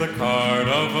 reach the card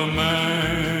of a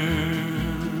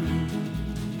man.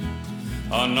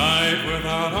 A knight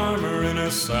without armor in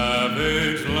a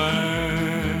savage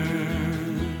land.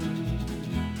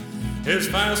 His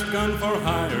fast gun for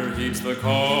hire heeds the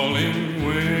calling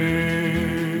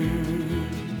wind.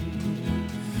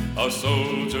 A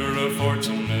soldier of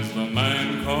fortune is the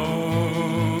man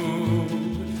called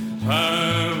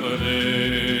Paladin.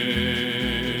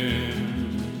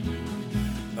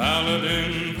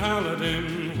 Paladin,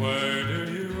 Paladin, where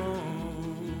do you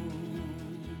roam?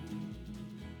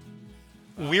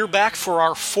 We're back for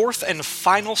our fourth and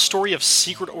final story of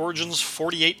Secret Origins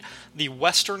 48, the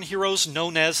Western heroes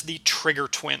known as the Trigger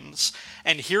Twins.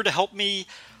 And here to help me,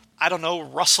 I don't know,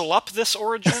 rustle up this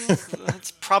origin?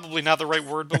 That's probably not the right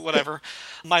word, but whatever.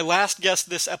 My last guest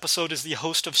this episode is the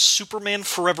host of Superman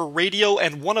Forever Radio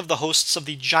and one of the hosts of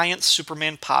the Giant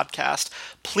Superman podcast.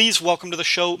 Please welcome to the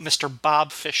show, Mr.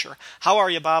 Bob Fisher. How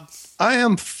are you, Bob? I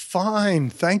am fine.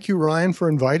 Thank you, Ryan, for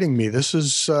inviting me. This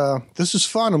is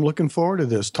fun. I'm looking forward to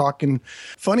this. Talking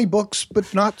funny books,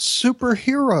 but not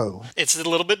superhero. It's a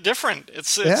little bit different.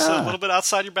 It's a little bit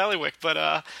outside your bailiwick,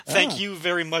 but thank you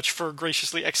very much for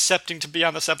graciously accepting to be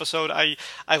on this episode. I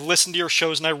listened to your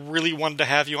shows, and I really wanted to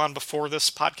have you on before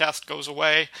this podcast goes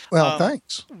away. Well,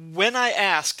 thanks. When I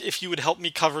asked if you would help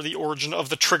me cover the origin of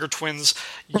the Trigger Twins,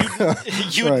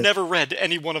 you had never read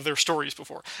any one of their stories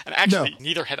before. And actually,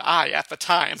 neither had I at the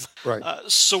time. Right.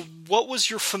 So what was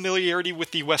your familiarity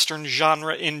with the Western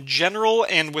genre in general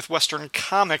and with Western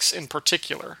comics in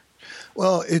particular?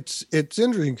 Well, it's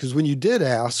interesting because when you did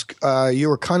ask, you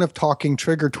were kind of talking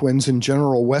Trigger Twins and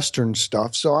general Western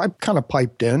stuff. So I kind of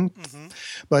piped in,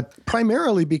 but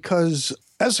primarily because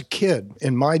as a kid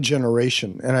in my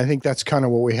generation, and I think that's kind of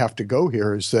what we have to go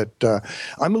here, is that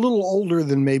I'm a little older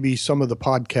than maybe some of the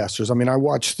podcasters. I mean, I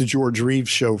watched the George Reeves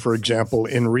show, for example,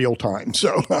 in real time.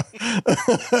 So,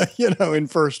 in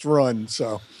first run.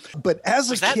 So, but as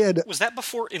a kid, was that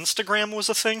before Instagram was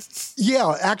a thing?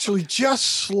 Yeah, actually just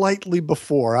slightly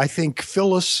before. I think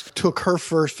Phyllis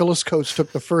Coates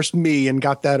took the first me and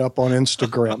got that up on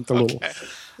Instagram. The little.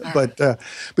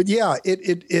 But yeah,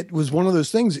 it was one of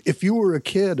those things. If you were a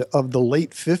kid of the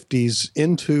late 50s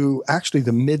into actually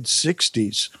the mid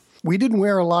 60s, we didn't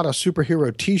wear a lot of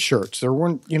superhero T-shirts. There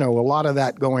weren't, a lot of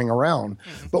that going around.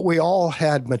 But we all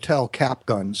had Mattel cap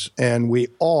guns, and we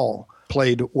all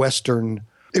played Western.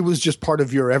 It was just part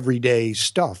of your everyday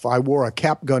stuff. I wore a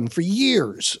cap gun for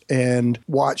years and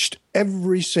watched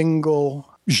every single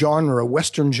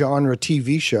Western genre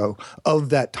TV show of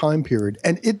that time period.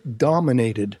 And it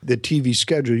dominated the TV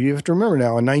schedule. You have to remember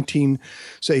now, in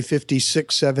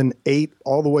 56, 7, 8,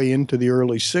 all the way into the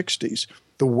early 60s,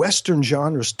 the Western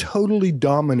genres totally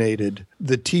dominated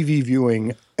the TV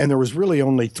viewing, and there was really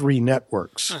only 3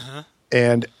 networks.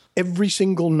 And every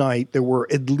single night, there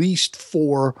were at least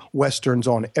 4 Westerns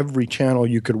on every channel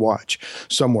you could watch.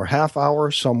 Some were half hour,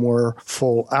 some were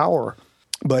full hour.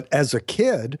 But as a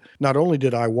kid, not only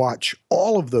did I watch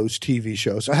all of those TV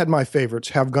shows, I had my favorites.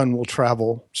 Have Gun Will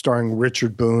Travel, starring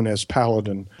Richard Boone as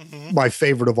Paladin, my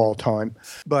favorite of all time.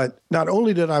 But not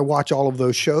only did I watch all of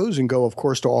those shows and go, of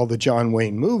course, to all the John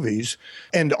Wayne movies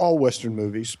and all Western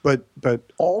movies, but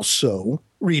also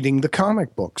reading the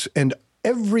comic books. And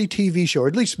every TV show, or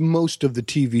at least most of the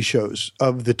TV shows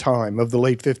of the time, of the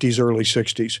late 50s, early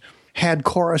 60s, had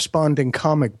corresponding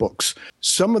comic books.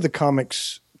 Some of the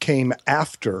comics came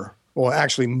after, well,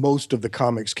 actually, most of the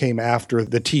comics came after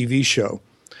the TV show.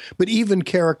 But even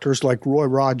characters like Roy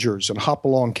Rogers and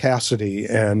Hopalong Cassidy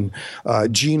and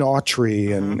Gene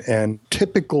Autry and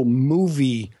typical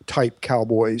movie-type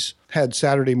cowboys had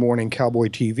Saturday morning cowboy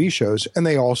TV shows, and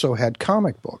they also had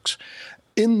comic books.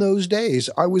 In those days,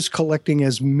 I was collecting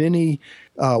as many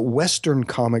Western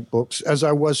comic books as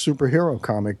I was superhero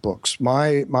comic books.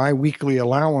 My weekly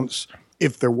allowance,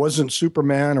 if there wasn't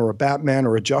Superman or a Batman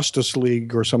or a Justice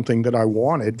League or something that I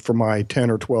wanted for my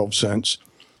 10 or 12 cents,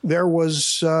 there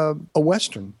was a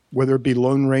Western, whether it be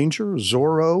Lone Ranger,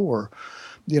 Zorro, or,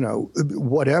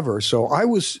 whatever. So I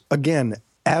was, again,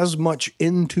 as much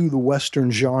into the Western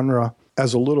genre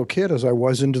as a little kid as I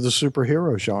was into the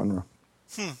superhero genre.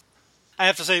 I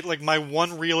have to say, like, my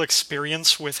one real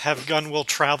experience with Have Gun Will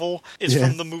Travel is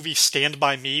from the movie Stand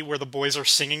By Me, where the boys are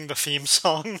singing the theme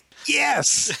song.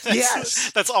 Yes,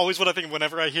 yes. That's always what I think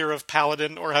whenever I hear of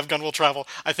Paladin or Have Gun Will Travel.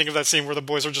 I think of that scene where the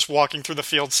boys are just walking through the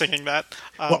field singing that.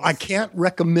 Well, I can't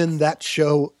recommend that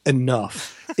show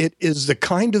enough. It is the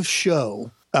kind of show...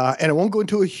 and I won't go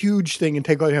into a huge thing and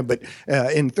take all time, but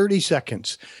in 30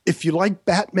 seconds, if you like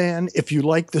Batman, if you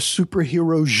like the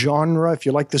superhero genre, if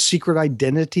you like the secret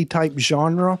identity type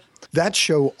genre, that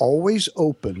show always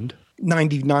opened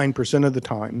 99% of the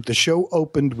time. The show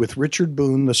opened with Richard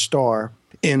Boone, the star,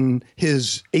 in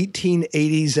his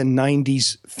 1880s and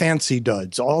 90s fancy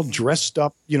duds, all dressed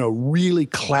up, really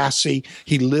classy.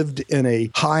 He lived in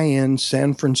a high-end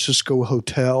San Francisco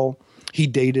hotel. He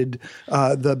dated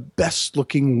the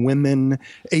best-looking women,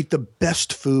 ate the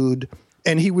best food,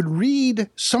 and he would read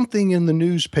something in the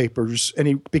newspapers,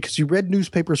 because he read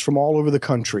newspapers from all over the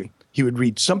country. He would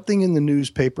read something in the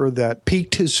newspaper that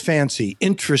piqued his fancy,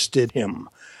 interested him.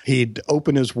 He'd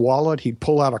open his wallet, he'd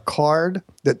pull out a card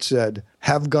that said,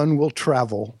 "Have Gun Will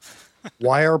Travel,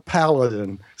 Wire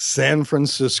Paladin, San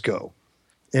Francisco."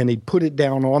 And he'd put it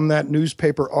down on that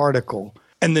newspaper article.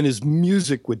 And then his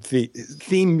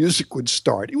theme music would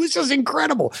start. It was just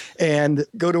incredible. And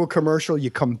go to a commercial,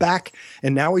 you come back,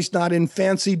 and now he's not in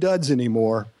fancy duds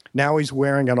anymore. Now he's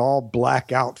wearing an all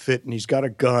black outfit, and he's got a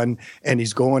gun, and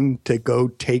he's going to go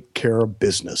take care of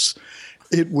business.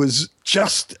 It was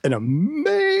just an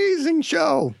amazing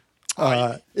show.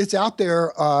 It's out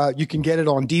there. You can get it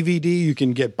on DVD. You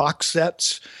can get box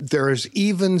sets. There's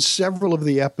even several of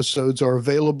the episodes are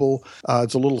available.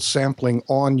 It's a little sampling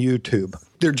on YouTube.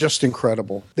 They're just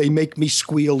incredible. They make me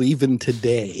squeal even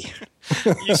today.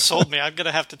 You sold me. I'm going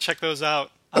to have to check those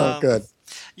out. Good.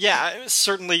 Yeah,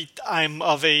 certainly I'm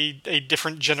of a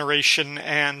different generation,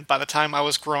 and by the time I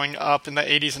was growing up in the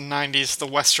 80s and 90s, the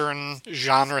Western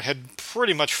genre had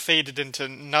pretty much faded into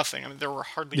nothing. I mean, there were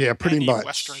hardly any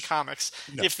Western comics.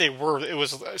 No. If they were, it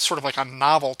was sort of like a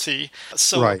novelty.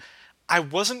 So right. I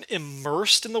wasn't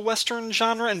immersed in the Western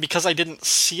genre, and because I didn't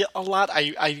see it a lot,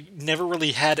 I never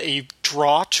really had a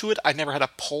draw to it. I never had a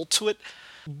pull to it.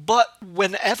 But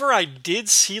whenever I did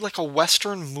see like a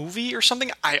Western movie or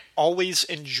something, I always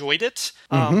enjoyed it.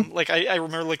 Like I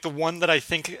remember like the one that I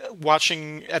think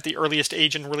watching at the earliest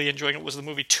age and really enjoying it was the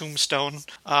movie Tombstone,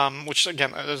 which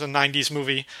again is a 90s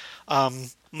movie.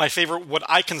 My favorite, what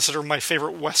I consider my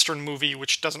favorite Western movie,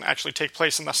 which doesn't actually take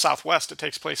place in the Southwest, it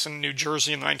takes place in New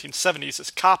Jersey in the 1970s,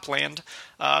 is Copland,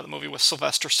 the movie with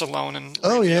Sylvester Stallone and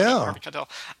Harvey Keitel.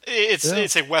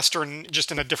 It's a Western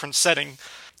just in a different setting.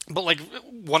 But like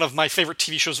one of my favorite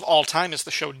TV shows of all time is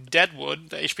the show Deadwood,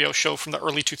 the HBO show from the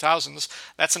early 2000s.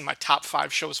 That's in my top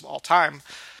 5 shows of all time.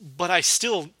 But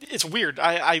it's weird.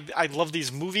 I love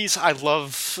these movies. I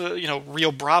love,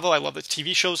 Rio Bravo. I love the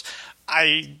TV shows.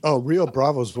 Rio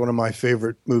Bravo is one of my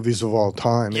favorite movies of all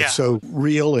time. Yeah. It's so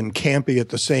real and campy at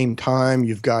the same time.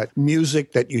 You've got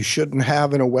music that you shouldn't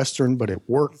have in a Western, but it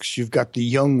works. You've got the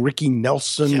young Ricky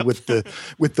Nelson with the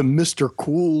Mr.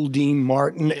 Cool Dean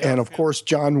Martin, and of course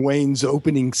John Wayne's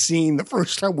opening scene. The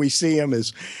first time we see him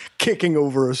is kicking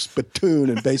over a spittoon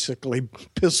and basically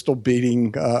pistol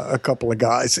beating a couple of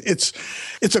guys. It's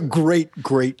a great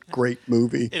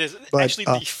movie. It is. But, actually,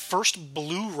 the first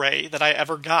Blu-ray that I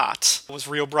ever got was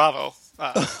Rio Bravo.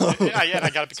 And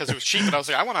I got it because it was cheap, and I was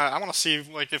like, I want to see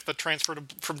like if the transfer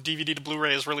from DVD to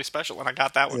Blu-ray is really special, and I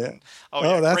got that one. Yeah.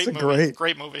 And, that's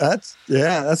great movie.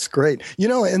 That's great.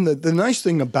 And the nice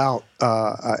thing about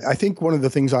I think one of the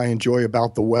things I enjoy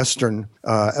about the Western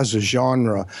as a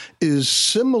genre is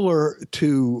similar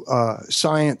to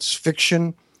science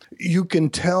fiction. You can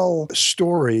tell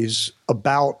stories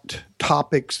about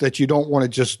topics that you don't want to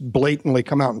just blatantly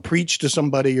come out and preach to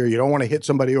somebody, or you don't want to hit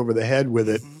somebody over the head with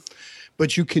it.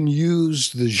 But you can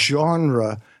use the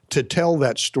genre to tell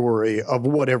that story of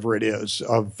whatever it is,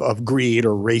 of greed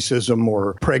or racism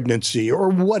or pregnancy or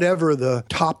whatever the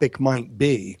topic might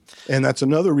be. And that's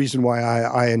another reason why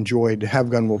I enjoyed Have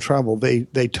Gun Will Travel.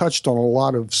 They touched on a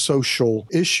lot of social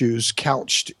issues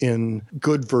couched in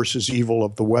good versus evil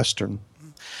of the Western.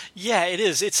 Yeah, it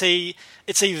is. It's a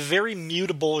very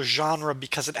mutable genre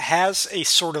because it has a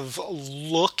sort of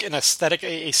look and aesthetic,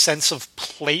 a sense of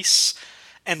place,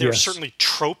 and there are certainly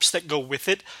tropes that go with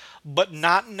it, but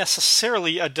not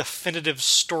necessarily a definitive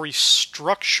story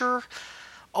structure.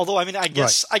 Although, I mean, I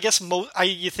guess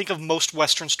you think of most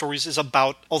Western stories as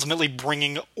about ultimately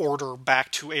bringing order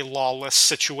back to a lawless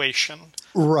situation.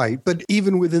 Right, but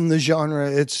even within the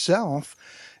genre itself,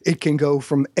 it can go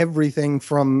from everything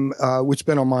from, which has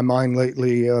been on my mind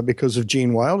lately because of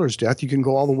Gene Wilder's death, you can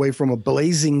go all the way from a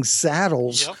Blazing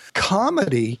Saddles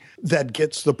comedy that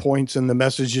gets the points and the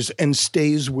messages and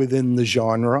stays within the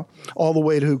genre, all the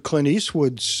way to Clint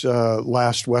Eastwood's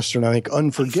last Western, I think,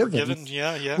 Unforgiven,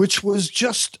 which was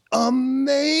just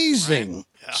amazing. Right.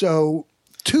 Yeah. So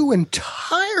two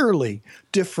entirely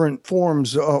different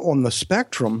forms on the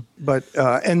spectrum, but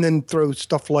and then throw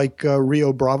stuff like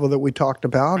Rio Bravo that we talked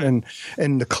about, and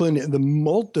the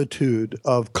multitude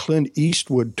of Clint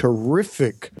Eastwood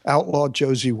terrific Outlaw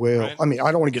Josie Whale. Right. I mean,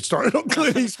 I don't want to get started on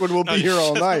Clint Eastwood. We'll be here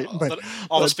all night. But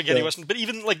all the spaghetti westerns, but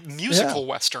even like musical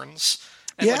westerns.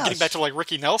 And like getting back to like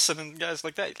Ricky Nelson and guys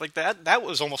like that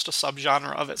was almost a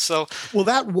subgenre of it. So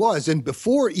that was, and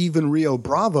before even Rio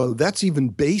Bravo, that's even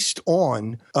based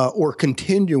on or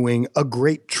continuing a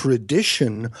great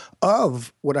tradition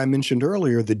of what I mentioned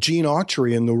earlier, the Gene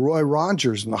Autry and the Roy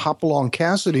Rogers and the Hopalong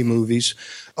Cassidy movies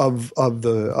of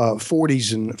the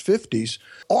 40s and 50s.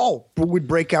 All would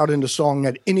break out into song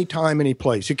at any time, any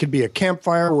place. It could be a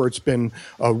campfire where it's been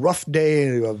a rough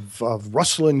day of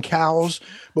rustling cows,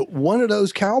 but one of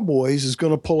those cowboys is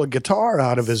going to pull a guitar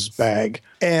out of his bag,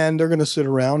 and they're going to sit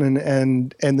around,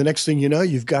 and the next thing you know,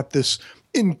 you've got this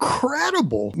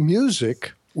incredible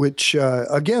music, which,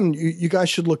 again, you guys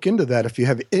should look into that if you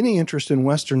have any interest in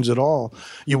Westerns at all.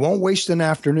 You won't waste an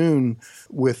afternoon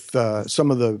with some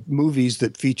of the movies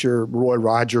that feature Roy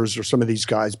Rogers or some of these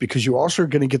guys, because you also are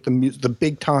going to get the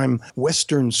big-time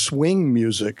Western swing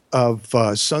music of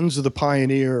Sons of the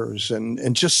Pioneers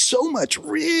and just so much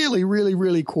really, really,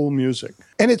 really cool music.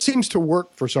 And it seems to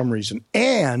work for some reason.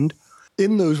 And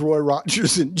in those Roy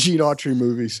Rogers and Gene Autry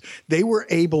movies, they were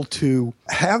able to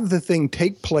have the thing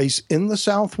take place in the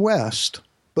Southwest,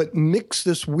 but mix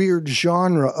this weird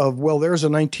genre of, well, there's a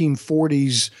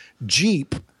 1940s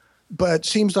Jeep, but it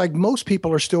seems like most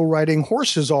people are still riding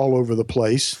horses all over the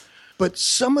place. But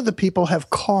some of the people have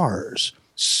cars.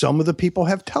 Some of the people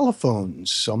have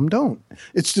telephones. Some don't.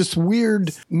 It's this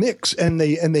weird mix, and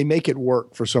they make it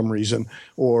work for some reason,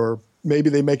 or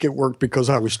maybe they make it work because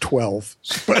I was 12,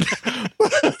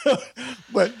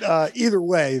 but either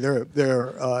way,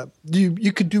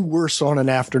 you could do worse on an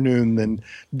afternoon than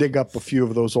dig up a few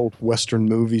of those old Western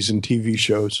movies and TV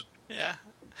shows. Yeah.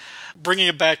 Bringing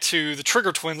it back to the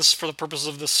Trigger Twins for the purpose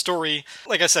of this story,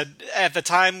 like I said, at the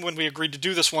time when we agreed to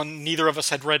do this one, neither of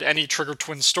us had read any Trigger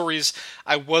Twins stories.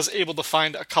 I was able to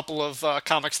find a couple of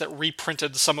comics that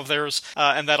reprinted some of theirs,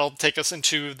 and that'll take us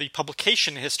into the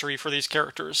publication history for these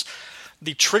characters.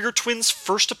 The Trigger Twins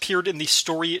first appeared in the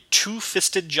story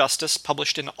Two-Fisted Justice,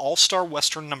 published in All-Star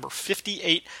Western number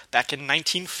 58 back in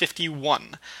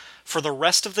 1951. For the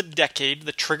rest of the decade,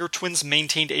 the Trigger Twins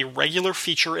maintained a regular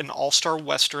feature in All-Star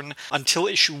Western until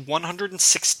issue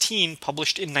 116,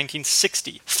 published in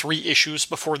 1960, 3 issues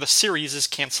before the series'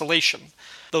 cancellation.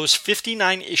 Those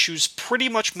 59 issues pretty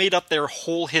much made up their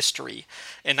whole history.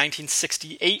 In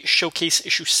 1968, Showcase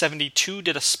issue 72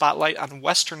 did a spotlight on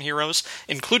Western heroes,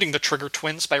 including the Trigger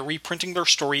Twins, by reprinting their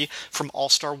story from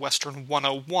All-Star Western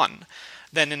 101.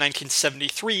 Then in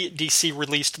 1973, DC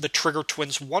released the Trigger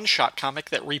Twins one-shot comic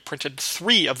that reprinted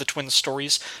 3 of the Twins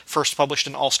stories, first published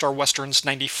in All-Star Westerns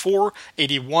 94,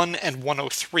 81, and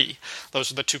 103.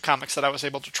 Those are the 2 comics that I was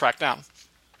able to track down.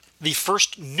 The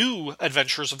first new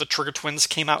adventures of the Trigger Twins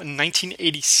came out in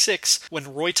 1986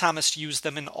 when Roy Thomas used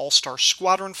them in All-Star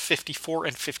Squadron 54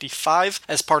 and 55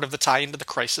 as part of the tie-in to the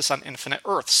Crisis on Infinite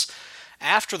Earths.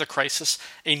 After the crisis,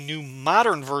 a new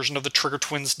modern version of the Trigger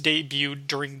Twins debuted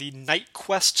during the Night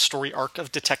Quest story arc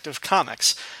of Detective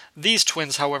Comics. These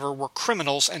twins, however, were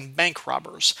criminals and bank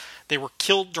robbers. They were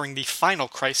killed during the final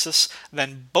crisis,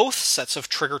 then both sets of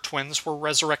Trigger Twins were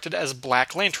resurrected as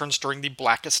Black Lanterns during the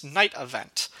Blackest Night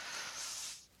event.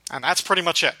 And that's pretty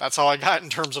much it. That's all I got in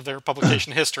terms of their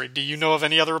publication history. Do you know of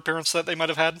any other appearance that they might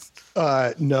have had?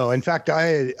 No. In fact,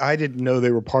 I didn't know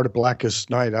they were part of Blackest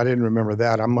Night. I didn't remember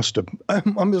that. I must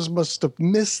have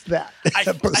missed that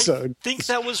episode. I think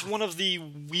that was one of the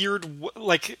weird,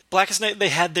 like, Blackest Night,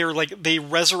 they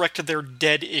resurrected their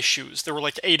dead issues. There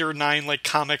were 8 or 9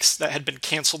 comics that had been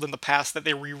canceled in the past that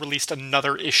they re-released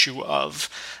another issue of.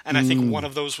 And I think one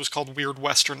of those was called Weird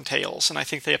Western Tales, and I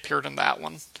think they appeared in that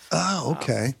one. Oh,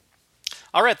 okay.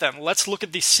 All right, then, let's look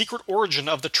at the secret origin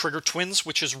of the Trigger Twins,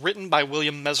 which is written by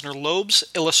William Mesner-Loebs,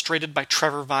 illustrated by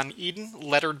Trevor Von Eden,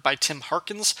 lettered by Tim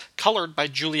Harkins, colored by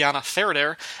Juliana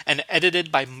Ferrer, and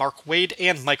edited by Mark Waid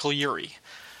and Michael Urey.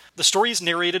 The story is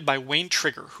narrated by Wayne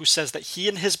Trigger, who says that he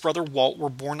and his brother Walt were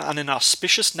born on an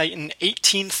auspicious night in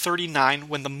 1839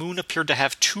 when the moon appeared to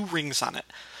have 2 rings on it.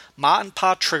 Ma and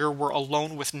Pa Trigger were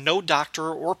alone with no doctor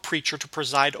or preacher to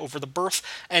preside over the birth,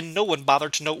 and no one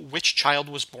bothered to note which child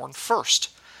was born first.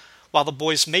 While the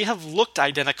boys may have looked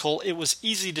identical, it was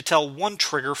easy to tell one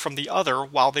Trigger from the other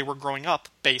while they were growing up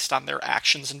based on their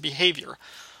actions and behavior.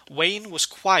 Wayne was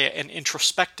quiet and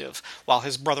introspective, while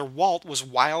his brother Walt was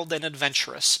wild and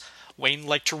adventurous. Wayne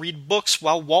liked to read books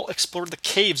while Walt explored the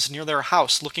caves near their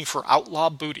house looking for outlaw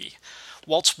booty.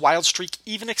 Walt's wild streak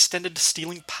even extended to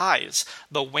stealing pies,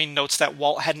 though Wayne notes that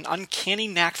Walt had an uncanny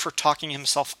knack for talking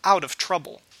himself out of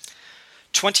trouble.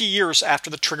 20 years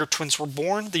after the Trigger Twins were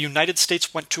born, the United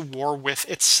States went to war with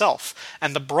itself,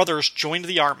 and the brothers joined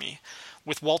the army.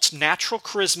 With Walt's natural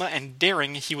charisma and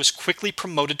daring, he was quickly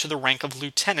promoted to the rank of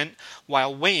lieutenant,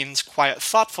 while Wayne's quiet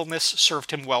thoughtfulness served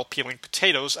him well peeling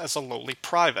potatoes as a lowly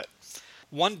private.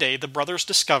 One day, the brothers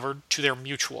discovered, to their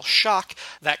mutual shock,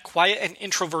 that quiet and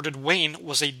introverted Wayne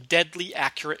was a deadly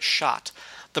accurate shot.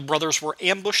 The brothers were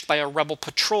ambushed by a rebel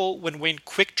patrol when Wayne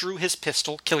quick drew his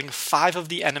pistol, killing 5 of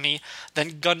the enemy,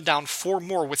 then gunned down 4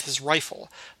 more with his rifle.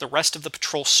 The rest of the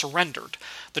patrol surrendered.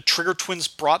 The Trigger Twins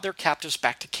brought their captives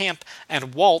back to camp,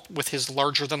 and Walt, with his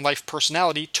larger-than-life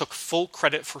personality, took full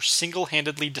credit for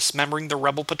single-handedly dismembering the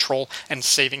rebel patrol and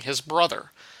saving his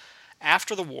brother.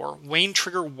 After the war, Wayne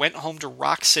Trigger went home to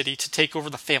Rock City to take over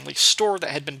the family store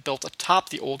that had been built atop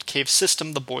the old cave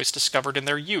system the boys discovered in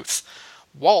their youth.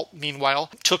 Walt, meanwhile,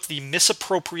 took the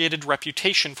misappropriated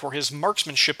reputation for his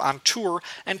marksmanship on tour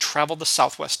and traveled the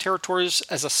Southwest Territories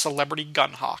as a celebrity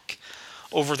gun hawk.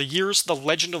 Over the years, the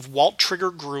legend of Walt Trigger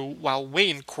grew while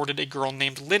Wayne courted a girl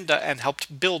named Linda and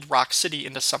helped build Rock City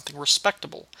into something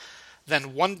respectable.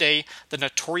 Then one day, the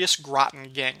notorious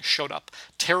Groton gang showed up,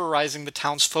 terrorizing the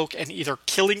townsfolk and either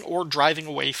killing or driving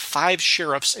away 5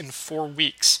 sheriffs in 4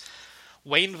 weeks.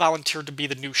 Wayne volunteered to be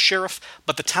the new sheriff,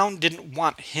 but the town didn't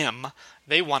want him.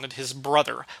 They wanted his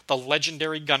brother, the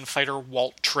legendary gunfighter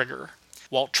Walt Trigger.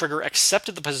 Walt Trigger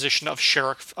accepted the position of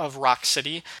sheriff of Rock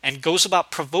City and goes about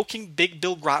provoking Big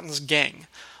Bill Groton's gang.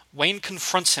 Wayne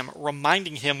confronts him,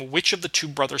 reminding him which of the 2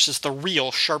 brothers is the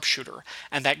real sharpshooter,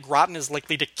 and that Groton is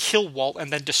likely to kill Walt and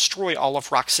then destroy all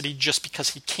of Rock City just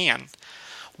because he can.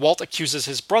 Walt accuses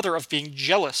his brother of being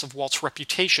jealous of Walt's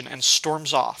reputation and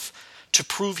storms off. To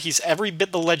prove he's every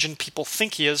bit the legend people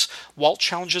think he is, Walt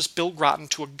challenges Bill Groton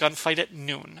to a gunfight at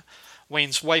noon.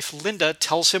 Wayne's wife Linda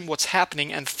tells him what's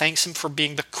happening and thanks him for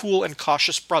being the cool and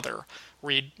cautious brother.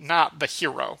 Read, not the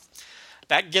hero.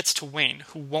 That gets to Wayne,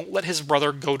 who won't let his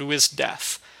brother go to his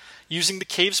death. Using the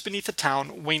caves beneath the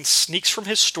town, Wayne sneaks from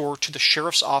his store to the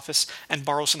sheriff's office and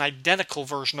borrows an identical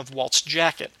version of Walt's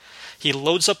jacket. He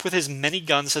loads up with as many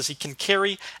guns as he can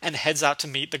carry and heads out to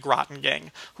meet the Groton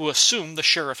gang, who assume the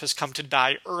sheriff has come to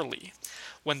die early.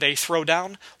 When they throw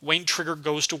down, Wayne Trigger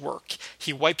goes to work.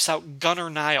 He wipes out Gunnar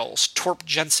Niles, Torp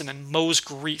Jensen, and Mose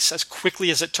Grease as quickly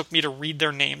as it took me to read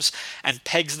their names, and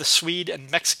Pegs the Swede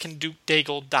and Mexican Duke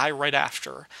Daigle die right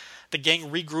after. The gang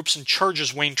regroups and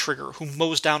charges Wayne Trigger, who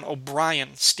mows down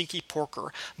O'Brien, Stinky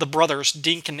Porker, the brothers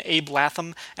Dink and Abe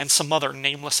Latham, and some other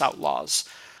nameless outlaws.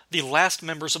 The last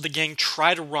members of the gang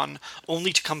try to run,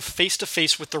 only to come face to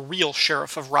face with the real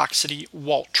sheriff of Rock City,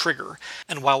 Walt Trigger.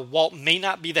 And while Walt may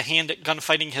not be the hand at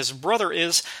gunfighting his brother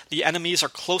is, the enemies are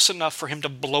close enough for him to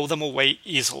blow them away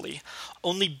easily.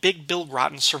 Only Big Bill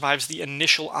Groton survives the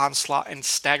initial onslaught and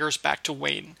staggers back to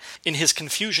Wayne. In his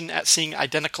confusion at seeing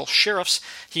identical sheriffs,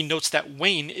 he notes that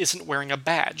Wayne isn't wearing a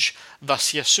badge. Thus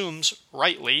he assumes,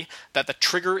 rightly, that the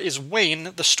Trigger is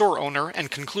Wayne, the store owner,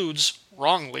 and concludes,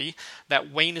 wrongly,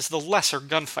 that Wayne is the lesser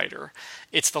gunfighter.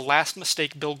 It's the last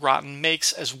mistake Bill Groton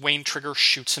makes as Wayne Trigger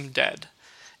shoots him dead.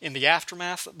 In the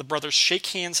aftermath, the brothers shake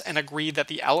hands and agree that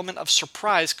the element of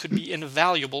surprise could be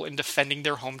invaluable in defending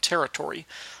their home territory.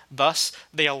 Thus,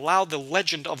 they allow the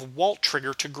legend of Walt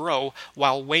Trigger to grow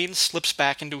while Wayne slips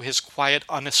back into his quiet,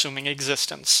 unassuming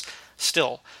existence.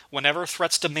 Still, whenever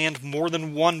threats demand more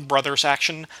than one brother's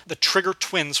action, the Trigger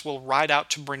twins will ride out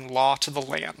to bring law to the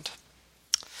land.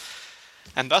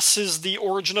 And thus is the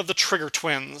origin of the Trigger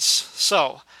twins.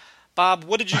 So, Bob,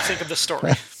 what did you think of this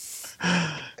story?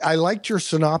 I liked your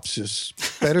synopsis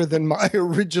better than my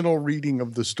original reading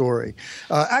of the story.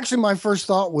 Actually, my first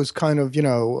thought was kind of,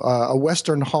 a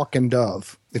Western Hawk and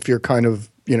Dove, if you're kind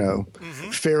of,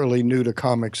 fairly new to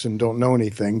comics and don't know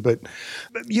anything. But,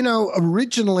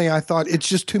 originally I thought it's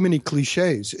just too many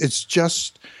cliches. It's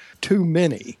just too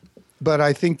many. But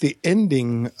I think the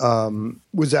ending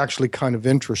was actually kind of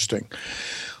interesting.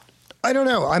 I don't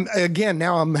know.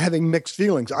 Now I'm having mixed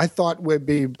feelings. I thought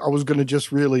I was going to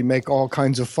just really make all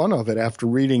kinds of fun of it after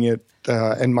reading it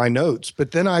in my notes.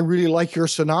 But then I really like your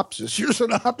synopsis. Your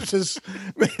synopsis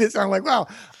made it sound like, wow,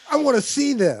 I want to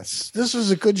see this. This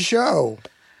is a good show.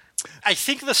 I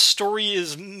think the story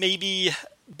is maybe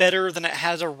better than it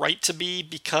has a right to be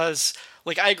because,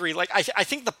 I agree. I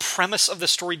think the premise of the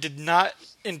story did not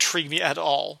intrigue me at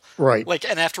all. Right.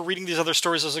 And after reading these other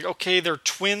stories, I was like, okay, they're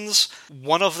twins.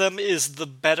 One of them is the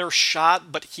better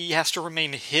shot, but he has to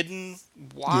remain hidden.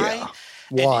 Why?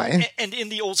 Yeah. Why? And in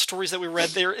the old stories that we read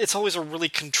there, it's always a really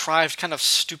contrived, kind of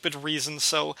stupid reason.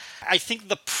 So I think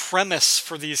the premise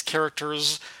for these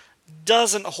characters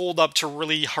doesn't hold up to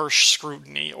really harsh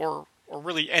scrutiny or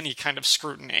really any kind of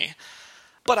scrutiny.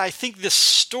 But I think this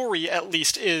story, at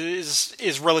least,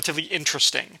 is relatively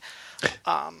interesting.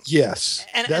 Yes,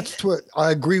 that's what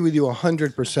I agree with you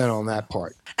 100% on that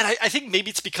part. And I think maybe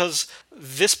it's because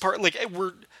this part,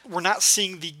 we're not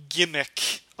seeing the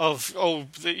gimmick of,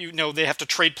 they have to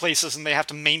trade places and they have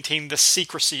to maintain the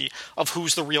secrecy of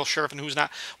who's the real sheriff and who's not.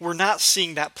 We're not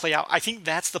seeing that play out. I think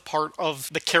that's the part of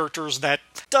the characters that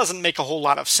doesn't make a whole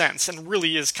lot of sense and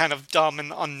really is kind of dumb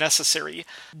and unnecessary.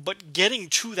 But getting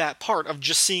to that part of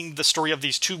just seeing the story of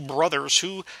these two brothers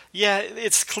who, yeah,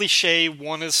 it's cliche.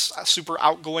 One is super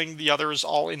outgoing. The other is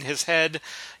all in his head.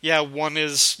 Yeah, one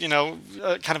is,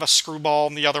 kind of a screwball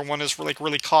and the other one is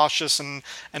really cautious and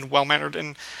well-mannered.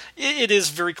 And it is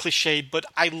very cliche, but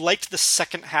I liked the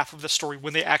second half of the story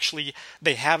when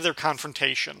they have their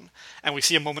confrontation and we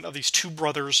see a moment of these two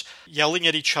brothers yelling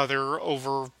at each other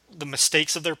over the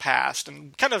mistakes of their past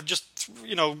and kind of just,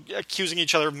 accusing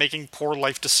each other of making poor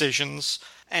life decisions.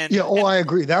 I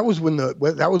agree. That was when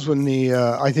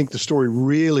I think the story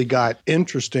really got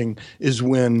interesting is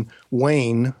when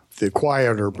Wayne, the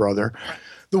quieter brother,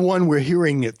 the one we're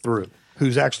hearing it through,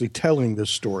 who's actually telling this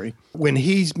story, when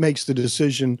he makes the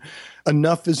decision,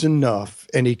 enough is enough,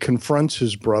 and he confronts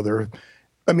his brother.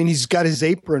 I mean, he's got his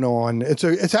apron on.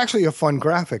 It's actually a fun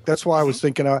graphic. That's why I was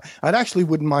thinking I'd actually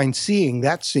wouldn't mind seeing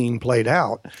that scene played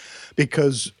out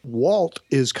because Walt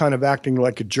is kind of acting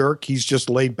like a jerk. He's just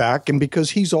laid back. And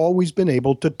because he's always been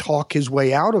able to talk his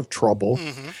way out of trouble,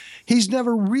 he's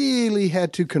never really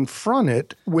had to confront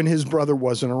it when his brother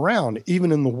wasn't around.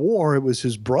 Even in the war, it was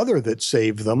his brother that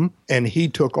saved them, and he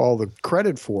took all the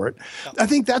credit for it. I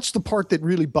think that's the part that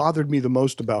really bothered me the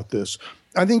most about this.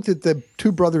 I think that the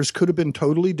two brothers could have been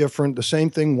totally different. The same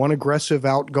thing, one aggressive,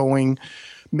 outgoing,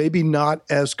 maybe not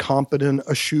as competent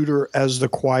a shooter as the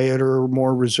quieter,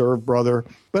 more reserved brother.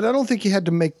 But I don't think you had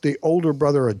to make the older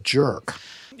brother a jerk.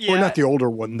 Yeah. Or not the older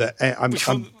one.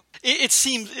 It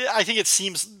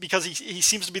seems because he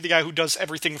seems to be the guy who does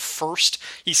everything first.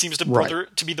 He seems to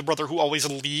be the brother who always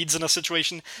leads in a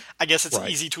situation. I guess it's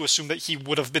easy to assume that he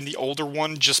would have been the older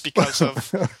one just because of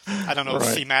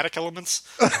thematic elements.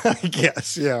 I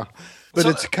guess, yeah. But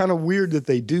it's kind of weird that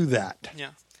they do that.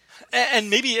 Yeah. And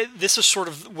maybe this is sort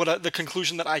of what the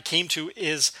conclusion that I came to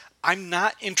is I'm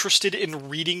not interested in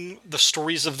reading the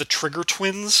stories of the Trigger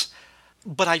twins,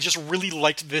 but I just really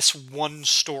liked this one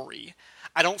story.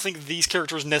 I don't think these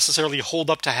characters necessarily hold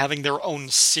up to having their own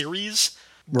series,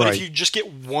 but if you just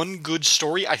get one good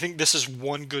story, I think this is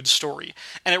one good story.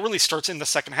 And it really starts in the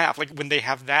second half, when they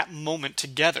have that moment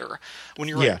together. When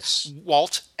you're like,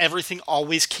 Walt, everything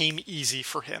always came easy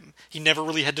for him. He never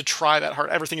really had to try that hard.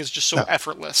 Everything is just so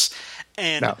effortless.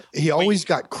 And he always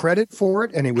got credit for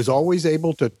it, and he was always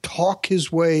able to talk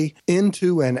his way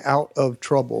into and out of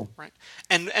trouble. Right.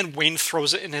 And Wayne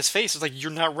throws it in his face. It's like,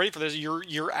 you're not ready for this.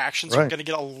 Your actions are going to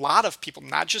get a lot of people,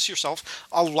 not just yourself,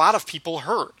 a lot of people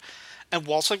hurt. And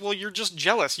Walt's like, well, you're just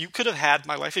jealous. You could have had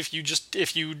my life if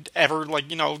you'd ever,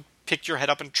 picked your head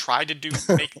up and tried to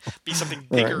be something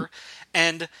bigger.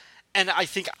 Right. And I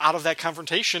think out of that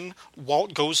confrontation,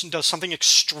 Walt goes and does something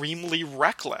extremely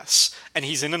reckless. And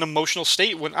he's in an emotional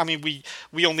state.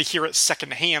 We only hear it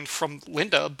secondhand from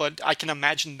Linda, but I can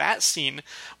imagine that scene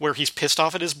where he's pissed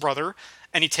off at his brother,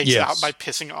 and he takes it out by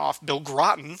pissing off Bill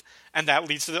Groton. And that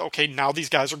leads to, okay, now these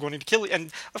guys are going to kill you.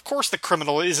 And, of course, the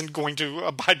criminal isn't going to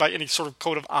abide by any sort of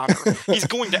code of honor. He's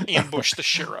going to ambush the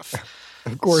sheriff.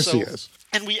 Of course he is.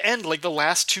 And we end, like, the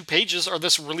last 2 pages are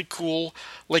this really cool,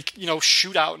 like,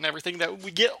 shootout and everything that we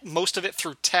get most of it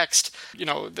through text.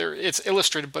 It's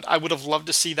illustrated, but I would have loved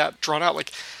to see that drawn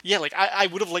out. I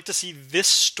would have liked to see this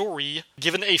story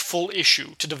given a full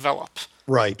issue to develop.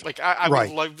 Right. Like, I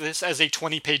would love this as a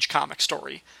 20-page comic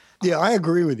story. Yeah, I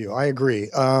agree with you. I agree.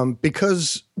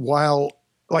 Because while,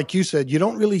 like you said, you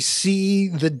don't really see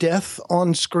the death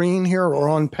on screen here or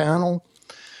on panel,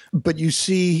 but you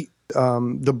see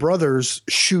the brothers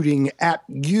shooting at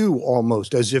you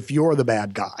almost as if you're the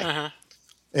bad guy. Uh-huh.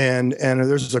 And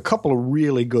there's a couple of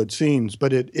really good scenes,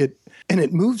 but it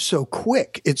moves so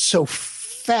quick. It's so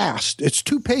fast. It's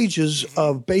 2 pages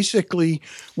of basically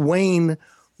Wayne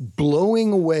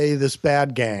blowing away this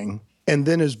bad gang, and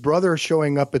then his brother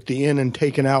showing up at the end and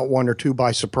taking out 1 or 2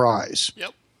 by surprise.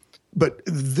 Yep. But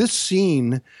this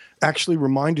scene actually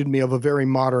reminded me of a very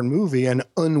modern movie, an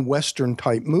un-Western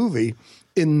type movie,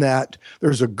 in that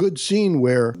there's a good scene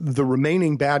where the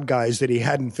remaining bad guys that he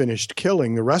hadn't finished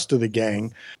killing, the rest of the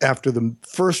gang, after the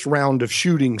first round of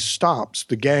shooting stops,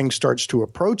 the gang starts to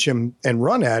approach him and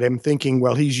run at him thinking,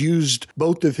 well, he's used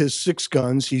both of his 6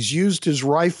 guns, he's used his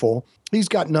rifle, he's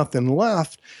got nothing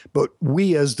left. But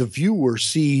we as the viewer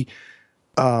see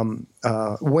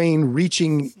Wayne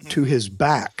reaching to his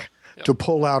back to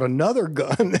pull out another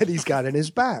gun that he's got in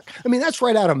his back. I mean, that's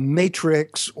right out of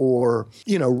Matrix or,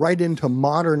 right into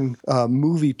modern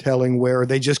movie telling where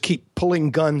they just keep pulling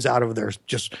guns out of their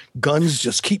guns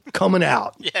just keep coming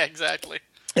out. Yeah, exactly.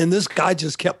 And this guy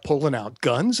just kept pulling out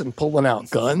guns and pulling out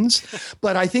guns.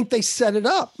 But I think they set it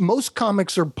up. Most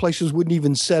comics or places wouldn't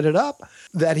even set it up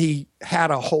that he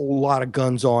had a whole lot of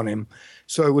guns on him.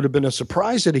 So it would have been a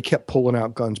surprise that he kept pulling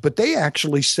out guns. But they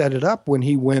actually set it up when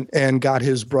he went and got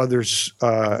his brother's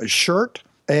shirt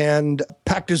and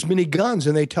packed as many guns.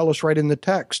 And they tell us right in the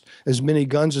text, as many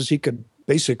guns as he could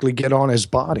basically get on his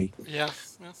body. Yeah.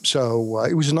 So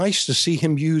it was nice to see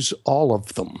him use all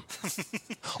of them.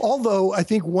 Although I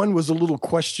think one was a little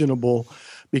questionable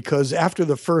because after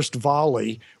the first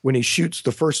volley, when he shoots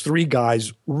the first 3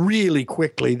 guys really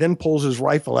quickly, then pulls his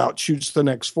rifle out, shoots the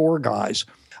next 4 guys,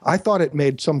 I thought it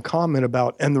made some comment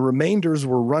about, and the remainders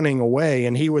were running away,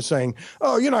 and he was saying,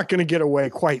 oh, you're not going to get away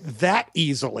quite that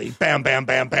easily. Bam, bam,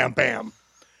 bam, bam, bam.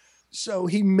 So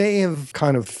he may have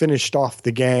kind of finished off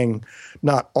the gang,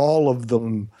 not all of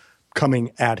them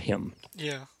coming at him.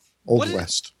 Yeah. Old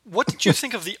West. What did you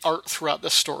think of the art throughout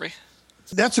this story?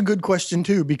 That's a good question,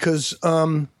 too, because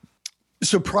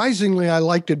surprisingly, I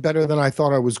liked it better than I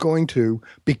thought I was going to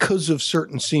because of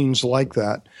certain scenes like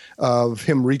that, of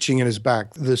him reaching in his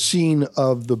back. The scene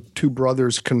of the 2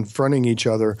 brothers confronting each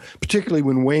other, particularly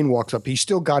when Wayne walks up. He's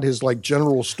still got his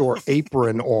general store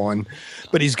apron on,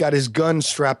 but he's got his gun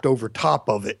strapped over top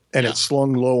of it, and it's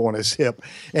slung low on his hip.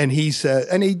 And he said,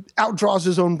 and he outdraws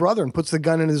his own brother and puts the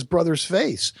gun in his brother's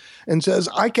face and says,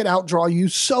 I could outdraw you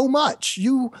so much.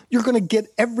 You're going to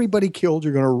get everybody killed.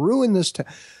 You're going to ruin this town.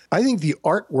 I think the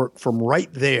artwork from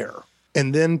right there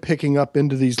and then picking up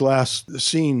into these last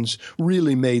scenes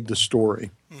really made the story.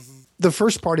 Mm-hmm. The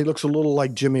first part, he looks a little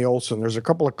like Jimmy Olsen. There's a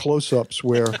couple of close-ups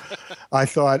where I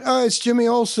thought, oh, it's Jimmy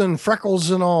Olsen,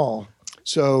 freckles and all.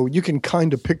 So you can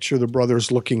kind of picture the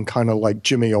brothers looking kind of like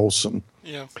Jimmy Olsen.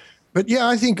 Yeah. But yeah,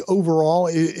 I think overall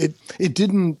it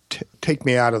didn't take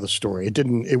me out of the story.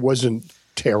 It wasn't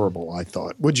terrible, I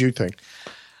thought. What'd you think?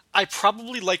 I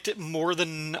probably liked it more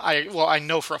than I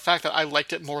know for a fact that I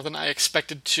liked it more than I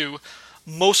expected to,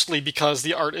 mostly because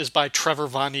the art is by Trevor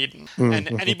Von Eeden. Mm-hmm.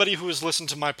 And anybody who has listened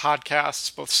to my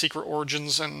podcasts, both Secret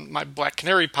Origins and my Black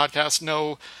Canary podcast,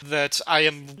 know that I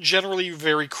am generally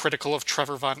very critical of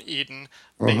Trevor Von Eeden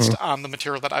based on the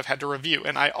material that I've had to review.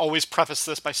 And I always preface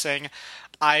this by saying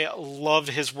I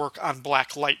loved his work on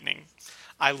Black Lightning.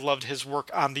 I loved his work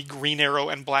on the Green Arrow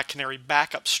and Black Canary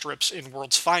backup strips in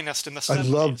World's Finest in the 70s. I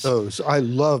loved those. I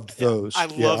loved those. I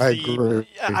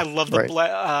love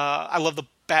the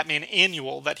Batman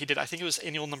annual that he did. I think it was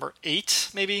annual number 8,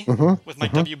 maybe, with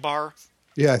Mike W. Barr.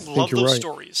 Yeah, I think love you're those right.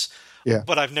 stories. Yeah.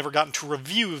 But I've never gotten to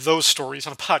review those stories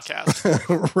on a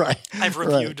podcast. Right. I've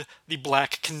reviewed the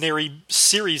Black Canary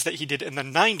series that he did in the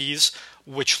 90s,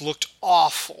 which looked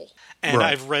awful. And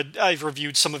Right. I've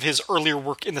reviewed some of his earlier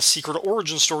work in the Secret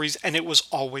Origin stories, and it was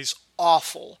always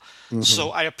awful. So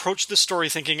I approached this story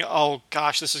thinking, oh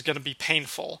gosh, this is going to be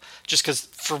painful, just because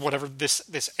for whatever this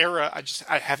era,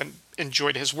 I haven't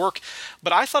enjoyed his work.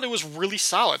 But I thought it was really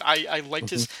solid. I liked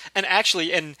his,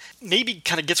 and maybe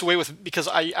kind of gets away with it because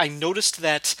I noticed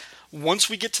that once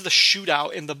we get to the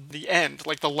shootout in the end,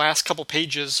 like the last couple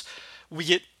pages, we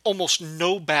get almost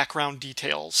no background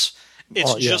details.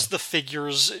 It's just the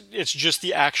figures, it's just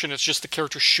the action, it's just the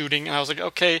character shooting. And I was like,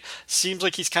 okay, seems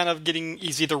like he's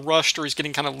he's either rushed or he's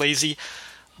getting kind of lazy.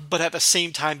 But at the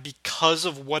same time, because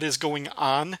of what is going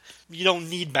on, you don't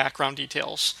need background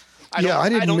details. I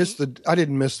didn't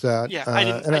miss that. Yeah,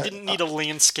 I didn't need a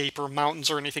landscape or mountains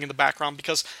or anything in the background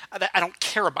because I don't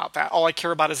care about that. All I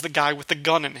care about is the guy with the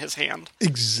gun in his hand.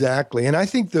 Exactly. And I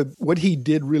think that what he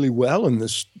did really well in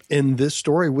this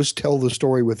story was tell the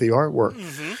story with the artwork.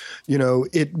 You know,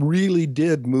 it really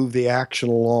did move the action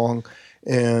along.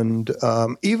 And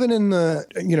even in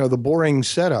the boring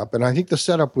setup, and I think the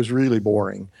setup was really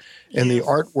boring, and the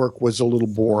artwork was a little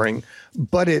boring,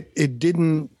 but it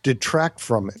didn't detract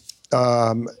from it.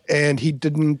 And he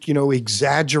didn't,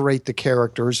 exaggerate the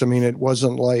characters. I mean, it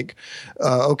wasn't like,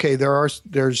 okay, there's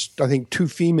I think 2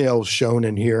 females shown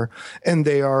in here, and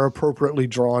they are appropriately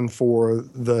drawn for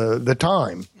the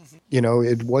time.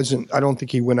 It wasn't. I don't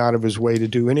think he went out of his way to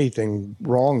do anything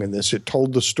wrong in this. It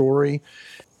told the story,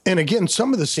 and again,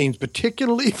 some of the scenes,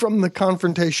 particularly from the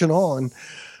confrontation on,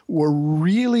 were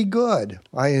really good.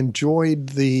 I enjoyed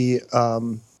the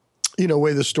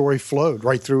way the story flowed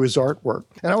right through his artwork.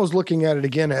 And I was looking at it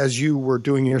again as you were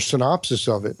doing your synopsis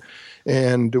of it,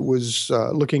 and it was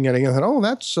looking at it and I thought, oh,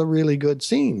 that's a really good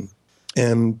scene.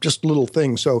 And just little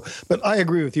things. So, but I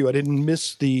agree with you. I didn't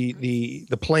miss the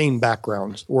plain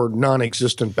backgrounds or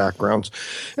non-existent backgrounds.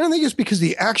 And I think it's because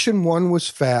the action one was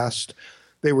fast.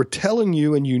 They were telling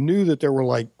you, and you knew that there were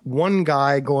like one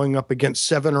guy going up against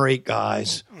 7 or 8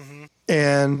 guys.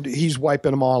 And he's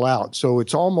wiping them all out. So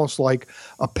it's almost like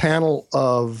a panel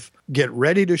of get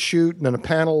ready to shoot, and then a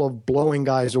panel of blowing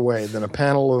guys away, then a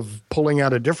panel of pulling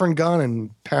out a different gun,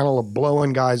 and panel of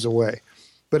blowing guys away.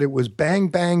 But it was bang,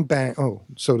 bang, bang. Oh,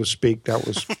 so to speak. That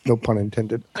was no pun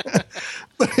intended.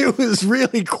 But it was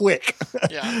really quick.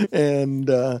 Yeah. And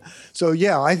so,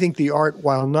 yeah, I think the art,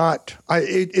 while not,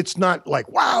 it's not like,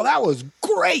 wow, that was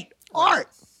great art.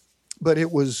 But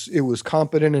it was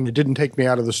competent, and it didn't take me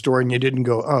out of the story, and you didn't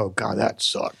go, oh, God, that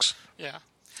sucks. Yeah.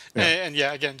 And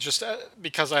again, just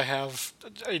because I have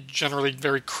a generally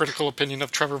very critical opinion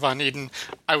of Trevor Von Eeden,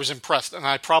 I was impressed, and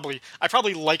I probably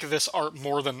like this art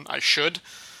more than I should.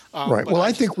 Right. Well,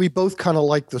 I think we both kind of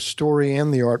like the story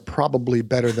and the art probably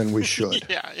better than we should.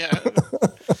 Yeah.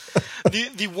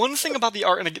 The one thing about the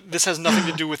art, and again, this has nothing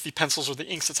to do with the pencils or the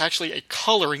inks, it's actually a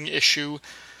coloring issue.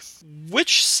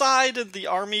 Which side of the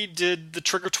army did the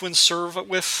Trigger Twins serve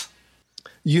with?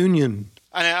 Union.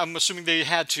 And I'm assuming they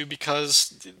had to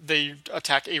because they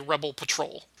attack a rebel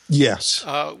patrol. Yes.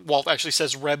 Walt actually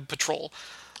says Reb Patrol.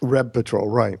 Reb Patrol,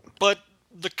 right. But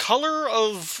the color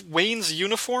of Wayne's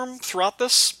uniform throughout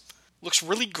this looks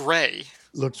really gray.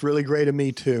 Looks really gray to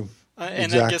me, too.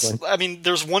 And exactly. I guess,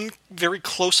 there's one very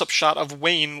close-up shot of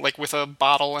Wayne, like with a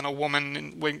bottle and a woman,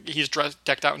 and when he's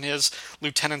decked out in his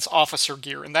lieutenant's officer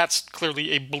gear, and that's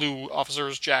clearly a blue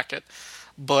officer's jacket.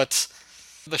 But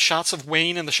the shots of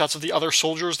Wayne and the shots of the other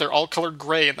soldiers, they're all colored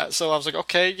gray, and so I was like,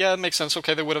 okay, yeah, it makes sense.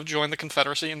 Okay, they would have joined the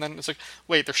Confederacy, and then it's like,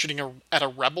 wait, they're shooting at a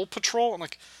rebel patrol? I'm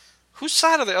like, whose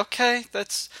side are they? Okay,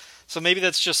 so maybe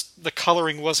that's just the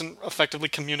coloring wasn't effectively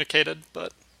communicated,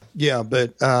 but... Yeah,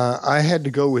 but I had to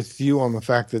go with you on the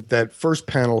fact that first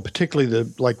panel, particularly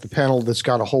the panel that's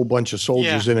got a whole bunch of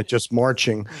soldiers in it just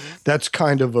marching, that's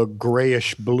kind of a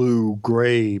grayish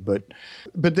gray, but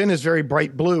then it's very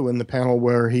bright blue in the panel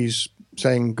where he's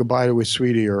saying goodbye to his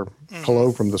sweetie or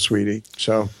hello from the sweetie.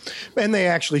 So, and they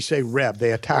actually say Reb,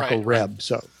 they attack a Reb. Right.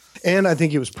 So, and I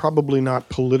think it was probably not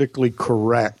politically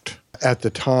correct at the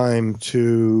time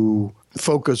to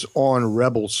focus on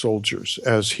rebel soldiers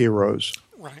as heroes.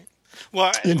 Right.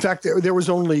 Well, in fact, there was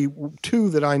only 2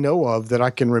 that I know of that I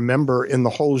can remember in the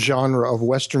whole genre of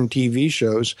Western TV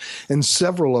shows, and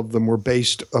several of them were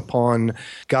based upon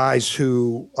guys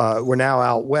who were now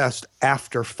out west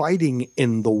after fighting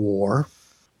in the war,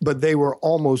 but they were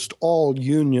almost all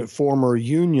former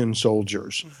Union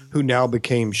soldiers who now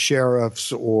became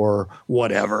sheriffs or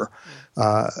whatever.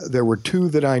 There were 2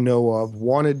 that I know of,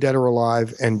 Wanted Dead or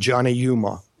Alive and Johnny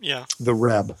Yuma. Yeah. The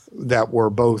Reb, that were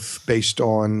both based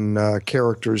on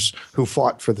characters who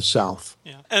fought for the South.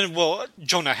 Yeah, and well,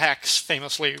 Jonah Hex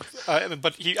famously,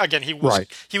 but he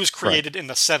was created in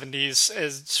the 70s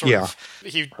as sort of,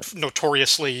 he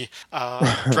notoriously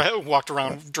walked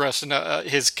around dressed in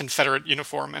his Confederate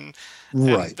uniform, and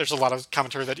there's a lot of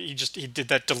commentary that he did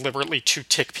that deliberately to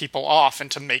tick people off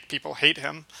and to make people hate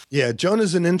him. Yeah,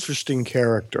 Jonah's an interesting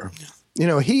character. Yeah. You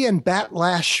know, he and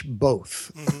Batlash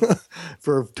both,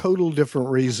 for total different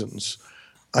reasons.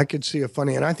 I could see a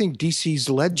funny, and I think DC's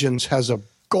Legends has a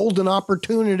golden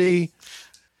opportunity.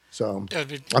 So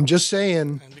I'm just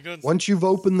saying, once you've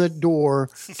opened the door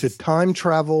to time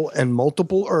travel and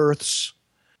multiple Earths,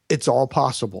 it's all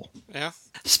possible. Yeah.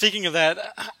 Speaking of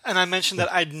that, and I mentioned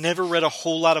that I'd never read a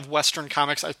whole lot of Western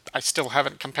comics. I still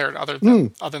haven't compared other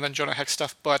than Jonah Hex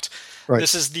stuff, but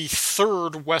this is the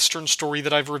third Western story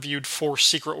that I've reviewed for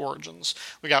Secret Origins.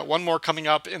 We got one more coming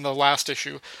up in the last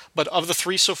issue, but of the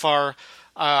three so far,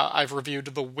 I've reviewed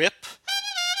The Whip,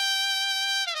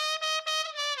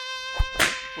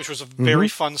 which was a very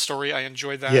fun story. I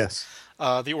enjoyed that. Yes.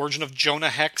 The Origin of Jonah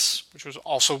Hex, which was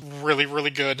also really, really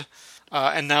good.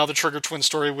 And now the Trigger Twin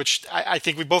story, which I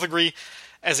think we both agree,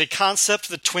 as a concept,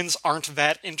 the twins aren't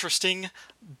that interesting,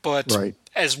 but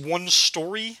as one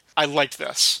story, I liked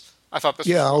this. I thought this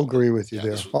was I'll agree with you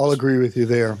there. I'll agree with you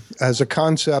there. As a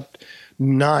concept,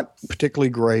 not particularly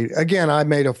great. Again, I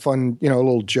made a fun,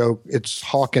 little joke. It's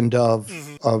Hawk and Dove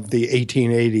of the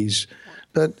 1880s.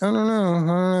 But I don't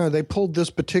know. They pulled this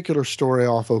particular story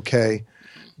off okay.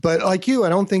 But like you, I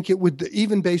don't think it would,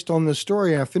 even based on the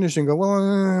story, I finished and go,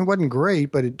 well, it wasn't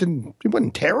great, but it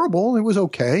wasn't terrible. It was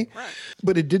okay. Right.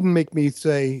 But it didn't make me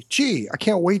say, gee, I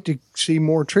can't wait to see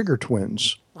more Trigger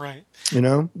Twins. Right.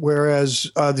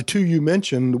 Whereas the two you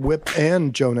mentioned, Whip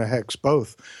and Jonah Hex,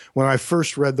 both, when I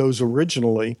first read those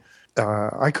originally,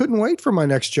 I couldn't wait for my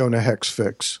next Jonah Hex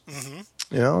fix.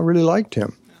 I really liked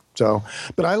him. So,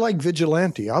 but I like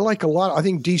Vigilante. I like a lot. I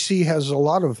think DC has a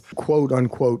lot of quote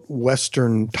unquote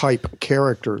Western type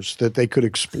characters that they could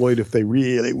exploit if they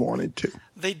really wanted to.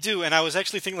 They do, and I was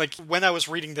actually thinking, like, when I was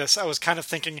reading this, I was kind of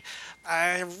thinking,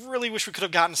 I really wish we could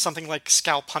have gotten something like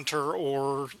Scalp Hunter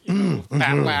or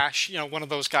Batlash, one of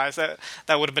those guys. That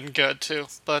would have been good too.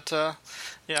 But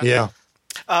yeah.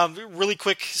 Really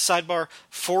quick sidebar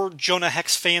for Jonah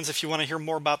Hex fans, if you want to hear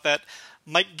more about that.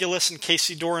 Mike Gillis and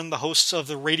Casey Doran, the hosts of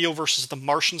the Radio versus the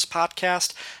Martians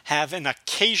podcast, have an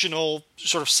occasional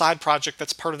sort of side project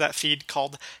that's part of that feed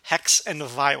called Hex and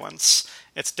Violence.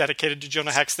 It's dedicated to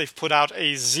Jonah Hex. They've put out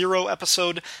a 0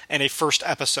 episode and a first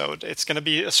episode. It's going to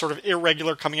be a sort of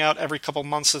irregular, coming out every couple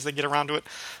months as they get around to it.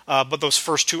 But those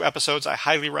first 2 episodes, I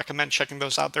highly recommend checking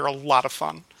those out. They're a lot of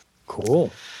fun.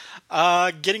 Cool.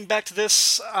 Getting back to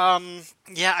this,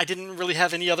 I didn't really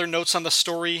have any other notes on the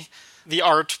story. The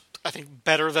art, I think,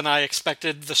 better than I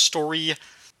expected. The story,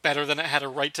 better than it had a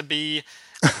right to be.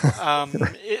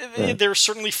 There's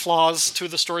certainly flaws to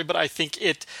the story, but I think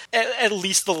it, at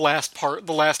least the last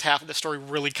half of the story,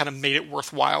 really kind of made it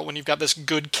worthwhile when you've got this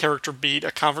good character beat,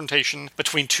 a confrontation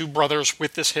between 2 brothers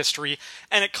with this history,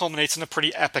 and it culminates in a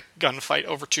pretty epic gunfight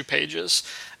over 2 pages.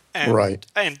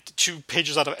 And 2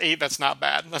 pages out of 8, that's not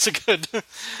bad. That's a good...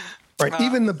 Right.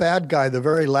 Even the bad guy, the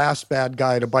very last bad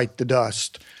guy to bite the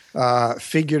dust,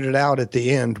 figured it out at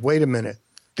the end. Wait a minute.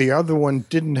 The other one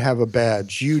didn't have a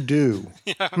badge. You do.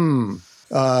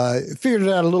 Figured it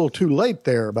out a little too late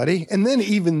there, buddy. And then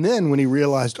even then, when he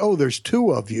realized, there's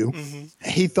 2 of you,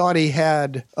 he thought he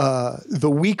had the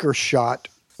weaker shot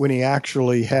when he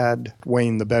actually had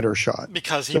Wayne the better shot.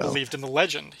 Because he believed in the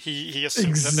legend. He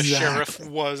assumed that the sheriff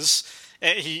was...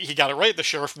 He got it right. The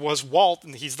sheriff was Walt,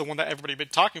 and he's the one that everybody had been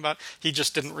talking about. He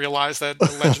just didn't realize that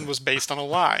the legend was based on a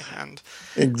lie.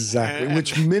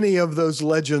 Which many of those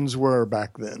legends were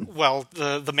back then. Well,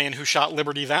 the man who shot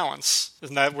Liberty Valance,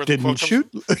 isn't that where the didn't quote shoot?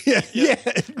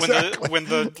 Exactly. When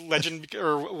the legend,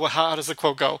 or how does the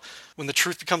quote go? When the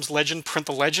truth becomes legend, print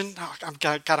the legend. Oh, I'm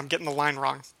getting the line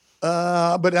wrong.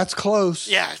 But that's close.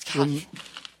 Yeah.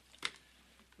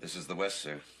 This is the West,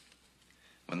 sir.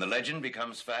 When the legend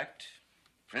becomes fact,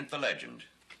 print the legend.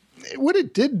 What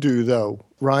it did do, though,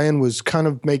 Ryan, was kind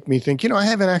of make me think, I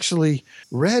haven't actually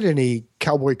read any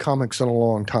cowboy comics in a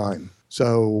long time.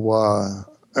 So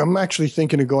I'm actually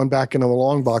thinking of going back into the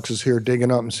long boxes here,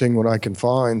 digging up and seeing what I can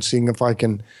find, seeing if I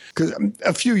can. Because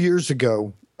a few years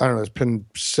ago, I don't know, it's been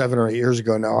 7 or 8 years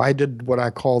ago now, I did what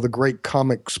I call the Great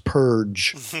Comics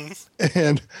Purge.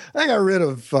 And I got rid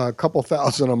of a couple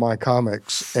thousand of my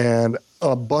comics, and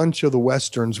a bunch of the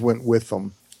Westerns went with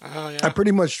them. Oh, yeah. I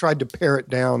pretty much tried to pare it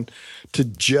down to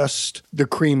just the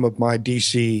cream of my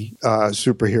DC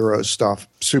superhero stuff: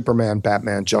 Superman,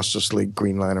 Batman, Justice League,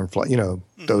 Green Lantern,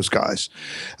 those guys.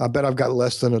 I bet I've got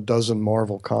less than a dozen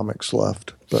Marvel comics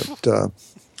left. But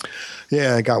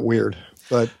yeah, it got weird.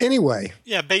 But anyway,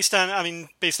 yeah, based on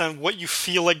what you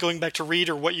feel like going back to read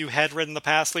or what you had read in the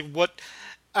past, like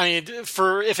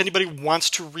if anybody wants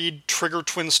to read Trigger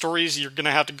Twin stories, you're going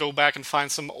to have to go back and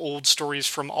find some old stories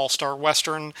from All-Star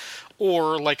Western,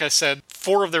 or, like I said,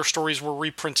 4 of their stories were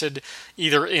reprinted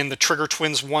either in the Trigger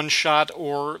Twins one-shot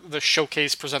or the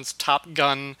Showcase Presents Top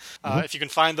Gun. If you can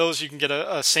find those, you can get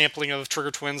a sampling of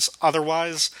Trigger Twins.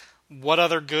 Otherwise, what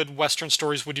other good Western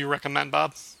stories would you recommend,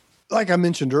 Bob? Like I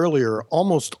mentioned earlier,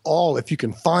 almost all, if you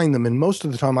can find them, and most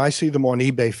of the time I see them on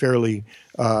eBay fairly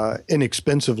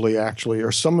inexpensively, actually,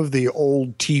 are some of the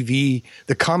old the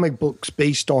comic books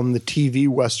based on the TV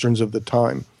Westerns of the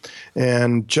time.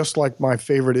 And just like my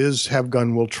favorite is Have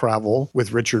Gun Will Travel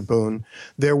with Richard Boone,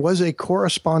 there was a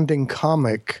corresponding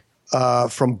comic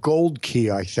from Gold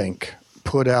Key, I think,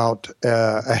 put out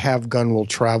a Have Gun Will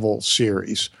Travel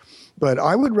series. But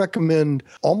I would recommend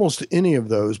almost any of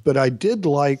those. But I did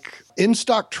like In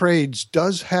Stock Trades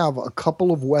does have a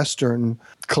couple of Western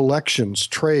collections,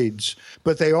 trades,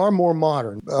 but they are more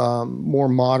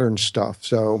modern stuff.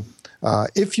 So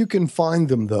if you can find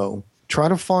them, though, try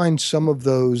to find some of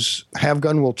those. Have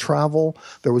Gun Will Travel.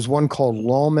 There was one called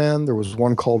Lawman. There was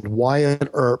one called Wyatt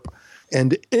Earp.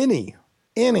 And any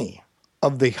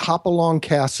of the Hopalong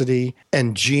Cassidy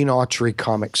and Gene Autry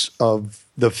comics of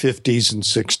the 50s and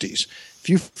 60s. If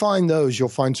you find those, you'll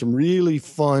find some really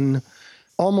fun,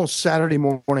 almost Saturday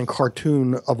morning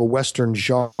cartoon of a Western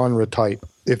genre type,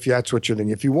 if that's what you're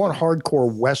thinking. If you want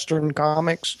hardcore Western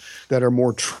comics that are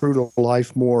more true to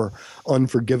life, more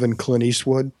Unforgiven Clint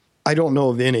Eastwood, I don't know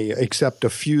of any except a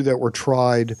few that were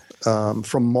tried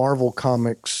from Marvel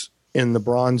Comics in the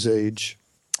Bronze Age,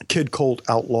 Kid Colt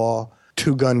Outlaw,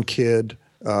 Two Gun Kid,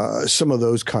 some of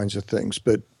those kinds of things.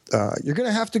 But you're going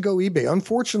to have to go eBay.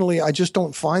 Unfortunately, I just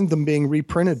don't find them being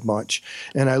reprinted much.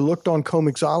 And I looked on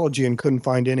Comixology and couldn't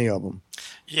find any of them.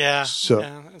 Yeah. So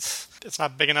yeah, it's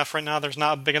not big enough right now. There's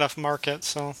not a big enough market.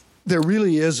 So there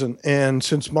really isn't. And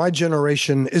since my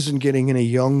generation isn't getting any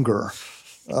younger,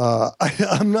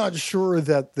 I'm not sure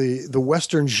that the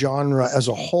Western genre as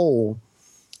a whole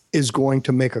is going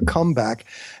to make a comeback,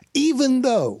 even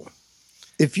though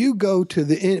if you go to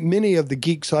many of the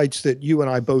geek sites that you and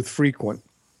I both frequent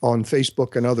on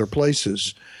Facebook and other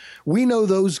places, we know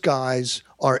those guys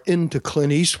are into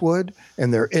Clint Eastwood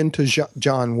and they're into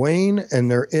John Wayne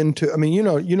and they're into, you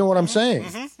know what I'm saying.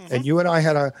 And you and I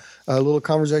had a little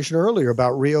conversation earlier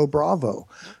about Rio Bravo.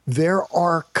 There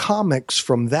are comics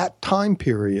from that time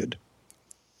period,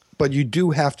 but you do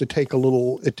have to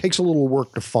it takes a little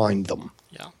work to find them.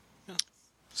 Yeah.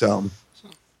 So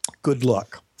good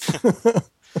luck.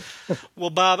 Well,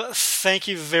 Bob, thank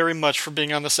you very much for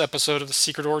being on this episode of the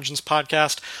Secret Origins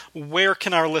podcast. Where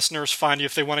can our listeners find you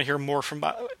if they want to hear more from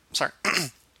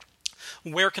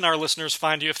Where can our listeners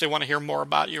find you if they want to hear more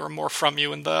about you or more from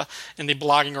you in the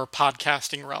blogging or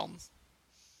podcasting realm?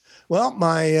 Well,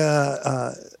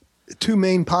 my two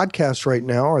main podcasts right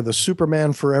now are the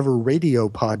Superman Forever Radio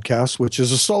podcast, which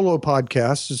is a solo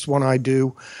podcast. It's one I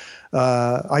do.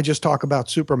 I just talk about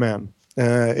Superman.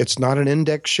 It's not an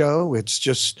index show. It's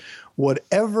just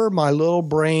whatever my little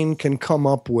brain can come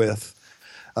up with.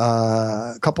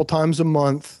 A couple times a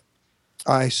month,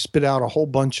 I spit out a whole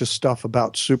bunch of stuff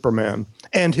about Superman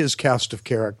and his cast of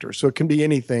characters. So it can be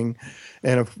anything.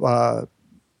 And if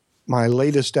my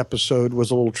latest episode was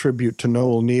a little tribute to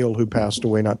Noel Neill, who passed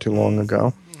away not too long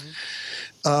ago.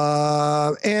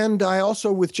 And I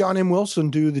also, with John M. Wilson,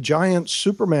 do the Giant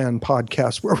Superman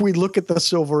podcast, where we look at the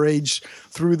Silver Age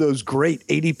through those great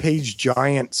 80-page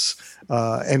giants,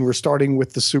 and we're starting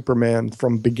with the Superman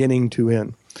from beginning to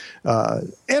end.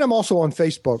 And I'm also on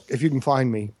Facebook, if you can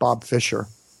find me, Bob Fisher.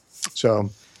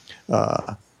 So,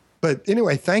 but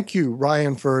anyway, thank you,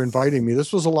 Ryan, for inviting me.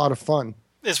 This was a lot of fun.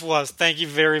 This was. Thank you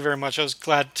very, very much. I was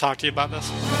glad to talk to you about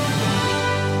this.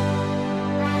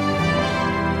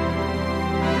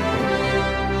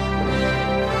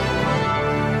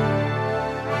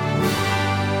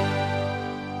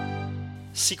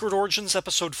 Secret Origins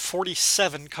episode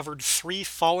 47 covered 3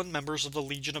 fallen members of the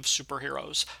Legion of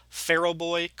Superheroes, Pharaoh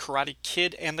Boy, Karate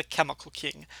Kid, and the Chemical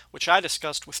King, which I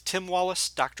discussed with Tim Wallace,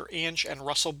 Dr. Ange, and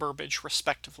Russell Burbage,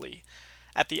 respectively.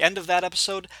 At the end of that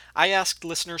episode, I asked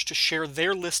listeners to share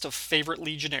their list of favorite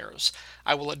Legionnaires.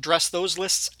 I will address those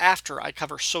lists after I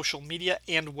cover social media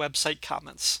and website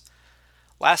comments.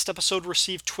 Last episode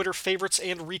received Twitter favorites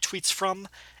and retweets from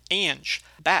Ange,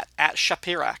 Bat at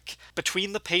Shapirak,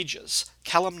 Between the Pages,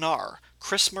 Callum Nar,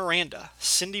 Chris Miranda,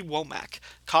 Cindy Womack,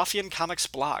 Coffee and Comics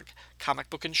Blog,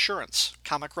 Comic Book Insurance,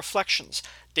 Comic Reflections,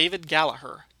 David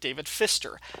Gallagher, David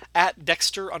Pfister, at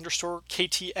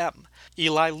Dexter_KTM,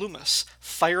 Eli Loomis,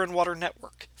 Fire and Water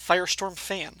Network, Firestorm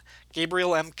Fan,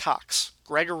 Gabriel M. Cox,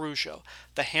 Greg Arujo,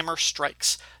 The Hammer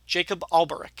Strikes, Jacob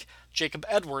Alberic, Jacob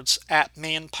Edwards, at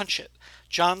Man Punch It,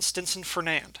 John Stinson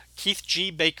Fernand, Keith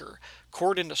G. Baker,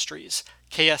 Cord Industries,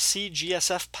 KSC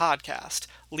GSF Podcast,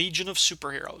 Legion of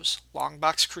Superheroes,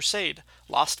 Longbox Crusade,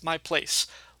 Lost My Place,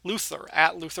 Luther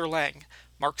at Luther Lang,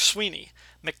 Mark Sweeney,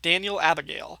 McDaniel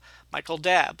Abigail, Michael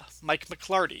Dabb, Mike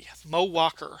McLarty, Mo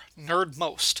Walker, Nerd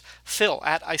Most, Phil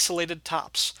at Isolated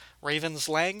Tops, Ravens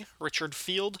Lang, Richard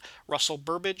Field, Russell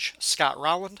Burbage, Scott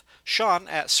Rowland, Sean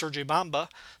at Sergey Bamba,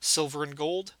 Silver and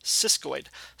Gold, Siskoid,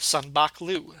 Sunbach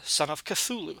Liu, Son of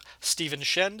Cthulhu, Stephen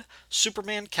Shend,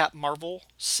 Superman Cap Marvel,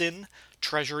 Sin,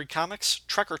 Treasury Comics,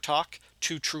 Trekker Talk,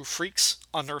 Two True Freaks,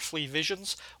 Unearthly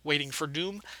Visions, Waiting for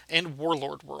Doom, and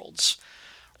Warlord Worlds.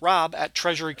 Rob at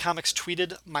Treasury Comics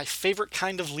tweeted, "My favorite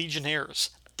kind of Legionnaires,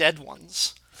 dead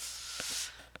ones."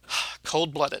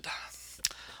 Cold-blooded.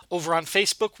 Over on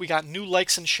Facebook, we got new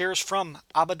likes and shares from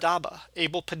Abadaba,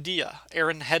 Abel Padilla,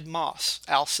 Aaron Head Moss,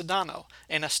 Al Sedano,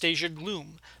 Anastasia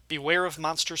Gloom, Beware of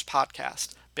Monsters Podcast,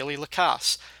 Billy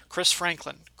Lacasse, Chris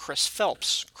Franklin, Chris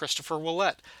Phelps, Christopher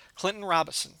Willett, Clinton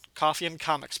Robinson, Coffee and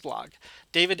Comics Blog,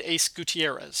 David Ace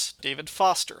Gutierrez, David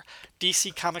Foster,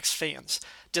 DC Comics Fans,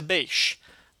 Debache,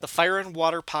 the Fire and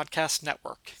Water Podcast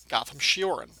Network, Gotham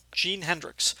Shioran, Gene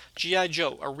Hendricks, G.I.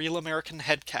 Joe, A Real American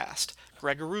Headcast,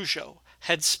 Greg Arujo,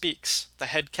 Head Speaks, the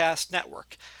Headcast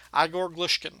Network, Igor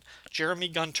Glushkin, Jeremy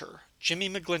Gunter, Jimmy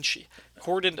McGlinchey,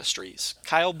 Cord Industries,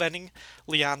 Kyle Benning,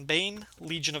 Leon Bain,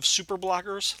 Legion of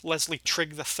Superbloggers, Leslie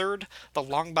Trigg III, The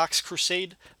Longbox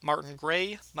Crusade, Martin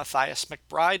Gray, Matthias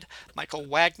McBride, Michael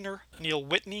Wagner, Neil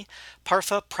Whitney,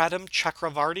 Partha Pradam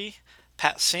Chakravarti,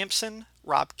 Pat Sampson,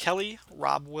 Rob Kelly,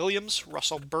 Rob Williams,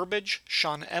 Russell Burbage,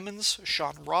 Sean Emmons,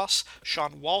 Sean Ross,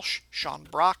 Sean Walsh, Sean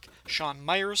Brock, Sean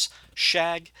Myers,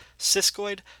 Shag,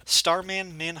 Siskoid,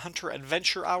 Starman Manhunter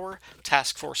Adventure Hour,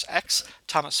 Task Force X,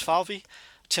 Thomas Falvey,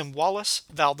 Tim Wallace,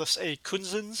 Valdis A.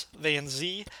 Kunzens, Van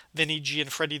Z, Vinny G.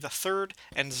 and Freddy III,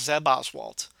 and Zeb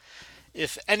Oswald.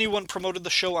 If anyone promoted the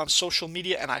show on social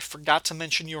media and I forgot to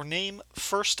mention your name,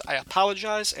 first, I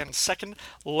apologize, and second,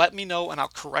 let me know and I'll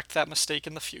correct that mistake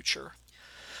in the future.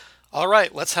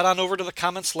 Alright, let's head on over to the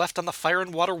comments left on the Fire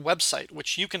and Water website,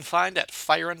 which you can find at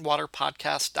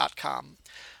fireandwaterpodcast.com.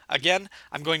 Again,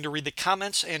 I'm going to read the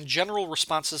comments and general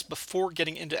responses before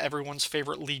getting into everyone's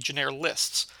favorite Legionnaire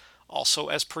lists. Also,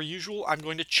 as per usual, I'm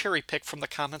going to cherry pick from the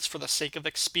comments for the sake of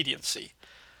expediency.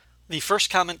 The first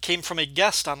comment came from a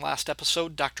guest on last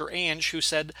episode, Dr. Ange, who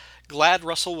said, "Glad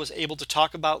Russell was able to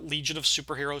talk about Legion of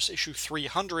Superheroes issue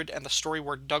 300 and the story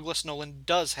where Douglas Nolan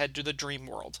does head to the dream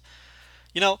world."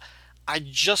 You know, I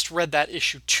just read that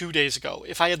issue 2 days ago.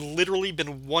 If I had literally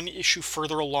been one issue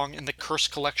further along in the Curse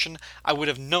collection, I would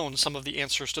have known some of the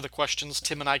answers to the questions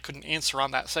Tim and I couldn't answer on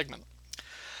that segment.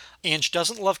 Ange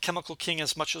doesn't love Chemical King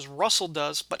as much as Russell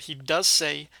does, but he does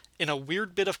say, "In a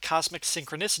weird bit of cosmic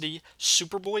synchronicity,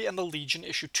 Superboy and the Legion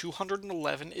issue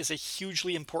 211 is a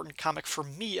hugely important comic for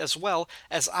me as well,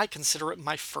 as I consider it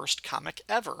my first comic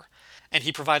ever." And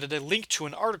he provided a link to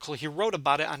an article he wrote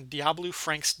about it on Diablo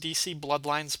Frank's DC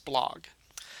Bloodlines blog.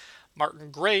 Martin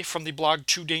Gray from the blog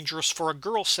Too Dangerous for a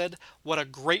Girl said, "What a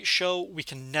great show, we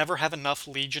can never have enough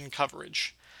Legion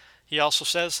coverage." He also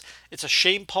says, "It's a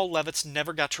shame Paul Levitz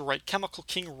never got to write Chemical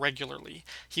King regularly.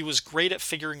 He was great at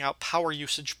figuring out power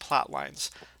usage plotlines.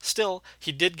 Still,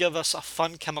 he did give us a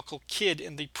fun Chemical Kid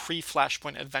in the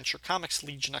pre-Flashpoint Adventure Comics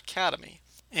Legion Academy."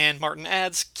 And Martin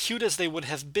adds, "Cute as they would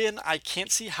have been, I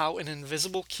can't see how an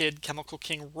Invisible Kid Chemical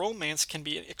King romance can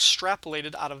be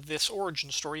extrapolated out of this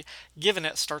origin story, given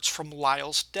it starts from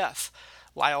Lyle's death.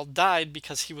 Lyle died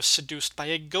because he was seduced by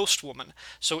a ghost woman,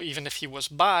 so even if he was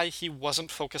bi, he wasn't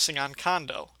focusing on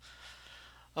Kondo."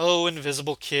 Oh,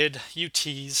 Invisible Kid, you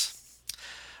tease.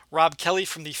 Rob Kelly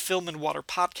from the Film and Water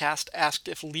podcast asked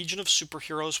if Legion of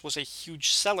Superheroes was a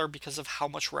huge seller because of how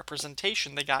much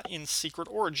representation they got in Secret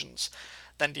Origins.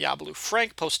 Then Diablo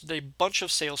Frank posted a bunch of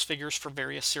sales figures for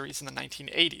various series in the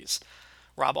 1980s.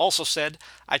 Rob also said,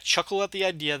 "I chuckle at the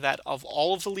idea that of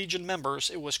all of the Legion members,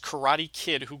 it was Karate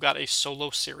Kid who got a solo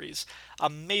series.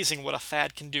 Amazing what a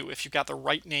fad can do if you got the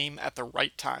right name at the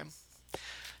right time."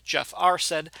 Jeff R.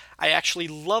 said, "I actually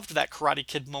loved that Karate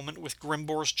Kid moment with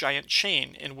Grimbor's giant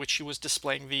chain, in which he was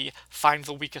displaying the find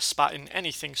the weakest spot in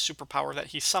anything superpower that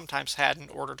he sometimes had in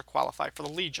order to qualify for the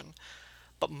Legion.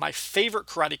 but my favorite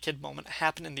Karate Kid moment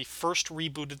happened in the first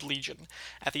rebooted Legion,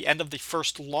 at the end of the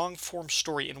first long-form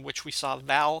story in which we saw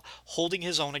Val holding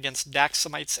his own against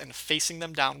Daxamites and facing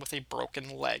them down with a broken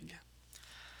leg.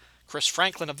 Chris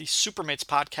Franklin of the Supermates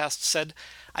podcast said,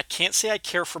 I can't say I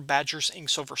care for Badger's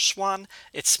inks over Swan.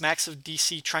 It smacks of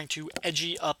DC trying to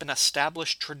edgy up an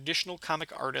established traditional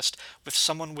comic artist with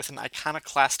someone with an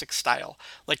iconoclastic style,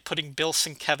 like putting Bill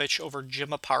Sienkiewicz over Jim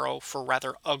Aparo for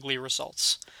rather ugly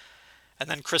results. And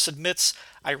then Chris admits,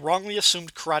 I wrongly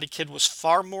assumed Karate Kid was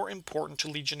far more important to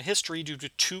Legion history due to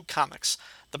two comics,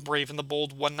 The Brave and the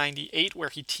Bold 198, where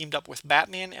he teamed up with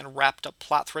Batman and wrapped up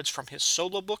plot threads from his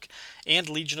solo book, and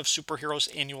Legion of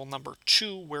Superheroes Annual Number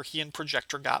 2, where he and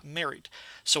Projector got married.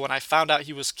 So when I found out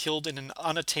he was killed in an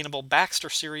unattainable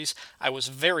Baxter series, I was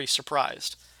very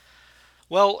surprised.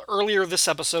 Well, earlier this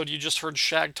episode you just heard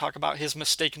Shag talk about his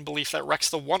mistaken belief that Rex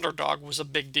the Wonder Dog was a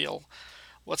big deal.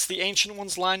 What's the Ancient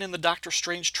One's line in the Doctor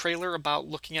Strange trailer about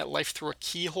looking at life through a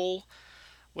keyhole?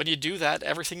 When you do that,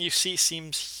 everything you see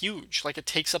seems huge, like it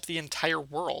takes up the entire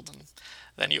world. And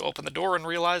then you open the door and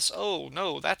realize, oh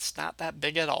no, that's not that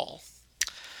big at all.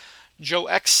 Joe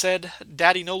X said,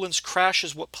 Daddy Nolan's crash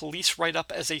is what police write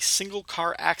up as a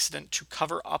single-car accident to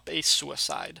cover up a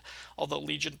suicide. Although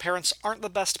Legion parents aren't the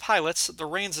best pilots, the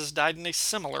Rainses died in a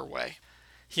similar way.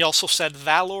 He also said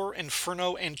Valor,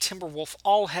 Inferno, and Timberwolf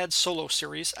all had solo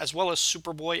series, as well as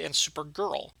Superboy and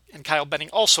Supergirl. And Kyle Benning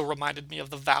also reminded me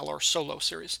of the Valor solo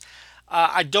series.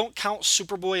 I don't count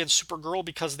Superboy and Supergirl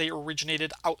because they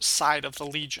originated outside of the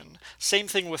Legion. Same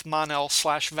thing with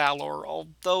Mon-El/Valor,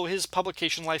 although his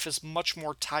publication life is much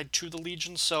more tied to the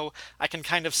Legion, so I can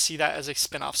kind of see that as a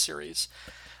spin-off series.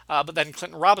 But then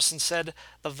Clinton Robinson said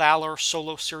the Valor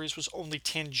solo series was only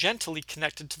tangentially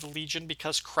connected to the Legion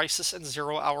because Crisis and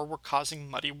Zero Hour were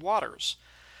causing muddy waters.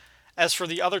 As for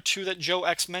the other two that Joe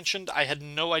X mentioned, I had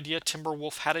no idea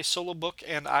Timberwolf had a solo book,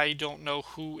 and I don't know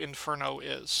who Inferno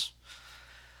is.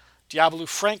 Diablo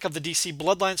Frank of the DC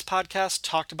Bloodlines podcast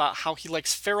talked about how he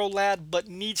likes Pharaoh Lad, but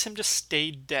needs him to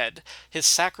stay dead. His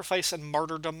sacrifice and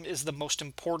martyrdom is the most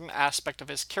important aspect of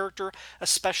his character,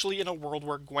 especially in a world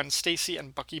where Gwen Stacy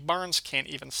and Bucky Barnes can't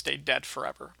even stay dead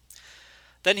forever.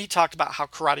 Then he talked about how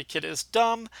Karate Kid is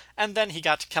dumb, and then he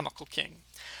got to Chemical King.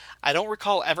 I don't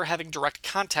recall ever having direct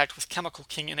contact with Chemical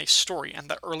King in a story, and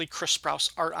the early Chris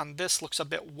Sprouse art on this looks a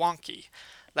bit wonky.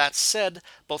 That said,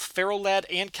 both Pharaoh Lad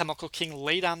and Chemical King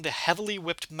laid on the heavily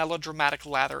whipped melodramatic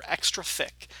lather extra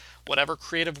thick. Whatever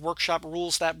creative workshop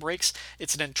rules that breaks,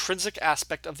 it's an intrinsic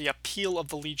aspect of the appeal of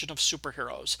the Legion of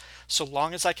Superheroes. So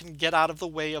long as I can get out of the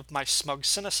way of my smug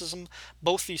cynicism,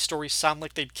 both these stories sound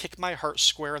like they'd kick my heart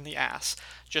square in the ass.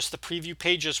 Just the preview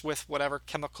pages with whatever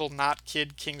Chemical Not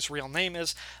Kid King's real name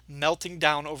is, melting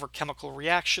down over chemical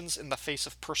reactions in the face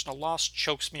of personal loss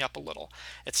chokes me up a little.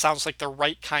 It sounds like the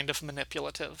right kind of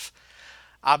manipulative.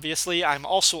 Obviously, I'm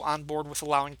also on board with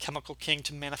allowing Chemical King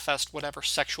to manifest whatever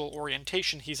sexual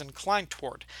orientation he's inclined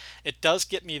toward. It does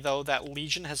get me, though, that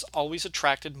Legion has always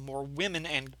attracted more women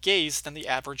and gays than the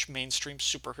average mainstream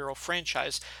superhero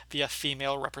franchise via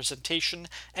female representation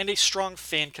and a strong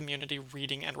fan community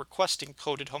reading and requesting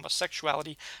coded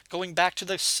homosexuality going back to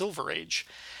the Silver Age.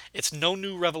 It's no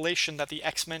new revelation that the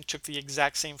X-Men took the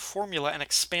exact same formula and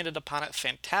expanded upon it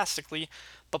fantastically,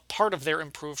 but part of their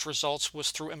improved results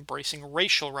was through embracing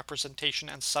racial representation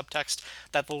and subtext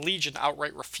that the Legion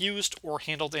outright refused or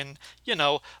handled in,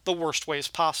 the worst ways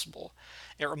possible.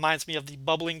 It reminds me of the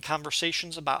bubbling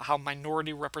conversations about how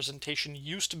minority representation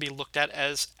used to be looked at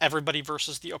as everybody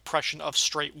versus the oppression of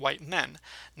straight white men.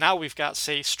 Now we've got,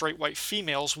 say, straight white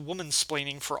females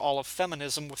woman-splaining for all of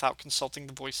feminism without consulting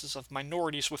the voices of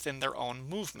minorities within their own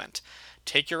movement.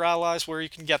 Take your allies where you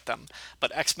can get them,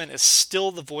 but X-Men is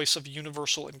still the voice of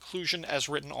universal inclusion as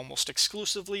written almost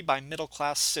exclusively by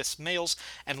middle-class cis males,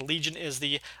 and Legion is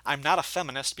the I'm not a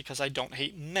feminist because I don't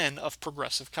hate men of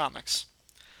progressive comics.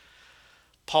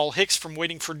 Paul Hicks from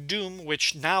Waiting for Doom,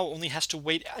 which now only has to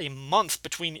wait a month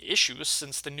between issues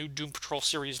since the new Doom Patrol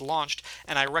series launched,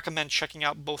 and I recommend checking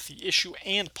out both the issue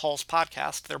and Paul's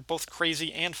podcast. They're both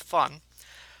crazy and fun.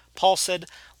 Paul said,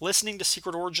 listening to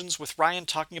Secret Origins with Ryan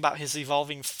talking about his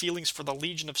evolving feelings for the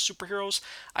Legion of Superheroes,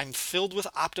 I'm filled with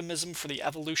optimism for the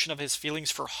evolution of his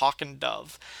feelings for Hawk and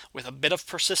Dove. With a bit of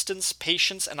persistence,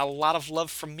 patience, and a lot of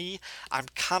love from me, I'm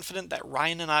confident that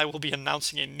Ryan and I will be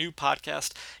announcing a new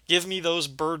podcast. Give me those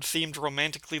bird-themed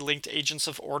romantically linked agents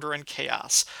of order and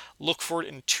chaos. Look for it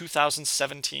in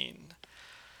 2017.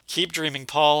 Keep dreaming,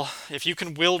 Paul. If you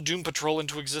can will Doom Patrol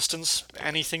into existence,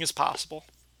 anything is possible.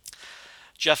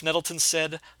 Jeff Nettleton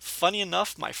said, funny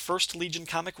enough, my first Legion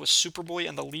comic was Superboy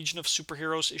and the Legion of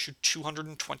Superheroes issue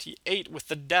 228 with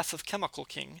the death of Chemical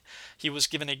King. He was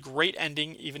given a great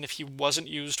ending even if he wasn't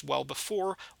used well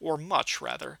before, or much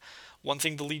rather. One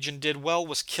thing the Legion did well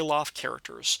was kill off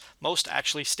characters. Most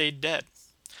actually stayed dead.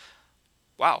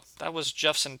 Wow, that was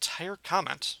Jeff's entire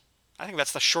comment. I think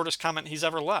that's the shortest comment he's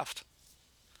ever left.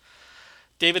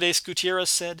 David Ace Gutierrez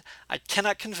said, I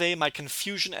cannot convey my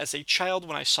confusion as a child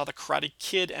when I saw The Karate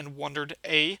Kid and wondered,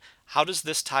 A, how does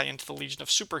this tie into the Legion of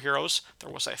Superheroes? There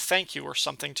was a thank you or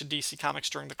something to DC Comics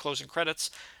during the closing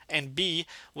credits. And B,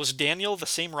 was Daniel the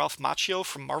same Ralph Macchio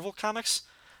from Marvel Comics?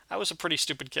 I was a pretty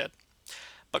stupid kid.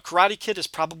 But Karate Kid is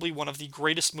probably one of the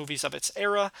greatest movies of its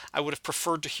era. I would have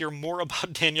preferred to hear more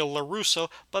about Daniel LaRusso,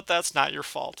 but that's not your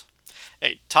fault.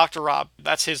 Hey, talk to Rob.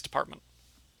 That's his department.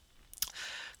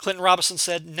 Clinton Robinson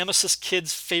said, Nemesis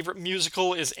Kid's favorite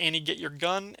musical is Annie Get Your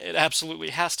Gun. It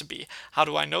absolutely has to be. How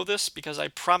do I know this? Because I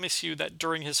promise you that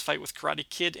during his fight with Karate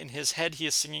Kid, in his head he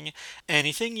is singing,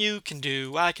 anything you can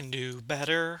do, I can do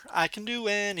better. I can do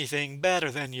anything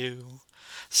better than you.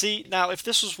 See, now if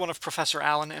this was one of Professor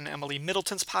Allen and Emily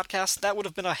Middleton's podcasts, that would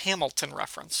have been a Hamilton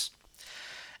reference.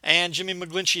 And Jimmy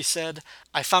McGlinchey said,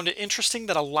 I found it interesting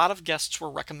that a lot of guests were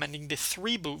recommending the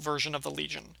 3-boot version of the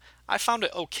Legion. I found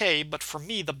it okay, but for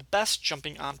me the best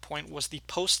jumping on point was the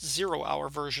post-Zero Hour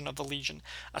version of the Legion,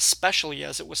 especially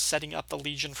as it was setting up the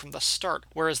Legion from the start,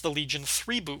 whereas the Legion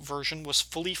 3-boot version was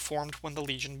fully formed when the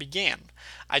Legion began.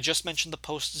 I just mentioned the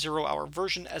post-Zero Hour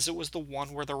version as it was the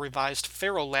one where the revised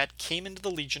Pharaoh Lad came into the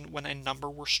Legion when a number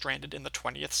were stranded in the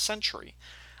 20th century.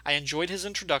 I enjoyed his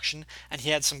introduction, and he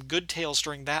had some good tales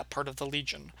during that part of the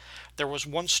Legion. There was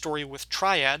one story with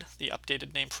Triad, the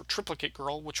updated name for Triplicate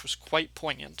Girl, which was quite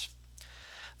poignant.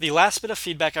 The last bit of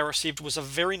feedback I received was a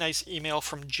very nice email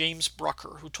from James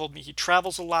Brucker, who told me he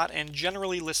travels a lot and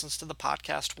generally listens to the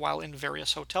podcast while in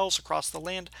various hotels across the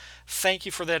land. Thank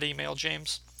you for that email,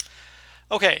 James.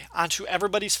 Okay, on to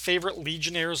everybody's favorite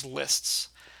Legionnaires lists.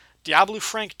 Diablo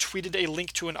Frank tweeted a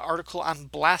link to an article on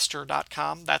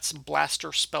Blaster.com, that's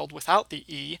Blaster spelled without the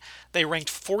E. They ranked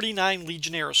 49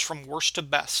 Legionnaires from worst to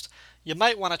best. You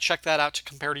might want to check that out to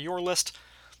compare to your list.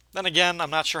 Then again, I'm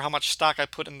not sure how much stock I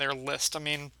put in their list. I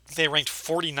mean, they ranked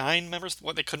 49 members,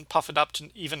 what, they couldn't puff it up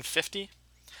to even 50?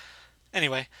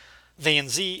 Anyway, Van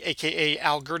Z, aka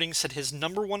Al Girding, said his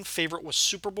number 1 favorite was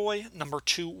Superboy, number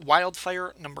 2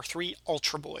 Wildfire, number 3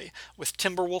 Ultra Boy, with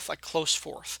Timberwolf a close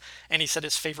fourth, and he said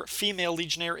his favorite female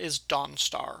Legionnaire is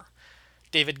Dawnstar.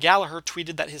 David Gallagher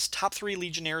tweeted that his top 3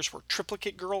 Legionnaires were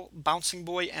Triplicate Girl, Bouncing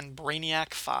Boy, and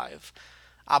Brainiac 5.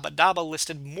 Abadaba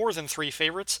listed more than 3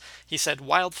 favorites. He said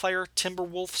Wildfire,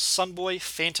 Timberwolf, Sunboy,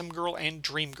 Phantom Girl, and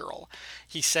Dream Girl.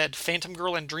 He said Phantom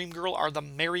Girl and Dream Girl are the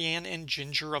Marianne and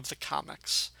Ginger of the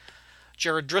comics.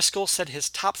 Jared Driscoll said his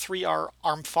top 3 are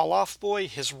Arm Fall Off Boy,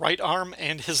 his right arm,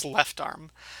 and his left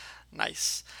arm.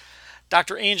 Nice.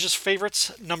 Dr. Ainge's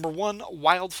favorites, number 1,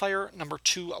 Wildfire, number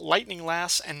 2, Lightning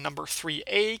Lass, and number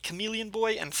 3A, Chameleon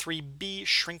Boy, and 3B,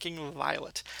 Shrinking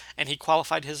Violet. And he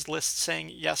qualified his list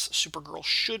saying, yes, Supergirl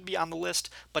should be on the list,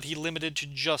 but he limited to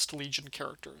just Legion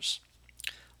characters.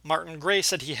 Martin Gray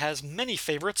said he has many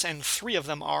favorites, and 3 of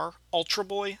them are Ultra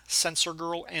Boy, Censor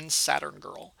Girl, and Saturn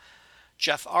Girl.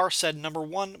 Jeff R. said number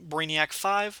 1, Brainiac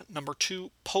 5, number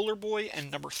 2, Polar Boy, and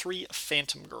number 3,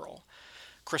 Phantom Girl.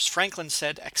 Chris Franklin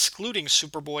said, excluding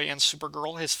Superboy and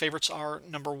Supergirl, his favorites are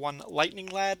number 1, Lightning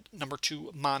Lad, number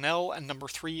 2, Mon-El, and number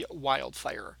 3,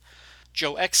 Wildfire.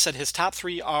 Joe X said his top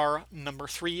 3 are number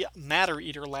 3, Matter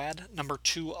Eater Lad, number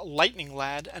 2, Lightning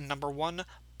Lad, and number 1,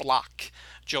 Block.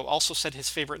 Joe also said his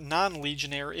favorite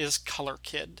non-Legionnaire is Color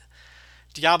Kid.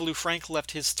 Diablo Frank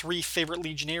left his 3 favorite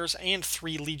Legionnaires and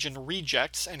 3 Legion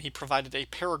rejects, and he provided a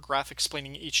paragraph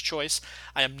explaining each choice.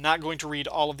 I am not going to read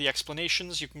all of the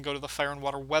explanations. You can go to the Fire and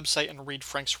Water website and read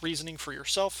Frank's reasoning for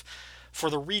yourself. For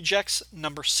the rejects,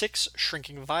 number 6,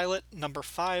 Shrinking Violet, number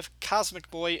 5, Cosmic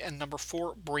Boy, and number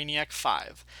 4, Brainiac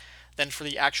 5. Then for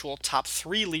the actual top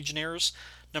 3 Legionnaires,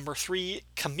 number 3,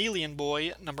 Chameleon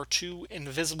Boy, number 2,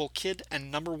 Invisible Kid, and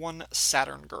number 1,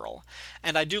 Saturn Girl.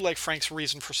 And I do like Frank's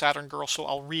reason for Saturn Girl, so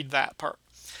I'll read that part.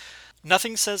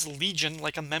 Nothing says Legion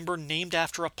like a member named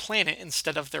after a planet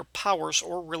instead of their powers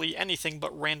or really anything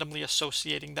but randomly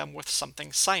associating them with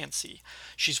something science-y.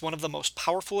 She's one of the most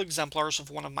powerful exemplars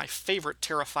of one of my favorite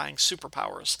terrifying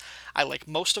superpowers. I like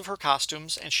most of her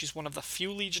costumes, and she's one of the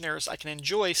few Legionnaires I can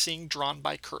enjoy seeing drawn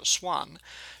by Kurt Swan.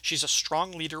 She's a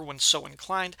strong leader when so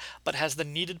inclined, but has the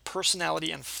needed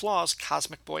personality and flaws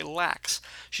Cosmic Boy lacks.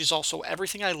 She's also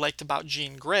everything I liked about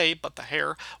Jean Grey, but the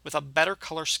hair, with a better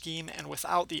color scheme and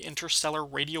without the interstellar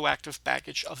radioactive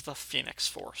baggage of the Phoenix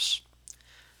Force.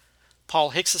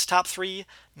 Paul Hicks's top 3,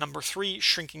 number 3,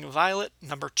 Shrinking Violet,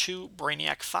 number 2,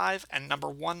 Brainiac 5, and number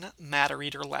 1, Matter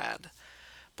Eater Lad.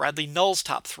 Bradley Null's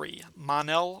top 3,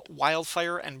 Mon-El,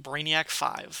 Wildfire, and Brainiac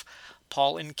 5.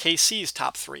 Paul and KC's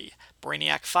top 3,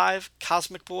 Brainiac 5,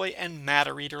 Cosmic Boy, and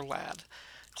Matter Eater Lad.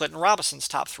 Clinton Robinson's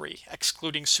top 3,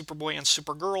 excluding Superboy and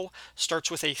Supergirl,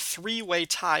 starts with a 3-way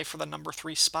tie for the number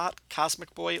 3 spot,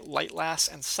 Cosmic Boy, Light Lass,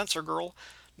 and Censor Girl,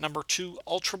 number 2,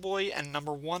 Ultra Boy, and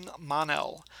number 1,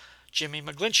 Mon-El. Jimmy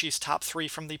McGlinchey's top 3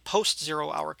 from the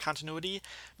post-Zero Hour continuity,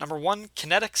 number 1,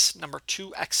 Kinetics, number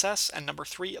 2, XS, and number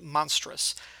 3,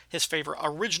 Monstrous. His favorite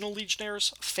original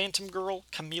Legionnaires, Phantom Girl,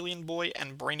 Chameleon Boy,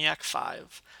 and Brainiac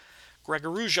 5. Greg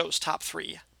Araujo's top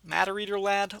 3, Matter Eater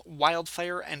Lad,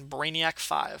 Wildfire, and Brainiac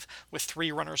 5, with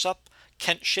 3 runners-up,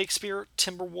 Kent Shakespeare,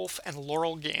 Timberwolf, and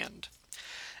Laurel Gand.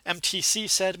 MTC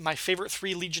said, my favorite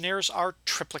 3 Legionnaires are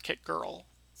Triplicate Girl.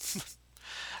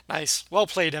 Nice. Well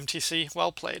played, MTC.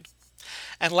 Well played.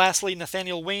 And lastly,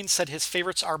 Nathaniel Wayne said his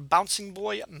favorites are Bouncing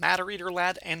Boy, Matter Eater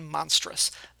Lad, and Monstrous,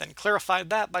 then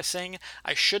clarified that by saying,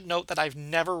 I should note that I've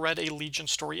never read a Legion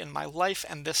story in my life,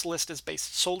 and this list is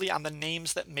based solely on the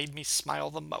names that made me smile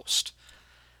the most.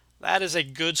 That is a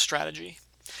good strategy.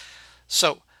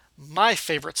 So, my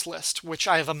favorites list, which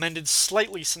I have amended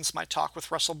slightly since my talk with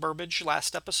Russell Burbage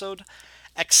last episode,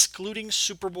 excluding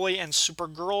Superboy and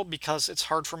Supergirl because it's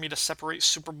hard for me to separate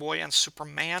Superboy and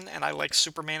Superman, and I like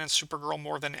Superman and Supergirl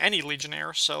more than any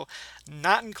Legionnaire, so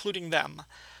not including them.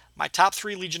 My top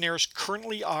 3 Legionnaires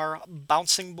currently are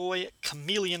Bouncing Boy,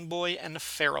 Chameleon Boy, and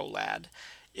Pharaoh Lad.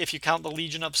 If you count the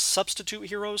Legion of substitute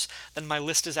heroes, then my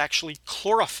list is actually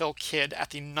Chlorophyll Kid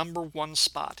at the number 1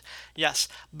 spot. Yes,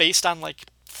 based on like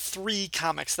 3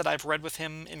 comics that I've read with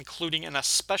him, including and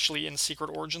especially in Secret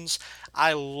Origins,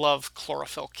 I love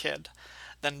Chlorophyll Kid.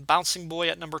 Then Bouncing Boy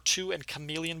at number 2 and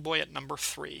Chameleon Boy at number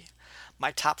 3.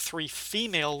 My top 3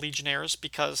 female Legionnaires,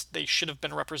 because they should have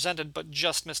been represented but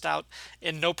just missed out,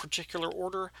 in no particular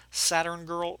order, Saturn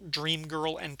Girl, Dream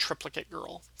Girl, and Triplicate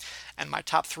Girl. And my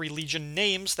top 3 Legion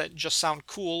names that just sound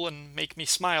cool and make me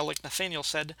smile, like Nathaniel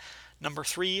said, number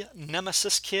 3,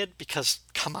 Nemesis Kid, because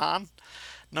come on.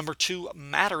 Number 2,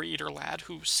 Matter Eater Lad,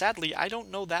 who sadly I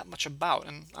don't know that much about,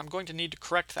 and I'm going to need to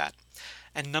correct that.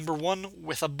 And number 1,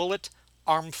 With a Bullet,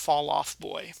 Arm Fall Off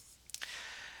Boy.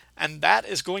 And that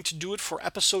is going to do it for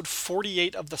episode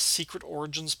 48 of the Secret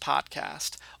Origins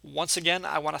podcast. Once again,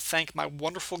 I want to thank my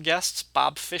wonderful guests,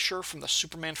 Bob Fisher from the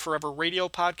Superman Forever radio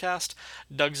podcast,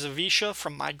 Doug Zawisza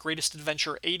from My Greatest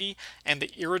Adventure 80, and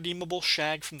the Irredeemable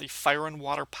Shag from the Fire and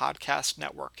Water podcast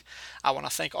network. I want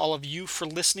to thank all of you for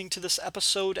listening to this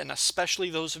episode, and especially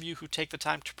those of you who take the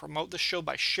time to promote the show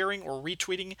by sharing or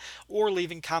retweeting or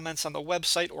leaving comments on the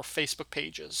website or Facebook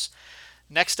pages.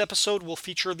 Next episode will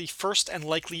feature the first and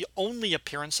likely only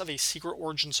appearance of a Secret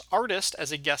Origins artist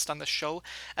as a guest on the show,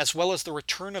 as well as the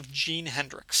return of Gene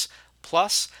Hendricks.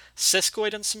 Plus,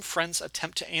 Siskoid and some friends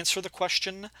attempt to answer the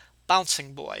question,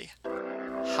 Bouncing Boy,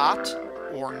 hot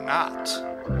or not?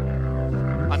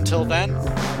 Until then...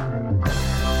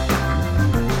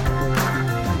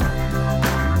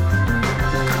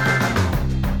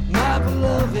 My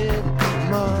beloved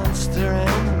monster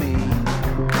and me,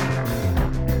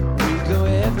 go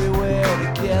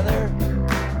everywhere together.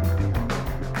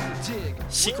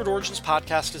 Secret Origins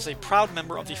Podcast is a proud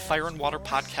member of the Fire and Water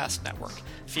Podcast Network.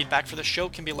 Feedback for the show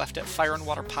can be left at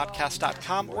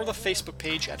fireandwaterpodcast.com or the Facebook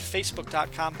page at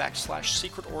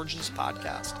facebook.com/Secret Origins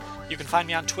Podcast. You can find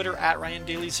me on Twitter at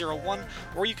RyanDaily01,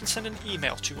 or you can send an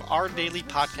email to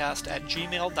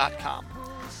ourdailypodcast@gmail.com.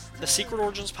 The Secret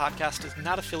Origins Podcast is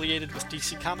not affiliated with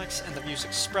DC Comics, and the views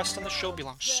expressed on the show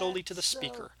belong solely to the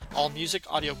speaker. All music,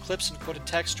 audio clips, and quoted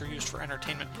text are used for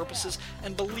entertainment purposes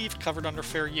and believed covered under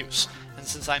fair use. And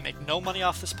since I make no money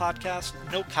off this podcast,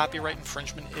 no copyright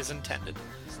infringement is intended.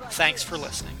 Thanks for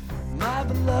listening. My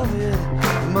beloved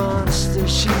monster,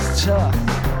 she's tough,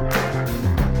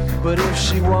 but if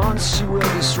she wants, she will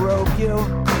disrobe you.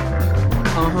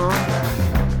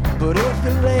 But if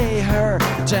you lay her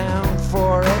down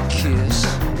for a kiss,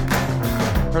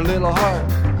 her little heart,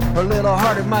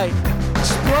 it might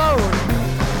explode.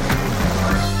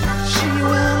 She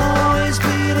will always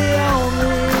be the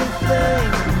only thing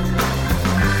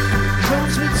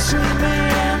comes between me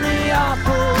and the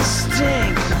awful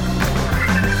stink.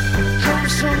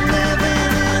 Comes from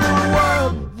living in a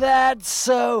world that's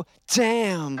so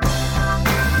damn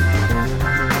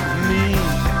mean.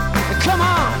 Come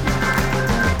on!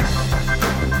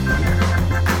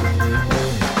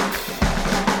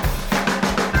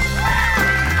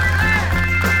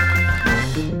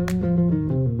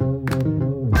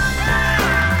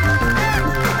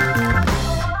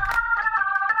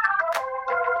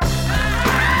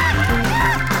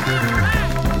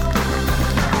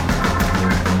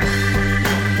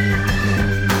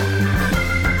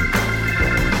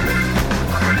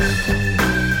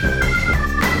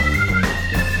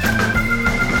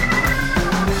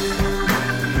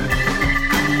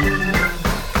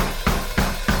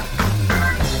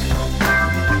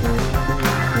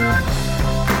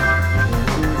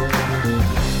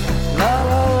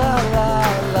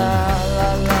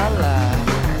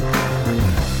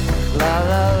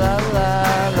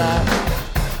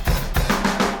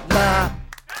 ba.